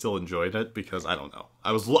 but I still enjoyed it because I don't know.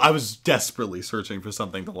 I was desperately searching for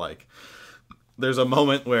something to like. There's a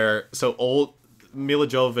moment where Mila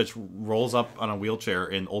Jovovich rolls up on a wheelchair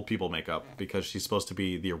in old people makeup because she's supposed to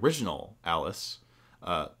be the original Alice.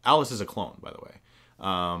 Alice is a clone, by the way.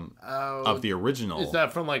 of the original. Is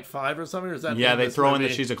that from like 5 or something? Or is that yeah, they throw in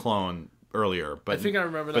that she's a clone earlier, but I think I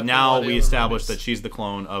remember that. But now we established that she's the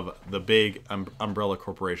clone of the big umbrella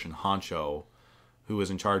corporation Honcho, who was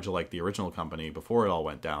in charge of like the original company before it all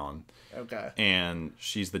went down. Okay. And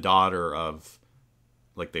she's the daughter of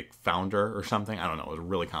like the founder or something. I don't know. It was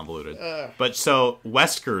really convoluted. But so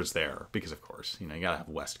Wesker's there because, of course, you gotta have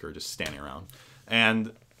Wesker just standing around,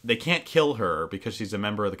 and they can't kill her because she's a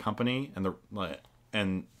member of the company,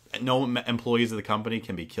 and no employees of the company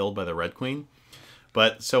can be killed by the Red Queen.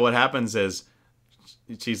 But so what happens is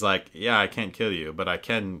she's like, yeah, I can't kill you, but I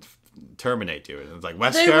can terminate you. And it's like,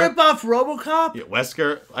 Wesker. They rip off RoboCop? Yeah,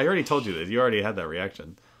 Wesker. I already told you this. You already had that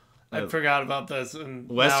reaction. I forgot about this, and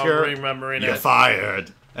Wesker, now I'm remembering you're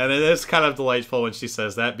fired. And it is kind of delightful when she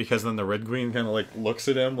says that, because then the Red Queen kind of like looks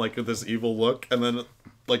at him like with this evil look, and then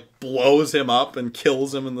like blows him up and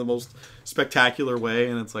kills him in the most spectacular way.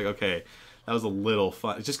 And it's like, okay, that was a little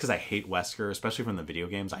fun. It's just because I hate Wesker, especially from the video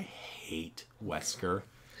games. I hate Wesker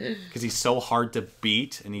because he's so hard to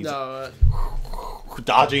beat, and he's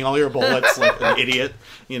dodging all your bullets like an idiot,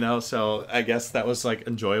 So I guess that was like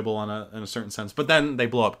enjoyable in a certain sense. But then they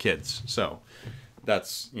blow up kids, so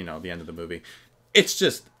that's the end of the movie. It's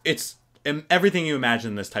everything you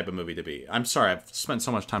imagine this type of movie to be. I'm sorry, I've spent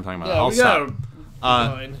so much time talking about it. I'll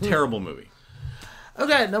stop. Terrible movie.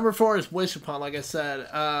 Okay, number 4 is Wish Upon. Like I said,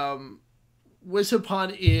 Wish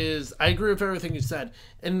Upon is. I agree with everything you said,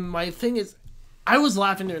 and my thing is, I was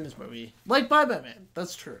laughing during this movie, like Bye Bye Man.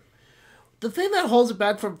 That's true. The thing that holds it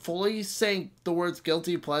back from fully saying the words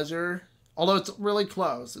guilty pleasure, although it's really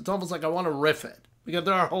close, it's almost like I want to riff it, because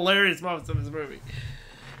there are hilarious moments in this movie,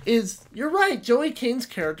 is, you're right, Joey Kane's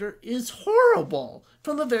character is horrible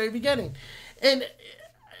from the very beginning. And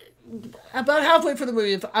about halfway through the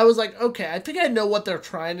movie, I was like, okay, I think I know what they're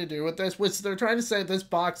trying to do with this, which they're trying to say this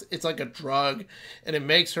box, it's like a drug, and it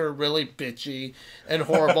makes her really bitchy and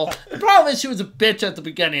horrible. The problem is she was a bitch at the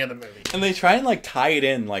beginning of the movie. And they try and like tie it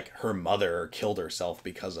in, like her mother killed herself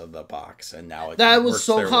because of the box, and now that was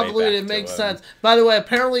so convoluted. It makes sense. By the way,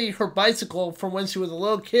 apparently her bicycle from when she was a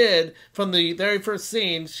little kid, from the very first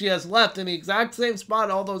scene, she has left in the exact same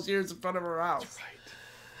spot all those years in front of her house. Right.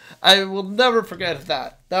 I will never forget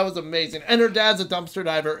that. That was amazing. And her dad's a dumpster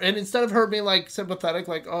diver. And instead of her being like sympathetic,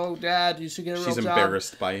 like, oh, Dad, you should get a real job. She's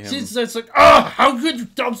embarrassed by him. She's just like, oh, how could you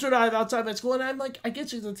dumpster dive outside my school? And I'm like, I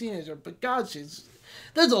get she's a teenager, but God, there's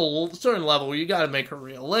a certain level where you got to make her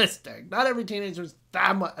realistic. Not every teenager's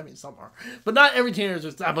that much. I mean, some are. But not every teenager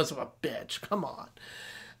is that much of a bitch. Come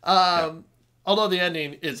on. Although the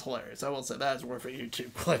ending is hilarious. I will say that is worth a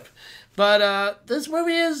YouTube clip. But this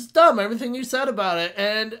movie is dumb, everything you said about it.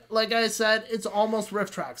 And like I said, it's almost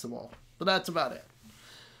riff tracksable. But that's about it.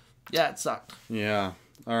 Yeah, it sucked. Yeah.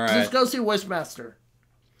 All right. Just go see Wishmaster.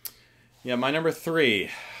 Yeah, my number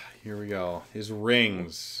 3. Here we go. Is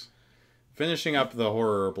Rings. Finishing up the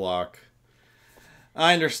horror block.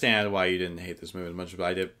 I understand why you didn't hate this movie as much as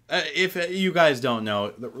I did. If you guys don't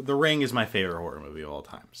know, The Ring is my favorite horror movie of all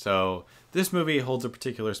time. So this movie holds a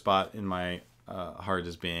particular spot in my heart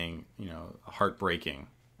as being, heartbreaking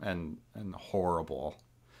and horrible.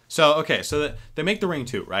 So, okay, so they make The Ring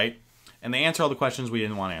 2, right? And they answer all the questions we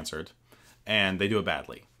didn't want answered. And they do it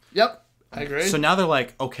badly. Yep, I agree. So now they're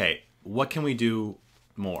like, okay, what can we do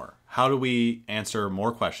more? How do we answer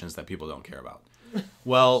more questions that people don't care about?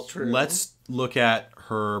 Well, let's look at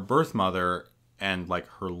her birth mother and like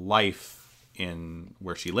her life in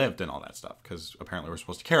where she lived and all that stuff, because apparently we're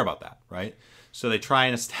supposed to care about that, right? So they try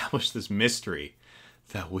and establish this mystery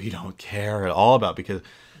that we don't care at all about, because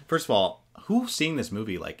first of all, who seeing this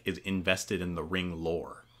movie like is invested in the Ring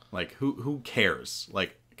lore? Like who cares?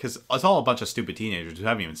 Like, because it's all a bunch of stupid teenagers who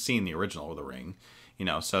haven't even seen the original of The Ring,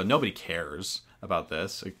 so nobody cares about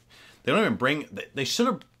this. Like, they don't even they should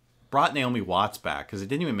have brought Naomi Watts back, because it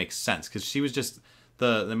didn't even make sense, because she was just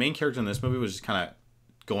the main character in this movie was just kind of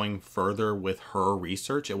going further with her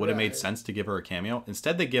research. It would have made sense to give her a cameo.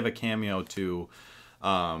 Instead, they give a cameo to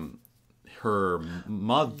her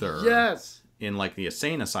mother in like the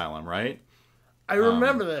insane asylum, right? I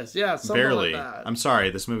remember this. Yeah, barely. Like that. I'm sorry,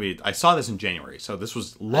 this movie, I saw this in January, so this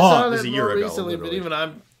was long. This was a year ago. Recently, but even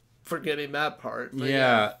I'm forgetting that part.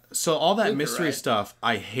 Yeah. So all that mystery stuff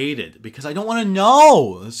I hated, because I don't want to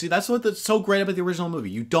know. See, that's what's so great about the original movie.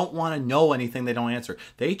 You don't want to know anything they don't answer.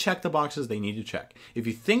 They check the boxes they need to check. If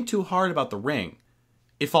you think too hard about The Ring,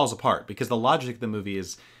 it falls apart, because the logic of the movie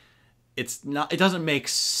is it doesn't make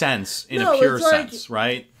sense in a pure sense,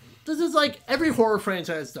 right? This is like every horror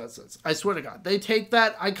franchise does this. I swear to God. They take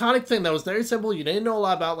that iconic thing that was very simple, you didn't know a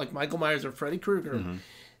lot about, like Michael Myers or Freddy Krueger. Mm-hmm.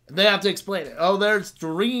 They have to explain it. Oh, there's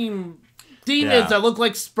demons demons that look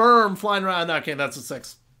like sperm flying around. No, okay, that's a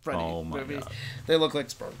sex Freddy movie. God. They look like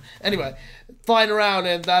sperm. Anyway, flying around,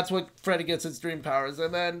 and that's what Freddy gets his dream powers.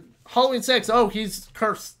 And then Halloween 6, he's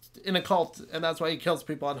cursed in a cult, and that's why he kills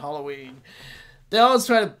people on Halloween. They always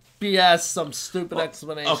try to BS some stupid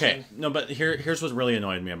explanation. Okay, no, but here's what really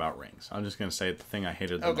annoyed me about Rings. I'm just going to say the thing I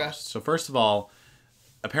hated the most. So first of all,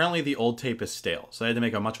 apparently the old tape is stale, so they had to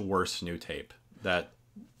make a much worse new tape that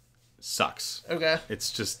sucks. Okay.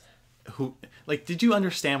 It's just... did you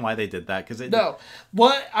understand why they did that? No.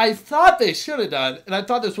 What I thought they should have done, and I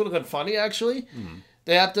thought this would have been funny, actually,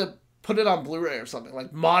 they have to put it on Blu-ray or something,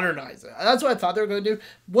 like modernize it. That's what I thought they were going to do.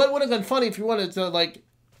 What would have been funny if you wanted to, like,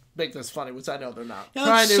 make this funny, which I know they're not. Yeah,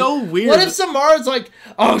 that's so weird. What if Samara's like,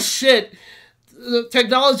 oh shit, the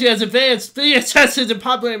technology has advanced, VHS isn't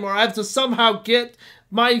popular anymore, I have to somehow get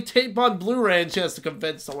my tape on Blu-ray, and she has to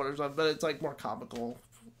convince someone or something, but it's like more comical.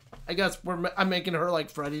 I guess I'm making her like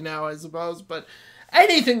Freddy now, I suppose, but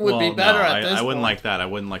anything would be better at this point. I wouldn't like that. I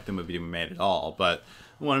wouldn't like the movie to be made at all. But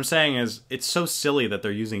what I'm saying is, it's so silly that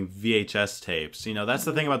they're using VHS tapes. You know, that's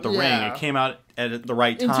the thing about The Ring. It came out at the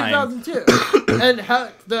right time. In 2002. And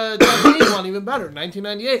the Japanese one even better,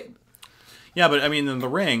 1998. Yeah, but I mean, in The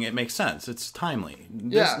Ring, it makes sense. It's timely.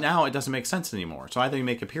 Now it doesn't make sense anymore. So either you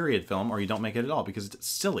make a period film or you don't make it at all because it's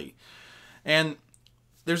silly. And...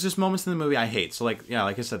 there's just moments in the movie I hate. So, like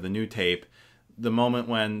I said, the new tape, the moment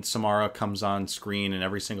when Samara comes on screen and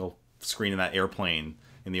every single screen in that airplane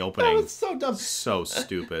in the opening. That was so dumb. So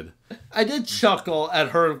stupid. I did chuckle at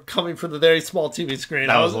her coming from the very small TV screen.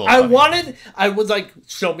 That was a little funny. I was like,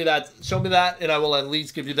 show me that, and I will at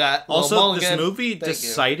least give you that. Also, this movie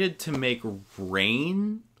decided to make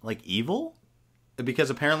Rain, like, evil.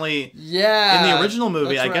 Because apparently, in the original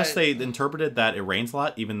movie, I guess they interpreted that it rains a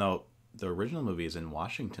lot, even though the original movie is in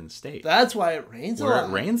Washington State. That's why it rains a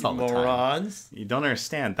lot. Where it rains all the time. Morons. You don't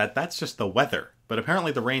understand. That's just the weather. But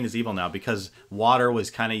apparently the rain is evil now because water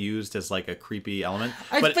was kind of used as like a creepy element.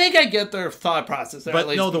 I think I get their thought process there, but at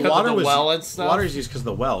least no, the because water of the was well and stuff. Water is used because of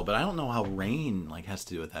the well, but I don't know how rain like has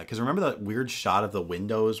to do with that. Because remember that weird shot of the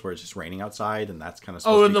windows where it's just raining outside, and that's kind of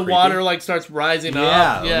supposed to be and the creepy? Water like starts rising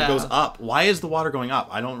up. Yeah, it goes up. Why is the water going up?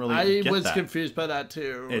 I don't really get that. I was confused by that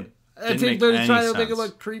too. I think they're trying to make it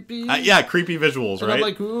look creepy. Creepy visuals, and right? I'm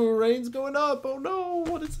like, ooh, rain's going up. Oh no,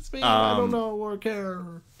 what does this mean? I don't know or care.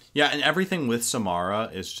 Yeah, and everything with Samara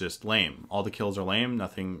is just lame. All the kills are lame.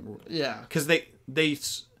 Nothing. Yeah. Because the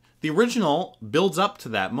original builds up to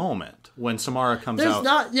that moment when Samara comes out.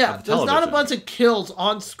 There's not a bunch of kills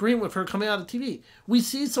on screen with her coming out of TV. We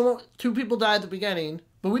see two people die at the beginning,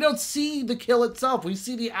 but we don't see the kill itself. We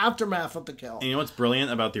see the aftermath of the kill. And you know what's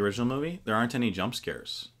brilliant about the original movie? There aren't any jump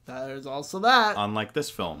scares. There's also that. Unlike this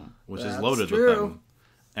film, which is loaded with them.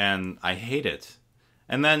 And I hate it.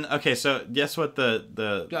 And then, okay, so guess what the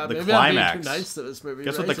climax... I'm being too nice to this movie.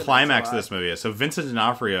 Guess what the climax of this movie is? So Vincent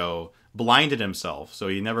D'Onofrio blinded himself, so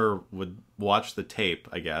he never would watch the tape,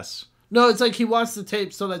 I guess. No, it's like he watched the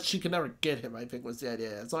tape so that she could never get him, I think was the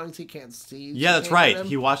idea. As long as he can't see. Yeah, that's right.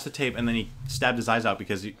 He watched the tape, and then he stabbed his eyes out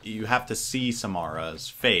because you have to see Samara's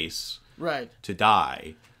face to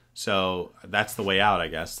die. So that's the way out, I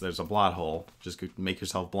guess. There's a blot hole. Just make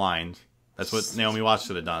yourself blind. That's what Naomi Watts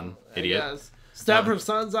should have done, idiot. Yes. Stab her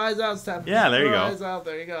son's eyes out, stab her eyes out.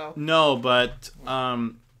 There you go. No, but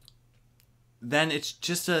then it's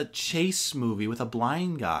just a chase movie with a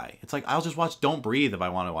blind guy. It's like, I'll just watch Don't Breathe if I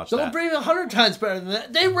want to watch that. Don't Breathe 100 times better than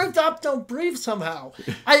that. They ripped up Don't Breathe somehow.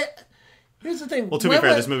 Here's the thing. Well, to be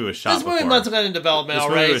fair, this movie was shot before. This movie must have been in development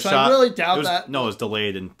already, so I really doubt that. No, it was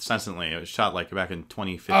delayed incessantly. It was shot like back in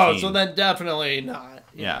 2015. Oh, so then definitely not.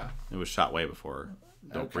 Yeah, it was shot way before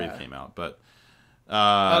Don't Breathe came out, but...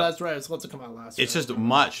 oh, that's right. It's supposed to come out last year. It's just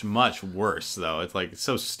much, much worse, though. It's like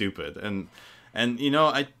so stupid, and you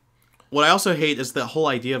know, what I also hate is the whole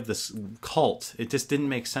idea of this cult. It just didn't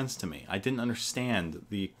make sense to me. I didn't understand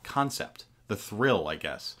the concept, the thrill. I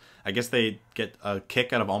guess they get a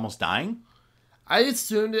kick out of almost dying. I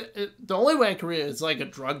assumed the only way I can read it is like a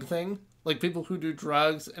drug thing, like people who do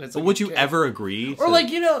drugs, and it's. Like but would you ever agree? Or like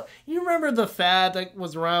you remember the fad that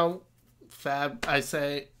was around. I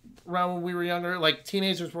say. Around when we were younger, like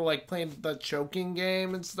teenagers were like playing the choking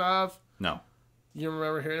game and stuff. No. You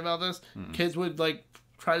remember hearing about this? Mm-mm. Kids would like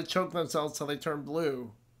try to choke themselves till they turned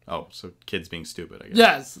blue. Oh, so kids being stupid, I guess.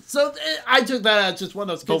 Yes. So I took that as just one of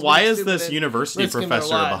those kids. But why is this university professor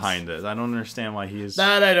behind it? I don't understand why he is.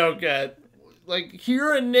 That I don't get. Like,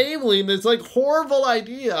 you're enabling this like horrible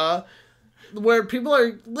idea where people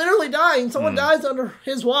are literally dying. Someone dies under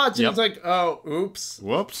his watch and it's like, oh, oops.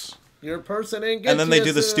 Whoops. Your person ain't get And then they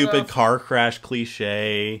do the soon stupid enough. car crash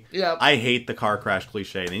cliche. Yeah. I hate the car crash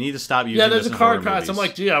cliche. They need to stop using Yeah, there's this a in car horror crash. movies. I'm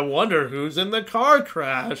like, gee, I wonder who's in the car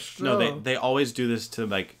crash. No, Oh. they always do this to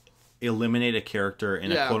like eliminate a character in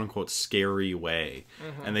Yeah. a quote unquote scary way,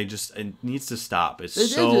 and it needs to stop. It's They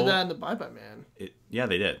so did do that in the Bye Bye Man. yeah,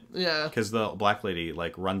 they did. Yeah. Because the black lady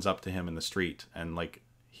like runs up to him in the street and like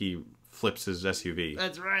he flips his SUV.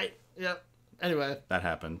 That's right. Yep. Anyway. That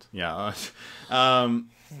happened. Yeah.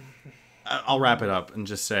 I'll wrap it up and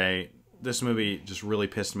just say this movie just really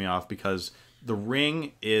pissed me off because The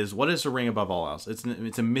Ring is... What is The Ring above all else? It's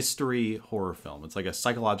a mystery horror film. It's like a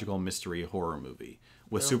psychological mystery horror movie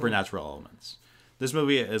with supernatural elements. This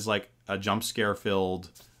movie is like a jump scare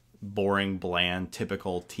filled, boring, bland,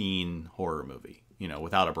 typical teen horror movie, you know,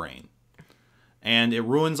 without a brain. And it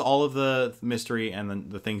ruins all of the mystery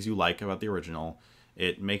and the things you like about the original.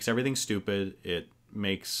 It makes everything stupid. It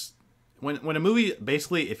makes... When a movie,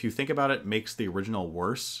 basically, if you think about it, makes the original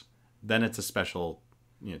worse, then it's a special,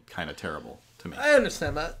 you know, kind of terrible to me. I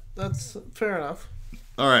understand that. That's fair enough.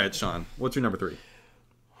 All right, Sean, what's your number 3?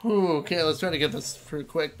 Ooh, okay, let's try to get this pretty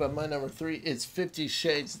quick, but my number 3 is 50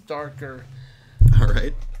 Shades Darker. All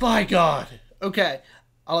right. By God. Okay,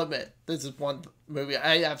 I'll admit, this is one movie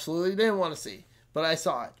I absolutely didn't want to see, but I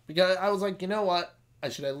saw it because I was like, you know what? I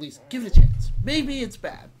should at least give it a chance. Maybe it's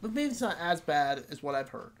bad, but maybe it's not as bad as what I've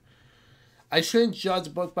heard. I shouldn't judge a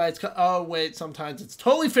book by its cover. Oh, wait, sometimes it's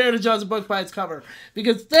totally fair to judge a book by its cover.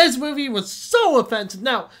 Because this movie was so offensive.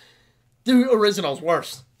 Now, the original's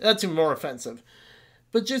worse. That's even more offensive.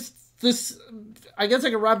 But just this... I guess I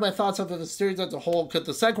can wrap my thoughts up on the series as a whole, because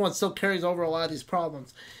the second one still carries over a lot of these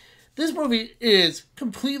problems. This movie is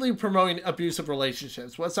completely promoting abusive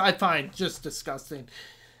relationships, which I find just disgusting.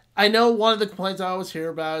 I know one of the complaints I always hear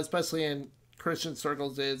about, especially in Christian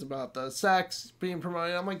circles, is about the sex being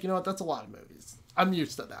promoted. I'm like, you know what? That's a lot of movies. I'm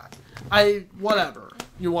used to that. Whatever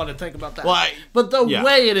you want to think about that. Well, but the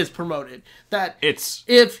way it is promoted, that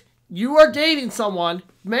if you are dating someone,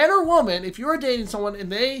 man or woman, if you are dating someone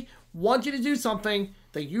and they want you to do something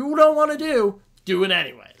that you don't want to do it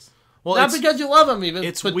anyways. Well, not because you love them even.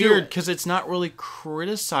 It's weird because it's not really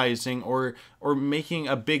criticizing or making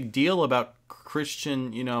a big deal about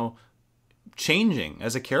Christian, you know, changing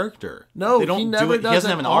as a character. No, they don't he never do it. does He doesn't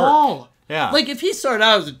have an all. arc. Yeah, like if he started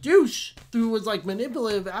out as a douche who was like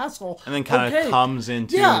manipulative asshole, and then kind of comes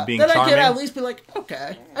into being then charming. I can at least be like,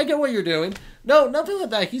 okay, I get what you're doing. No, nothing like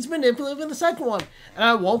that. He's manipulative in the second one, and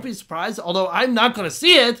I won't be surprised. Although I'm not going to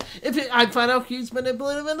see it if I find out he's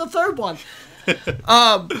manipulative in the third one.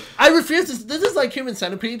 I refuse to. This is like Human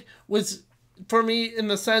Centipede was for me in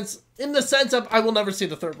the sense of I will never see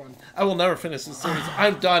the third one. I will never finish the series.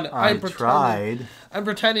 I'm done. I'm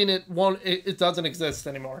pretending it won't. It doesn't exist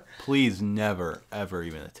anymore. Please never ever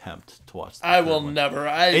even attempt to watch. I will never.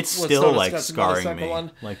 It's still like scarring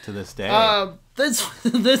me, like to this day.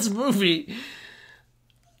 This movie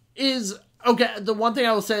is okay. The one thing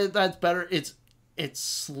I will say that's better. It's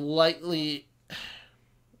slightly.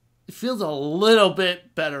 It feels a little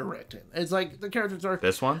bit better written. It's like the characters are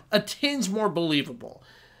this one a tinge more believable.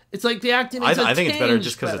 It's like the acting. I think it's better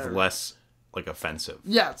just because it's less like offensive.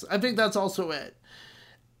 Yes, I think that's also it.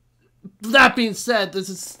 That being said, this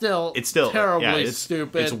is still terribly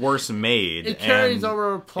stupid. It's worse made. It carries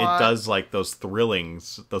over a plot. It does like those thrill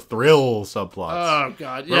subplots. Oh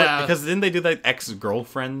God, yeah. Because didn't they do that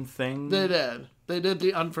ex-girlfriend thing? They did. They did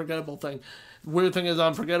the unforgettable thing. Weird thing is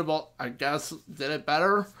unforgettable. I guess did it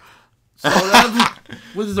better.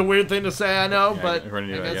 Which is a weird thing to say, I know, but I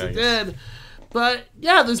guess it did. But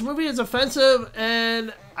yeah, this movie is offensive,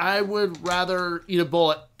 and I would rather eat a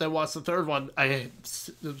bullet than watch the third one. I am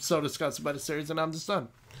so disgusted by the series, and I'm just done.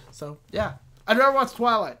 So yeah, I'd rather watch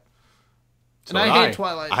Twilight. And I hate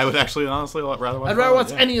Twilight. I would actually honestly rather watch. I'd rather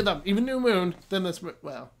watch any of them, even New Moon, than this.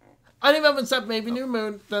 Well, I don't even accept maybe New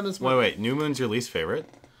Moon than this movie. Wait, New Moon's your least favorite?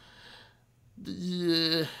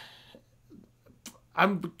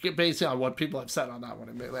 I'm basing on what people have said on that one.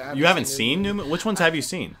 You haven't seen New Moon? Which ones have you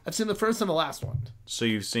seen? I've seen the first and the last one. So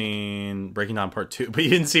you've seen Breaking Dawn Part 2, but you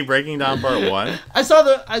didn't see Breaking Dawn Part 1? I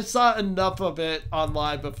saw enough of it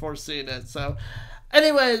online before seeing it. So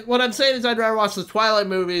anyway, what I'm saying is I'd rather watch the Twilight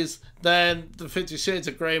movies than the 50 Shades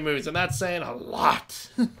of Grey movies, and that's saying a lot.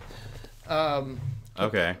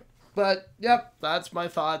 Okay. But yep, that's my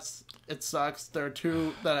thoughts. It sucks. There are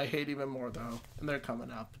two that I hate even more though, and they're coming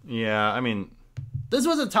up. Yeah, I mean, this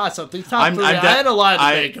was a toss-up. These top three, I had a lot of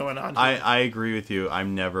debate going on. I agree with you.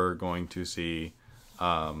 I'm never going to see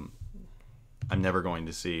the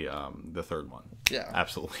third one. Yeah,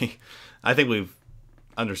 absolutely. I think we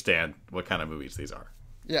understand what kind of movies these are.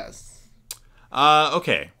 Yes.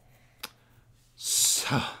 Okay.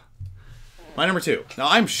 So My number 2. Now,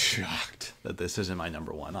 I'm shocked that this isn't my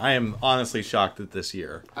number 1. I am honestly shocked that this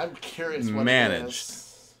year I'm curious what managed. it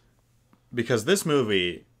is. Because this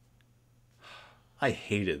movie, I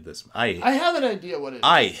hated this. I have an idea what it is.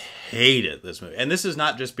 I hated this movie. And this is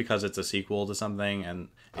not just because it's a sequel to something and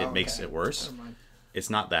it makes it worse. Never mind. It's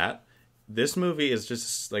not that. This movie is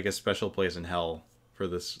just like a special place in hell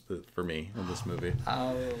for me in this movie.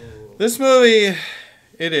 Oh. This movie,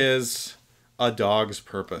 it is A Dog's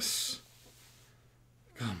Purpose.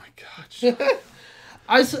 Oh my gosh.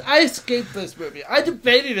 I escaped this movie. I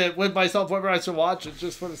debated it with myself whether I should watch it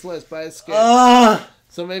just for this list, but I escaped.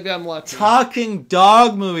 So maybe I'm lucky. Talking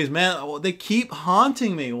dog movies, man. They keep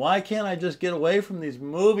haunting me. Why can't I just get away from these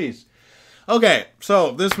movies? Okay,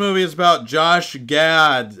 so this movie is about Josh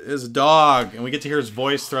Gad, his dog, and we get to hear his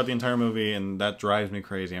voice throughout the entire movie, and that drives me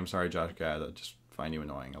crazy. I'm sorry, Josh Gad. I just find you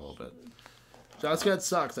annoying a little bit. Josh Gad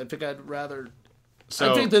sucks. I think I'd rather...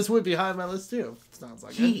 So, I think this would be high on my list, too. Sounds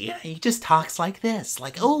like it. He just talks like this.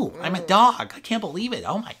 Like, oh, I'm a dog. I can't believe it.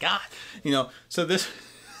 Oh, my God. You know, so this...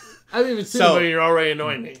 I haven't even seen it, but you're already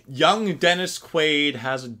annoying me. Young Dennis Quaid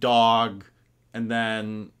has a dog, and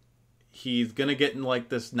then he's going to get in, like,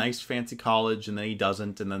 this nice fancy college, and then he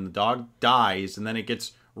doesn't, and then the dog dies, and then it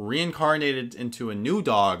gets reincarnated into a new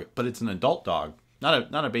dog, but it's an adult dog,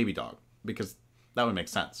 not a baby dog, because that would make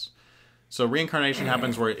sense. So reincarnation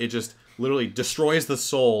happens where it just literally destroys the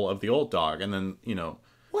soul of the old dog, and then, you know...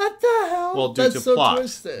 What the hell? Well, due That's to so plot,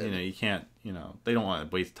 twisted. you know, you can't, you know, they don't want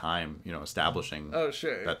to waste time, you know, establishing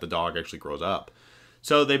that the dog actually grows up.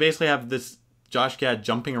 So they basically have this Josh Gad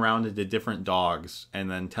jumping around into different dogs and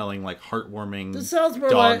then telling, like, heartwarming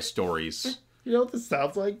dog stories. You know what this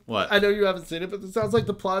sounds like? What? I know you haven't seen it, but this sounds like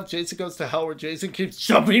the plot of Jason Goes to Hell, where Jason keeps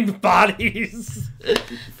jumping bodies.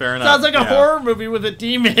 Fair enough. Sounds like a horror movie with a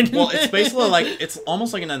demon. Well, it's basically like, it's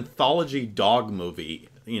almost like an anthology dog movie,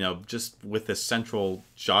 you know, just with this central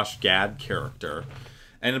Josh Gad character.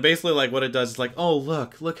 And basically, like, what it does is like, oh,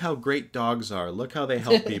 look how great dogs are. Look how they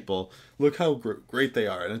help people. Look how great they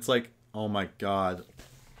are. And it's like, oh my God.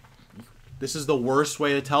 This is the worst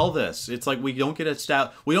way to tell this. It's like we don't get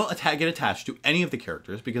attached to any of the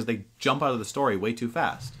characters because they jump out of the story way too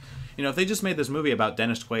fast. You know, if they just made this movie about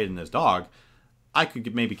Dennis Quaid and his dog, I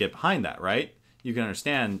could maybe get behind that, right? You can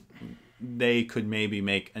understand they could maybe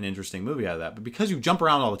make an interesting movie out of that. But because you jump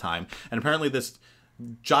around all the time, and apparently this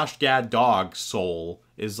Josh Gad dog soul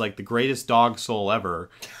is like the greatest dog soul ever.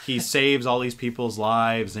 He saves all these people's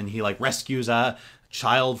lives, and he like rescues a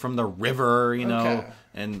child from the river, you know,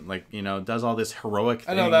 and like, you know, does all this heroic things.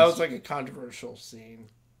 I know that was like a controversial scene.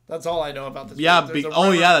 That's all I know about this. Yeah,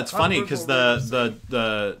 that's funny because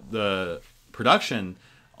the production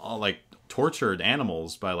all like tortured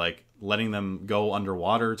animals by like letting them go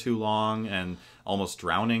underwater too long and almost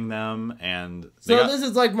drowning them. And this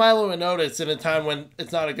is like Milo and Otis in a time when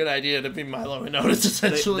it's not a good idea to be Milo and Otis,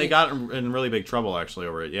 essentially. They got in really big trouble, actually,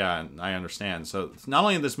 over it. Yeah, and I understand. So not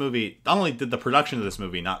only did the production of this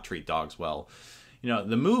movie not treat dogs well, you know,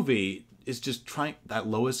 the movie is just trying that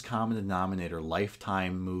lowest common denominator,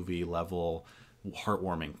 Lifetime movie level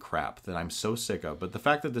heartwarming crap that I'm so sick of. But the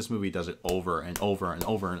fact that this movie does it over and over and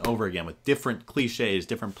over and over again with different cliches,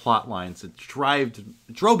 different plot lines, it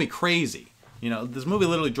drove me crazy. You know, this movie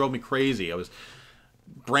literally drove me crazy.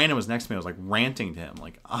 Brandon was next to me. I was like ranting to him,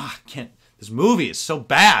 like, this movie is so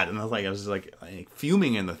bad. And I was like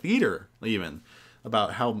fuming in the theater even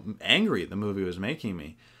about how angry the movie was making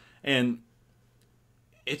me. And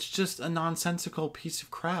it's just a nonsensical piece of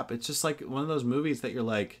crap. It's just like one of those movies that you're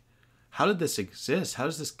like, how did this exist? How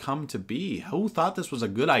does this come to be? Who thought this was a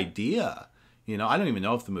good idea? You know, I don't even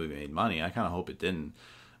know if the movie made money. I kind of hope it didn't.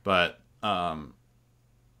 But,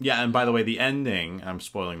 yeah, and by the way, the ending, I'm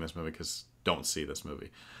spoiling this movie because don't see this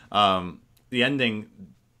movie. The ending,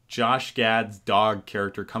 Josh Gad's dog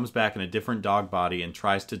character comes back in a different dog body and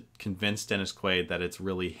tries to convince Dennis Quaid that it's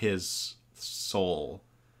really his soul.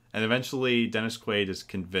 And eventually Dennis Quaid is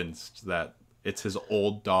convinced that it's his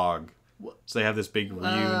old dog. So they have this big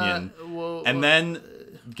reunion. And then,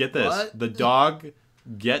 get this, what? The dog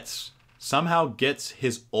somehow gets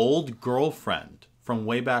his old girlfriend from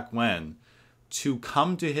way back when to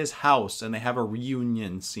come to his house, and they have a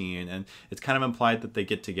reunion scene, and it's kind of implied that they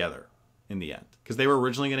get together in the end. Because they were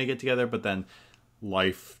originally going to get together, but then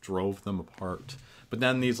life drove them apart. But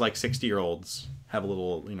then these like 60-year-olds have a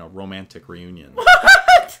little, you know, romantic reunion.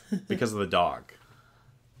 What? Because of the dog.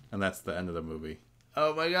 And that's the end of the movie.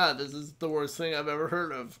 Oh my God, this is the worst thing I've ever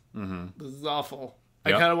heard of. Mm-hmm. This is awful.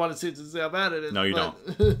 Yep. I kind of want to see it to see how bad it is. No, you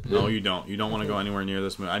don't. No, you don't. You don't want to go anywhere near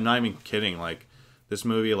this movie. I'm not even kidding. Like, this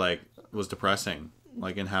movie, like, was depressing.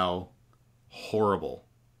 Like, in how horrible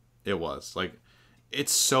it was. Like,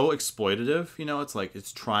 it's so exploitative. You know, it's like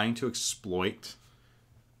it's trying to exploit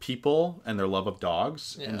people and their love of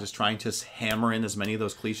dogs, and just trying to hammer in as many of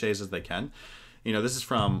those cliches as they can. You know, this is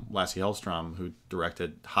from Lasse Hellstrom, who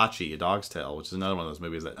directed Hachi, A Dog's Tale, which is another one of those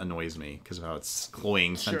movies that annoys me because of how it's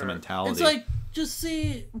cloying sentimentality. It's like, just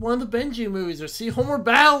see one of the Benji movies, or see Homeward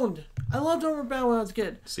Bound. I loved Homeward Bound when I was a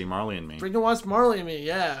kid. See Marley and Me. Freaking watch Marley and Me,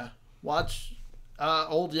 yeah. Watch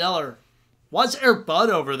Old Yeller. Watch Air Bud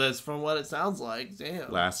over this, from what it sounds like.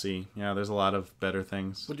 Damn. Lassie. Yeah, there's a lot of better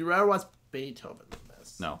things. Would you rather watch Beethoven than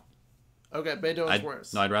this? No. Okay, Beethoven's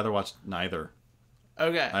worse. No, I'd rather watch neither.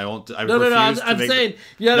 Okay. I won't. I no, I'm saying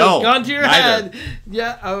you had a gun to your head.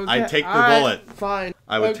 Yeah. Okay. I'd take the bullet. Fine.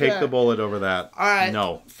 I would take the bullet over that. All right.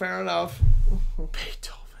 No. Fair enough.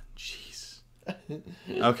 Beethoven. Jeez.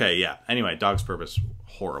 Okay. Yeah. Anyway, Dog's Purpose.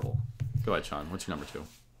 Horrible. Go ahead, Sean. What's your number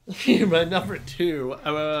 2? My number 2.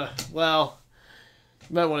 Well,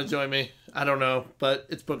 you might want to join me. I don't know, but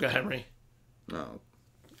it's Book of Henry. Oh.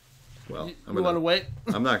 Well, you want to wait?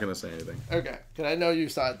 I'm not going to say anything. Okay, because I know you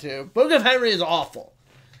saw it too. Book of Henry is awful.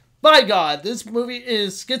 By God, this movie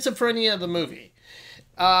is schizophrenia of the movie.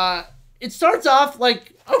 It starts off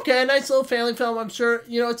like, okay, a nice little family film, I'm sure.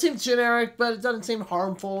 You know, it seems generic, but it doesn't seem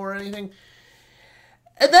harmful or anything.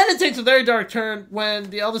 And then it takes a very dark turn when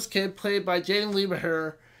the eldest kid, played by Jaden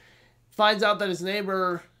Lieberher, finds out that his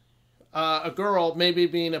neighbor, a girl, may be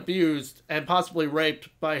being abused and possibly raped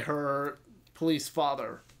by her police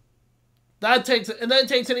father. Then it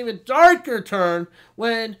takes an even darker turn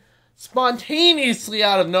when, spontaneously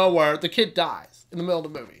out of nowhere, the kid dies in the middle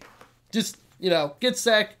of the movie. Just, gets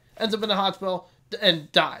sick, ends up in the hospital,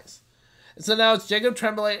 and dies. And so now it's Jacob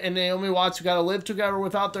Tremblay and Naomi Watts who got to live together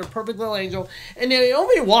without their perfect little angel. And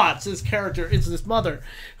Naomi Watts, this character, is this mother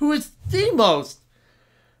who is the most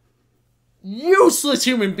useless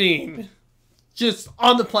human being just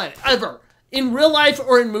on the planet, ever. In real life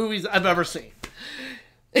or in movies I've ever seen.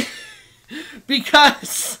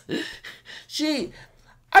 Because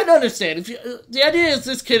I don't understand. The idea is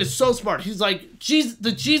this kid is so smart. He's like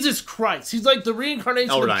the Jesus Christ. He's like the reincarnation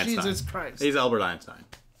Albert of Einstein. Jesus Christ. He's Albert Einstein.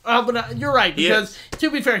 But you're right, because to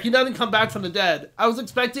be fair, he doesn't come back from the dead. I was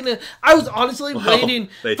expecting it. I was honestly waiting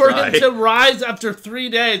for him to rise after 3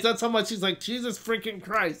 days. That's how much he's like, Jesus freaking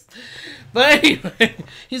Christ. But anyway,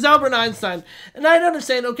 he's Albert Einstein. And I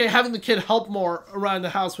understand, okay, having the kid help more around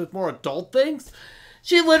the house with more adult things.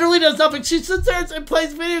 She literally does nothing. She sits there and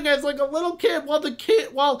plays video games like a little kid while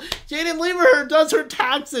Jaden Lieberher does her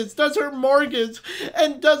taxes, does her mortgage,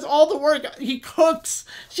 and does all the work. He cooks.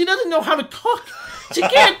 She doesn't know how to cook. She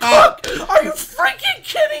can't cook. Are you freaking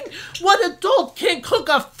kidding? What adult can't cook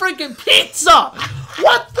a freaking pizza?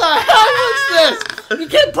 What the hell is this? You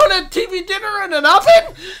can't put a TV dinner in an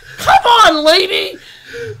oven? Come on, lady.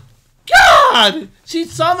 God! She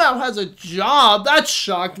somehow has a job. That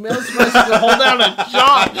shocked me. I was supposed to hold down a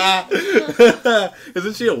job.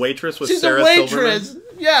 Isn't she a waitress with She's Sarah a waitress.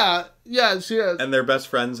 Silverman? Yeah, she is. And they're best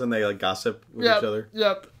friends and they like gossip with each other.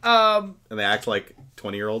 Yep. And they act like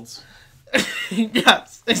 20-year-olds.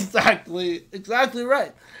 Yes, exactly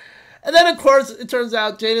right. And then, of course, it turns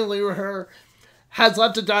out Jaden Lieberher has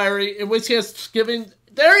left a diary in which he has given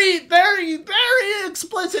very, very, very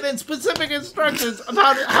explicit and specific instructions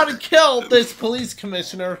about how to kill this police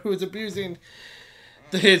commissioner who is abusing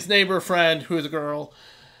his neighbor friend, who is a girl.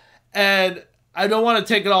 And I don't want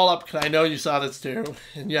to take it all up because I know you saw this too,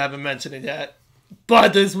 and you haven't mentioned it yet.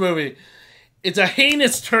 But this movie, it's a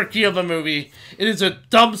heinous turkey of a movie. It is a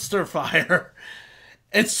dumpster fire.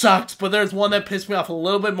 It sucks, but there's one that pissed me off a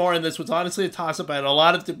little bit more, and this was honestly a toss-up. I had a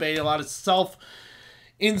lot of debate, a lot of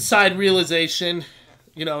inside realization,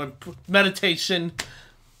 and meditation,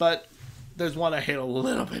 but there's one I hate a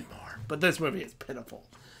little bit more. But this movie is pitiful.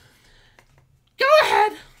 Go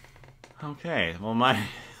ahead. Okay, well, my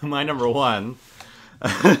number 1,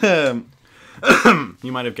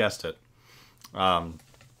 you might have guessed it.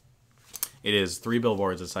 It is 3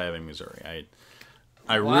 Billboards Outside Ebbing, Missouri.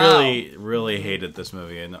 I really, really hated this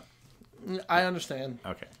movie. And I understand.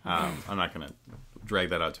 Okay, I'm not going to drag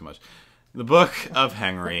that out too much. The Book of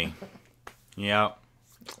Henry. Yeah.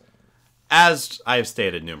 As I have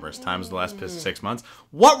stated numerous times in the last 6 months,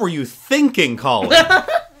 what were you thinking, Colin?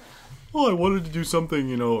 Well, I wanted to do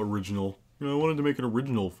something, original. I wanted to make an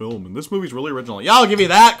original film, and this movie's really original. Yeah, I'll give you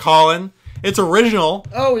that, Colin. It's original.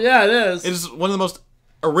 Oh, yeah, it is. It is one of the most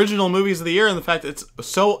original movies of the year, and the fact that it's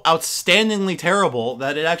so outstandingly terrible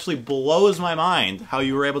that it actually blows my mind how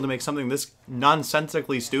you were able to make something this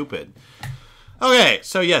nonsensically stupid. Okay,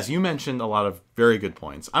 so yes, you mentioned a lot of very good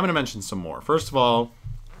points. I'm going to mention some more. First of all,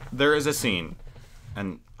 there is a scene,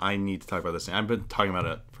 and I need to talk about this thing. I've been talking about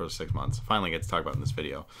it for 6 months. Finally get to talk about it in this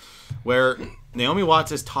video. Where Naomi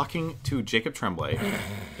Watts is talking to Jacob Tremblay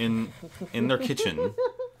in their kitchen.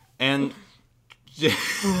 And...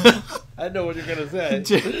 I know what you're going to say.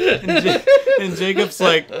 And Jacob's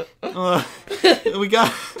like,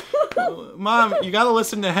 Mom, you got to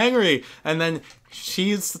listen to Henry. And then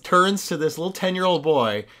she turns to this little 10-year-old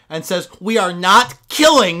boy and says, "We are not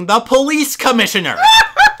killing the police commissioner."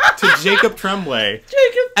 To Jacob Tremblay.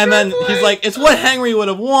 And then he's like, "It's what Henry would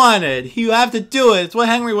have wanted. You have to do it. It's what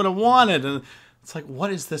Henry would have wanted." And it's like,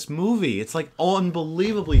 what is this movie? It's like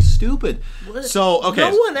unbelievably stupid. What? So, okay.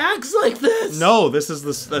 No one acts like this. No, this is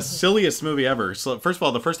the silliest movie ever. So, first of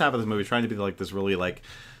all, the first half of this movie is trying to be like this really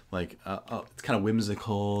it's kind of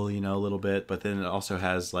whimsical, you know, a little bit. But then it also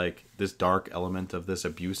has like this dark element of this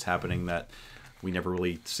abuse happening that we never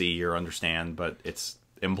really see or understand, but it's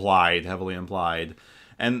implied, heavily implied.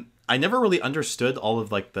 And I never really understood all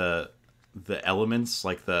of like the elements,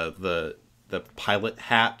 like the pilot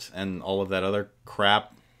hat and all of that other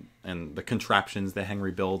crap and the contraptions that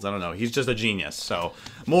Henry builds. I don't know. He's just a genius. So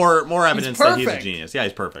more evidence that he's a genius. Yeah,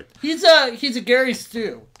 he's perfect. He's a Gary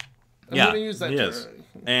Stu. I'm yeah, gonna use that he term. is.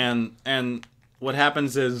 And what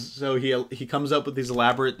happens is, so he comes up with these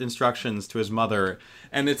elaborate instructions to his mother,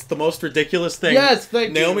 and it's the most ridiculous thing. Yes, thank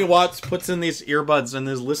you. Naomi Watts puts in these earbuds and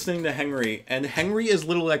is listening to Henry, and Henry is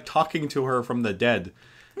literally like talking to her from the dead.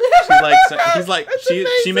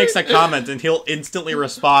 She makes that comment, and he'll instantly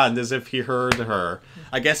respond as if he heard her.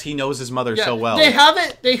 I guess he knows his mother so well. They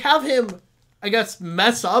have him, I guess,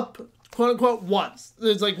 mess up, quote unquote, once.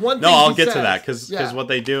 There's like one thing. No, I'll get to that because what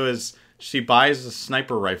they do is she buys a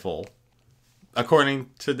sniper rifle according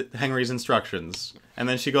to Henry's instructions, and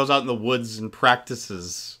then she goes out in the woods and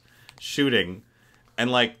practices shooting, and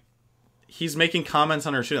like he's making comments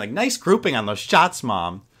on her shooting, like, "Nice grouping on those shots,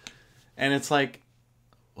 Mom," and it's like,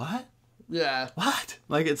 what? Yeah. What?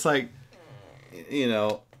 Like, it's like, you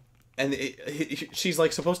know, and she's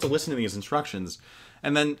like supposed to listen to these instructions,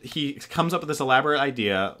 and then he comes up with this elaborate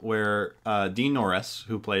idea where Dean Norris,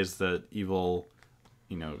 who plays the evil,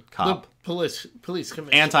 you know, cop, the police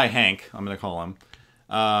commissioner, anti-Hank, I'm gonna call him,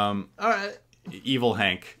 all right, evil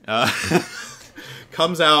Hank,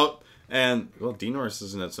 comes out, and well, Dean Norris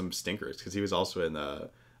isn't at some stinkers because he was also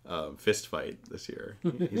in Fist Fight this year.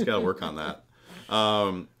 He's got to work on that.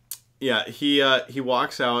 Yeah, he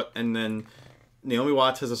walks out, and then Naomi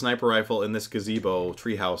Watts has a sniper rifle in this gazebo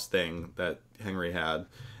treehouse thing that Henry had,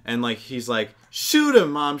 and like he's like, "Shoot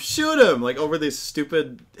him, Mom, shoot him!" like over these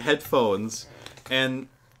stupid headphones, and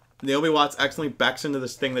Naomi Watts accidentally backs into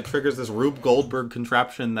this thing that triggers this Rube Goldberg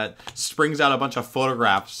contraption that springs out a bunch of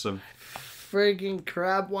photographs of freaking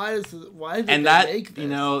crap. Why did and they that make this? You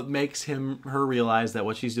know, makes her realize that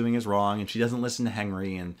what she's doing is wrong, and she doesn't listen to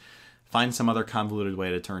Henry and find some other convoluted way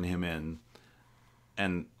to turn him in.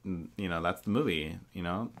 And, you know, that's the movie, you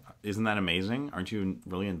know? Isn't that amazing? Aren't you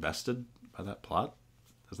really invested by that plot?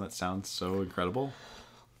 Doesn't that sound so incredible?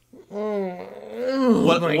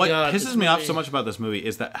 What pisses me off so much about this movie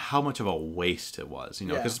is that how much of a waste it was, you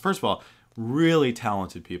know? Because, first of all, really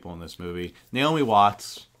talented people in this movie. Naomi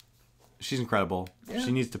Watts, she's incredible. Yeah.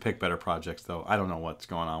 She needs to pick better projects, though. I don't know what's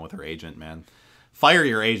going on with her agent, man. Fire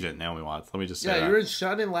your agent, Naomi Watts. Let me just say that. Yeah, you were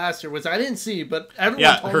shut in last year, which I didn't see, but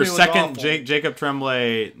everyone told me it was her second awful. Jacob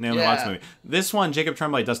Tremblay, Naomi Watts movie. This one, Jacob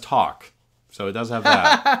Tremblay does talk, so it does have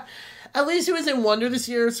that. At least he was in Wonder this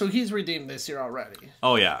year, so he's redeemed this year already.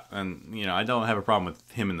 Oh, yeah. And, you know, I don't have a problem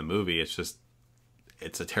with him in the movie. It's just,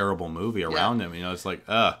 it's a terrible movie around him. You know, it's like,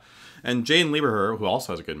 And Jane Lieberher, who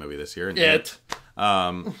also has a good movie this year. It.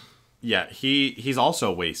 Yeah, he's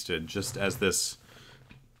also wasted just as this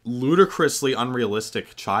ludicrously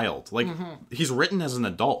unrealistic child. Like, he's written as an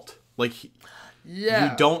adult. Like,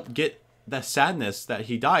 you don't get the sadness that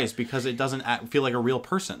he dies because it doesn't feel like a real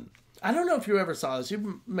person. I don't know if you ever saw this.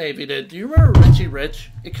 You maybe did. Do you remember Richie Rich?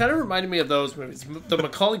 It kind of reminded me of those movies. The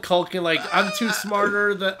Macaulay Culkin, like, I'm so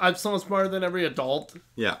smarter than every adult.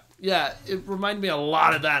 Yeah. Yeah, it reminded me a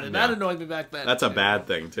lot of that, and that annoyed me back then. That's a bad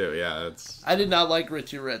thing, too. Yeah, I did not like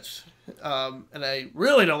Richie Rich, and I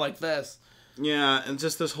really don't like this. Yeah, and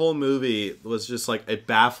just this whole movie was just, like,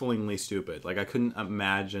 bafflingly stupid. Like, I couldn't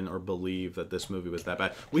imagine or believe that this movie was that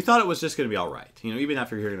bad. We thought it was just going to be all right. You know, even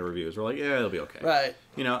after hearing the reviews, we're like, yeah, it'll be okay. Right.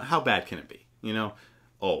 You know, how bad can it be? You know?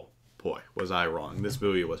 Oh, boy, was I wrong. This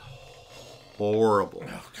movie was horrible. Oh,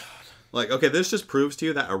 God. Like, okay, this just proves to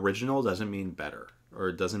you that original doesn't mean better. Or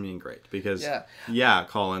it doesn't mean great. Because, yeah,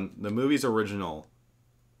 Colin, the movie's original.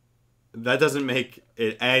 That doesn't make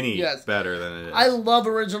it any better than it is. I love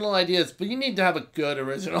original ideas, but you need to have a good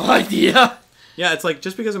original idea. Yeah, it's like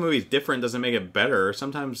just because a movie's different doesn't make it better.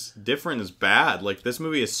 Sometimes different is bad. Like this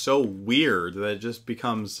movie is so weird that it just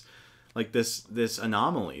becomes like this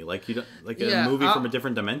anomaly. Like you don't, like a movie from a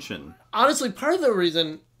different dimension. Honestly, part of the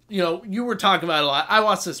reason, you were talking about it a lot. I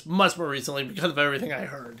watched this much more recently because of everything I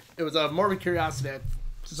heard. It was a morbid curiosity. I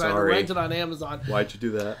decided to rent it on Amazon. Why'd you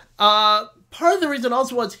do that? Part of the reason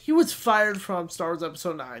also was he was fired from Star Wars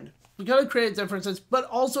Episode 9 because of creative differences, but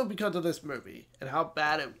also because of this movie and how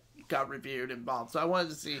bad it got reviewed and bombed. So I wanted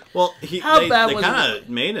to see how bad they kind of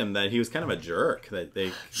made him that he was kind of a jerk. That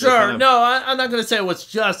they I'm not going to say it was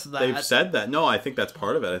just that. They've said that. No, I think that's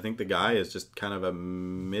part of it. I think the guy is just kind of a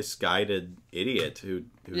misguided idiot who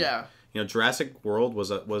Jurassic World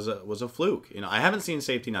was a fluke. I haven't seen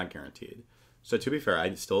Safety Not Guaranteed, so to be fair,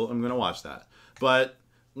 I still am going to watch that. But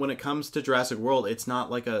when it comes to Jurassic World, it's not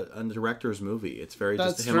like a director's movie. It's very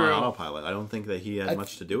just him on autopilot. I don't think that he had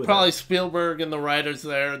much to do with it. Probably Spielberg and the writers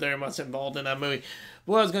there are very much involved in that movie.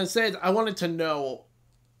 What I was going to say is I wanted to know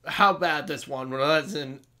how bad this one was,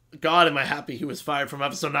 and God, am I happy he was fired from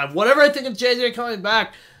Episode 9. Whatever I think of JJ coming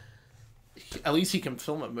back, at least he can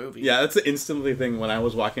film a movie. Yeah, that's the instantly thing. When I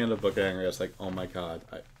was walking out of Book Angry, I was like, oh my God,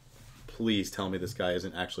 please tell me this guy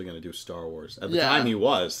isn't actually going to do Star Wars. At the time, he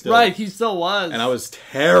was. Still. Right, he still was. And I was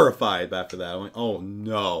terrified after that. I'm like, oh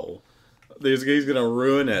no. He's going to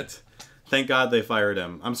ruin it. Thank God they fired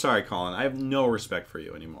him. I'm sorry, Colin. I have no respect for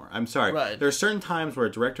you anymore. I'm sorry. Right. There are certain times where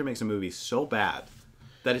a director makes a movie so bad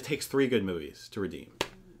that it takes 3 good movies to redeem.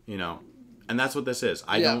 And that's what this is.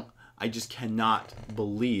 I just cannot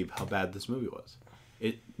believe how bad this movie was.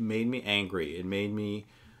 It made me angry. It made me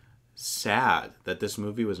sad that this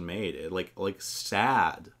movie was made.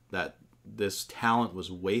 Sad that this talent was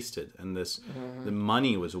wasted and the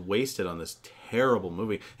money was wasted on this terrible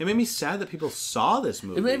movie. It made me sad that people saw this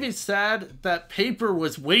movie. It made me sad that paper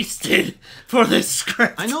was wasted for this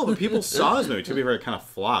script. I know, but people saw this movie. To be fair, it kind of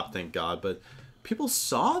flopped, thank God. But people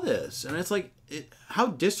saw this, and it's like how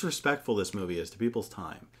disrespectful this movie is to people's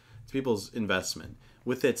time, to people's investment,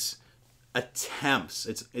 with its attempts.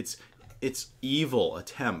 It's evil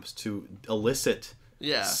attempts to elicit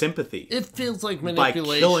sympathy. It feels like manipulation.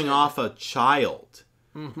 By killing off a child.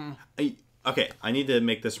 Mm-hmm. I need to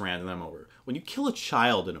make this rant and then I'm over. When you kill a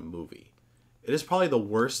child in a movie, it is probably the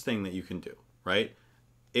worst thing that you can do, right?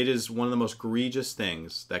 It is one of the most egregious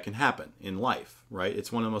things that can happen in life, right?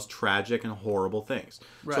 It's one of the most tragic and horrible things.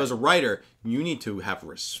 Right. So as a writer, you need to have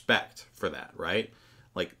respect for that, right?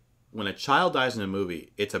 Like, when a child dies in a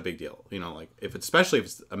movie, it's a big deal. Especially if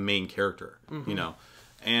it's a main character,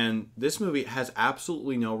 And this movie has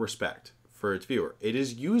absolutely no respect for its viewer. It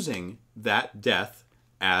is using that death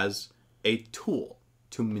as a tool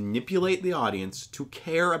to manipulate the audience to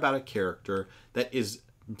care about a character that is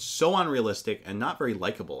so unrealistic and not very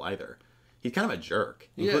likable either. He's kind of a jerk,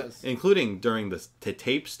 including during the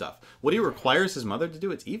tape stuff. What he requires his mother to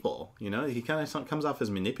do, it's evil. He kind of comes off as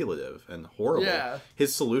manipulative and horrible. Yeah.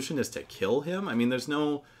 His solution is to kill him. I mean,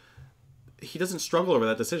 he doesn't struggle over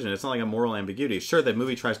that decision. It's not like a moral ambiguity. Sure, the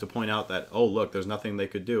movie tries to point out that, oh, look, there's nothing they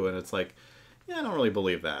could do. And it's like, yeah, I don't really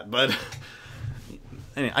believe that. But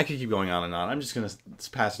anyway, I could keep going on and on. I'm just going to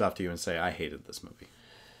pass it off to you and say I hated this movie.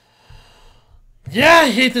 Yeah, I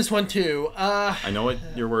hate this one too. I know what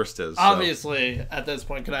your worst is. Obviously, at this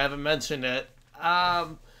point, because I haven't mentioned it.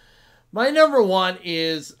 My number one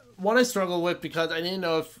is one I struggled with because I didn't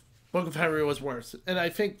know if Book of Henry was worse. And I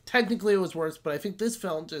think technically it was worse, but I think this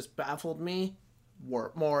film just baffled me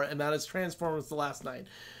more, and that is Transformers The Last Night.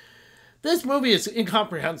 This movie is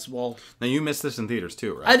incomprehensible. Now, you missed this in theaters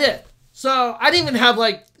too, right? I did. So, I didn't even have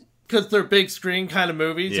because they're big screen kind of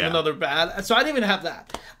movies, even though they're bad. So I didn't even have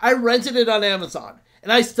that. I rented it on Amazon.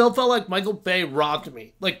 And I still felt like Michael Bay robbed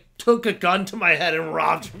me. Took a gun to my head and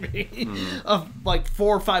robbed me of $4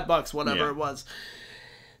 or $5, whatever it was.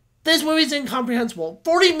 This movie's incomprehensible.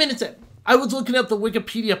 40 minutes in, I was looking up the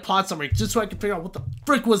Wikipedia plot summary just so I could figure out what the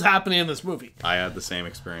frick was happening in this movie. I had the same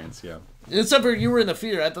experience, yeah. Except for you were in the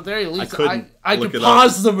theater. At the very least, I could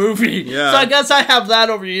pause the movie. Yeah. So I guess I have that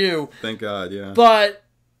over you. Thank God, yeah. But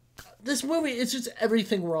this movie, it's just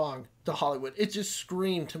everything wrong to Hollywood. It just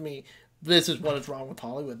screamed to me, this is what is wrong with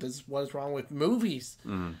Hollywood. This is what is wrong with movies.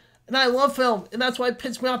 Mm-hmm. And I love film, and that's why it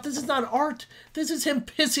pissed me off. This is not art. This is him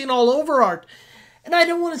pissing all over art. And I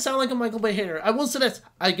don't want to sound like a Michael Bay hater. I will say this.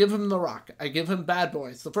 I give him The Rock. I give him Bad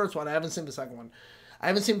Boys. The first one. I haven't seen the second one. I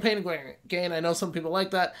haven't seen Pain and Gain. I know some people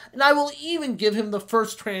like that. And I will even give him the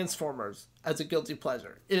first Transformers as a guilty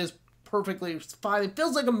pleasure. It is perfectly fine. It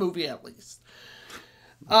feels like a movie at least.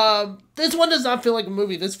 This one does not feel like a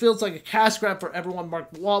movie. This feels like a cash grab for everyone.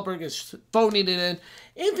 Mark Wahlberg is phoning it in.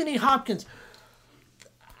 Anthony Hopkins.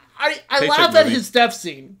 I Paycheck laugh at movie. his death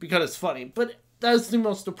scene because it's funny, but that's the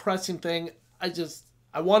most depressing thing.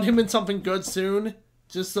 I want him in something good soon,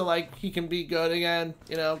 just so like he can be good again,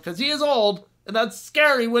 you know, because he is old, and that's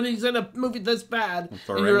scary when he's in a movie this bad,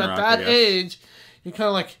 Thor and you're Ragnarok, at I that guess. age. You're kind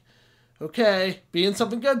of like, okay, be in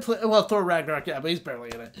something good. Well, Thor Ragnarok, yeah, but he's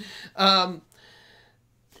barely in it.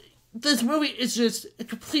 This movie is just a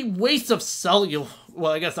complete waste of celluloid.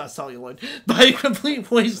 Well, I guess not celluloid, but a complete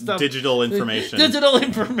waste of Digital information. Digital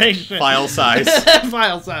information. File size.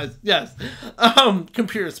 File size, yes.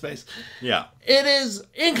 Computer space. Yeah. It is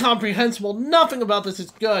incomprehensible. Nothing about this is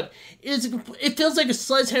good. It feels like a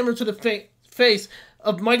sledgehammer to the face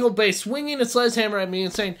of Michael Bay swinging a sledgehammer at me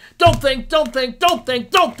and saying, don't think, don't think, don't think,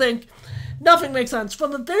 don't think. Nothing makes sense.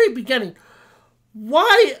 From the very beginning,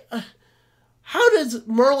 why... How does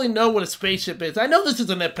Merlin know what a spaceship is? I know this is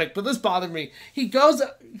a nitpick, but this bothered me. He has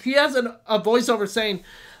a voiceover saying,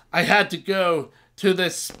 I had to go to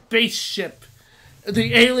this spaceship,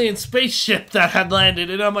 the alien spaceship that had landed.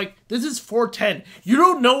 And I'm like, this is 410. You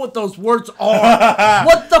don't know what those words are.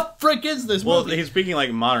 What the frick is this Well, movie? he's speaking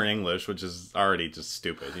like modern English, which is already just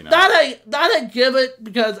stupid, you know. That I give it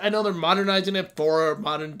because I know they're modernizing it for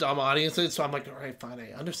modern dumb audiences, so I'm like, all right, fine,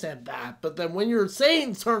 I understand that. But then when you're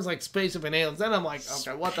saying terms like spaceship and aliens, then I'm like,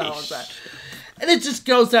 okay, what the hell is that? And it just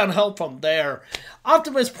goes downhill from there.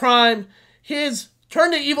 Optimus Prime, his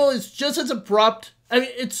turn to evil is just as abrupt. I mean,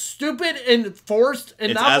 it's stupid and forced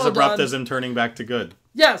and It's not as well abrupt done. as him turning back to good.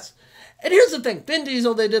 Yes. And here's the thing. Vin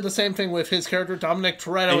Diesel, they did the same thing with his character, Dominic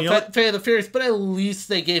Toretto, And you know in Fate of the Furious, but at least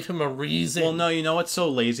they gave him a reason. Well, no, you know what's so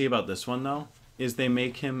lazy about this one, though? Is they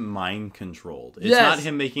make him mind-controlled. It's Yes. not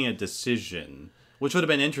him making a decision, which would have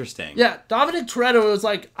been interesting. Yeah, Dominic Toretto was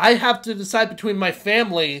like, I have to decide between my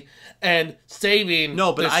family and saving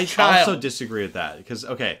No, but this I child. also disagree with that. Because,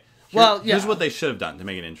 okay, Well, yeah. here's what they should have done to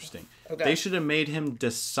make it interesting. Okay. They should have made him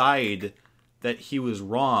decide that he was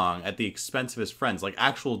wrong at the expense of his friends. Like,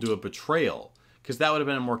 actual do a betrayal. Because that would have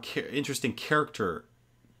been a more interesting character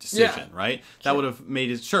decision, right? That would have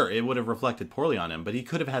made it, sure, it would have reflected poorly on him, but he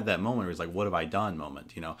could have had that moment where he's like, what have I done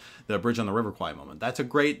moment, you know, the Bridge on the River Kwai moment. That's a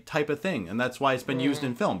great type of thing, and that's why it's been used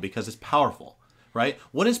in film, because it's powerful, right?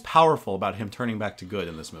 What is powerful about him turning back to good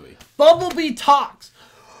in this movie? Bumblebee talks.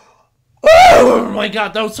 Oh my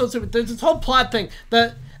god, that was so stupid. There's this whole plot thing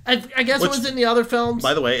that I guess Which, it was in the other films.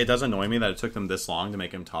 By the way, it does annoy me that it took them this long to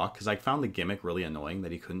make him talk, because I found the gimmick really annoying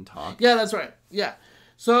that he couldn't talk. Yeah, that's right. Yeah.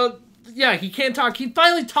 So, yeah, he can't talk. He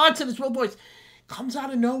finally talks in his real voice. Comes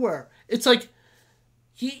out of nowhere. It's like,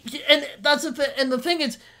 and that's the thing. And the thing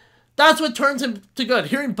is, that's what turns him to good.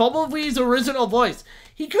 Hearing Bumblebee's original voice.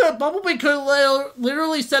 Bumblebee could have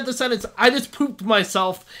literally said the sentence, I just pooped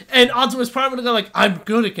myself. And Optimus Prime would have gone like, I'm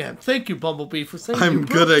good again. Thank you, Bumblebee, for saying I'm you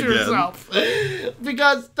good pooped again. yourself.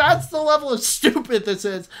 Because that's the level of stupid this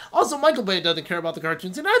is. Also, Michael Bay doesn't care about the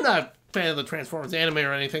cartoons. And I'm not a fan of the Transformers anime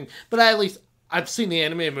or anything. But I've seen the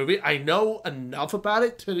animated movie. I know enough about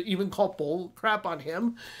it to even call bull crap on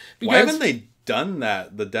him. Why haven't they done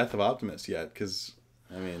that, the Death of Optimus, yet? Because,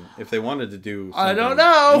 I mean, if they wanted to do something I don't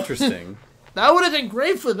know. interesting... That would have been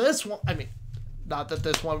great for this one. I mean, not that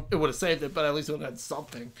this one, it would have saved it, but at least it would have had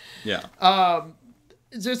something. Yeah.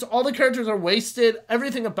 It's just all the characters are wasted.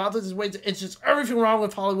 Everything about this is wasted. It's just everything wrong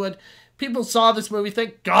with Hollywood. People saw this movie,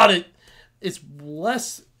 thank God it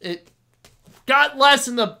got less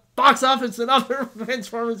in the box office than other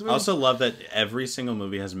Transformers movies. I also love that every single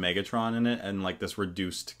movie has Megatron in it and like this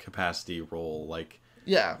reduced capacity role. Like,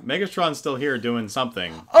 yeah. Megatron's still here doing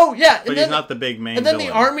something. Oh, yeah. But he's not the big main And then villain.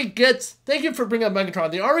 the army thank you for bringing up Megatron.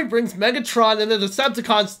 The army brings Megatron and the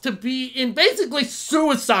Decepticons to be in basically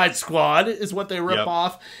Suicide Squad, is what they rip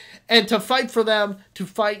off. And to fight for them, to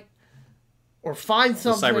fight or find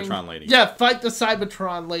something. The Cybertron lady. Yeah, fight the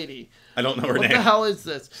Cybertron lady. I don't know her What name. the hell is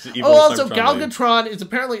this? Evil Also, Cybertron lady. Galvatron is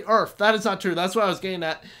apparently Earth. That is not true. That's what I was getting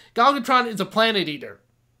at. Galvatron is a planet eater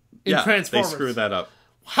in Transformers. They screwed that up.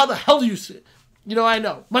 How the hell do you see it? You know, I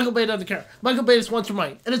know. Michael Bay doesn't care. Michael Bay just wants your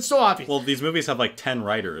money. And it's so obvious. Well, these movies have like 10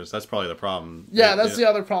 writers. That's probably the problem. Yeah, that's the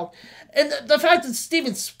other problem. And the fact that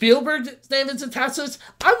Steven Spielberg's name is attached to this,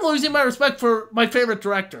 I'm losing my respect for my favorite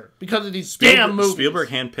director because of these damn movies. Spielberg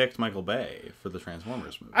handpicked Michael Bay for the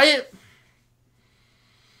Transformers movie.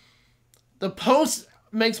 The post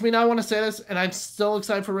makes me not want to say this, and I'm still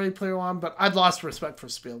excited for Ready Player One, but I've lost respect for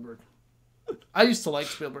Spielberg. I used to like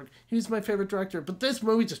Spielberg. He was my favorite director, but this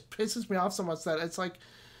movie just pisses me off so much that it's like,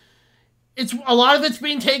 it's a lot of it's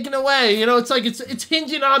being taken away. You know, it's like it's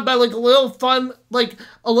hinging on by like a little fun, like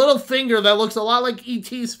a little finger that looks a lot like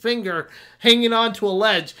E.T.'s finger hanging on to a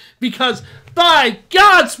ledge. Because by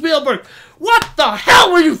God, Spielberg, what the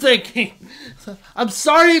hell were you thinking? I'm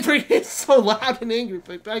sorry for being so loud and angry,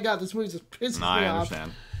 but my God, this movie just pisses No, me I off.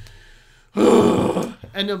 understand.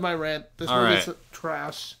 End of my rant. This All movie's right.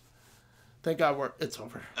 trash. Thank God it's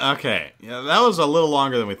over. Okay. Yeah, that was a little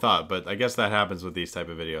longer than we thought, but I guess that happens with these type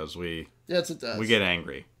of videos. Yes, it does. We get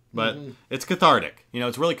angry. But it's cathartic. You know,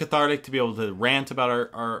 it's really cathartic to be able to rant about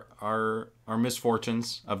our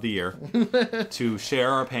misfortunes of the year, to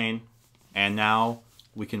share our pain, and now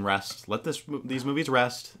we can rest. Let these movies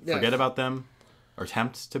rest. Yes. Forget about them, or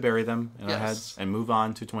attempt to bury them in our Yes. heads, and move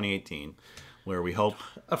on to 2018, where we hope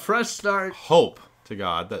A fresh start. to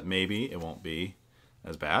God that maybe it won't be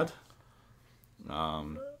as bad.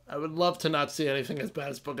 I would love to not see anything as bad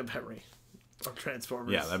as Book of Henry or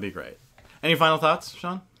Transformers. Yeah, that'd be great. Any final thoughts,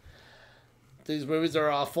 Sean? These movies are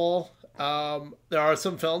awful. There are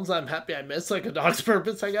some films I'm happy I missed, like A Dog's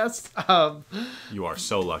Purpose, I guess. You are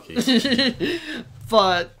so lucky.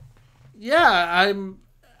 But yeah,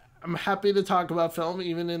 I'm happy to talk about film,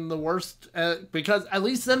 even in the worst, because at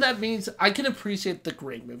least then that means I can appreciate the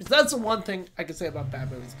great movies. That's the one thing I can say about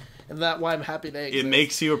bad movies, and that's why I'm happy they exist. It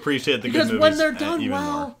makes you appreciate the because good movies when they're done even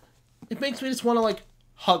well, more. it makes me just want to like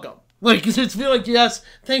hug them, like just feel like, yes,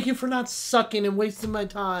 thank you for not sucking and wasting my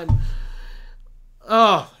time.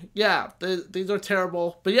 Oh yeah, these are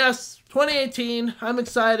terrible. But yes, 2018. I'm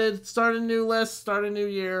excited. Start a new list. Start a new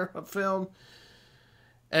year of film,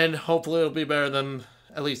 and hopefully it'll be better than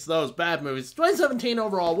at least those bad movies. 2017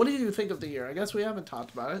 overall. What do you think of the year? I guess we haven't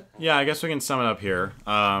talked about it. Yeah, I guess we can sum it up here.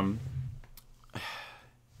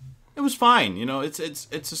 It was fine. You know, it's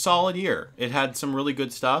a solid year. It had some really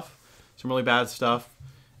good stuff, some really bad stuff.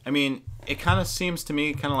 I mean, it kind of seems to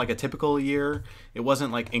me kind of like a typical year. It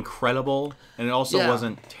wasn't like incredible, and it also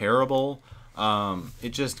wasn't terrible. It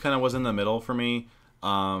just kind of was in the middle for me.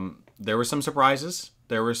 There were some surprises.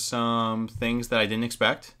 There were some things that I didn't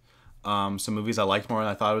expect. Some movies I liked more than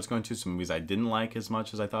I thought I was going to. Some movies I didn't like as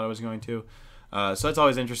much as I thought I was going to. So it's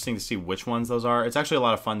always interesting to see which ones those are. It's actually a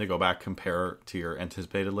lot of fun to go back, compare to your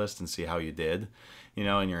anticipated list and see how you did, you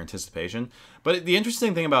know, in your anticipation. But the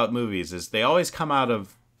interesting thing about movies is they always come out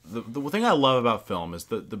of... The thing I love about film is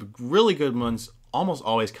the really good ones almost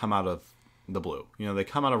always come out of the blue. You know, they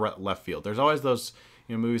come out of left field. There's always those,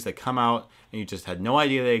 you know, movies that come out and you just had no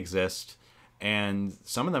idea they exist. And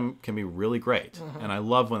some of them can be really great, and I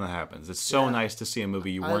love when that happens. It's so nice to see a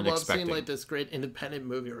movie you weren't expecting. I love seeing like this great independent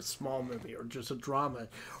movie or a small movie or just a drama,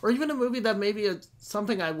 or even a movie that maybe is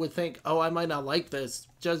something I would think, oh, I might not like this,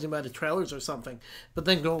 judging by the trailers or something, but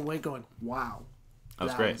then go away going, wow, that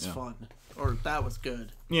was great, was fun, or that was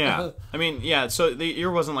good. Yeah, I mean, yeah. So the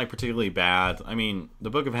year wasn't like particularly bad. I mean,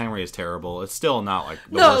 The Book of Henry is terrible. It's still not like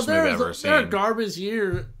the worst movie I've ever seen. There are garbage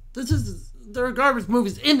year. There are garbage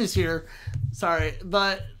movies in this year. Sorry,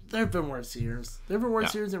 but there have been worse years. There have been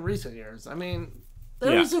worse years in recent years. I mean,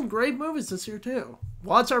 there were some great movies this year, too.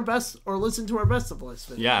 Watch our best or listen to our best of list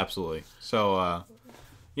video. Yeah, absolutely. So,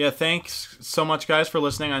 yeah, thanks so much, guys, for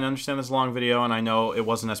listening. I understand this long video, and I know it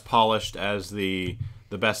wasn't as polished as the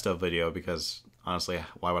best of video because, honestly,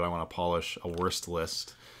 why would I want to polish a worst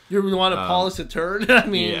list? You want to polish a turd? I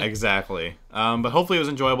mean... Yeah, exactly. But hopefully it was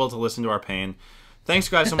enjoyable to listen to our pain. Thanks,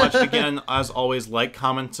 guys, so much. Again, as always, like,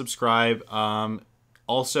 comment, subscribe.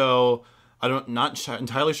 Also, not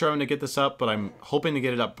entirely sure I'm going to get this up, but I'm hoping to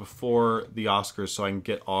get it up before the Oscars so I can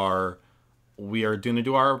get we are going to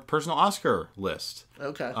do our personal Oscar list.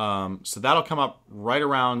 Okay. So that'll come up right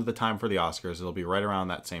around the time for the Oscars. It'll be right around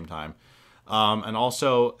that same time. And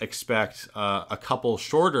also expect a couple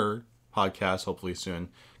shorter podcasts, hopefully soon,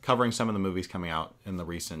 covering some of the movies coming out in the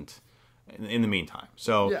meantime.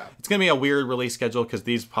 So it's going to be a weird release schedule because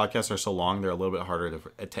these podcasts are so long. They're a little bit harder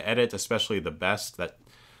to edit, especially the best. That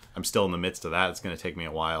I'm still in the midst of that. It's going to take me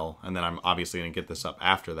a while. And then I'm obviously going to get this up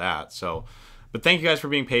after that. So, but thank you guys for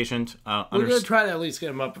being patient. We're going to try to at least get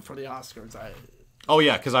them up before the Oscars. Oh,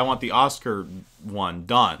 yeah, because I want the Oscar one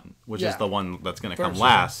done, which is the one that's going to come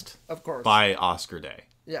last of course, by Oscar day.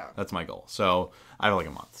 Yeah. That's my goal. So I have like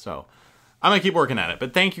a month. So I'm going to keep working at it.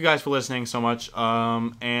 But thank you guys for listening so much.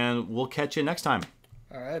 And we'll catch you next time.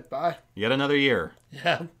 All right. Bye. Yet another year.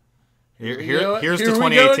 Yeah. Here's to 2018.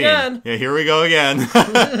 We go again. Yeah, here we go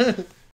again.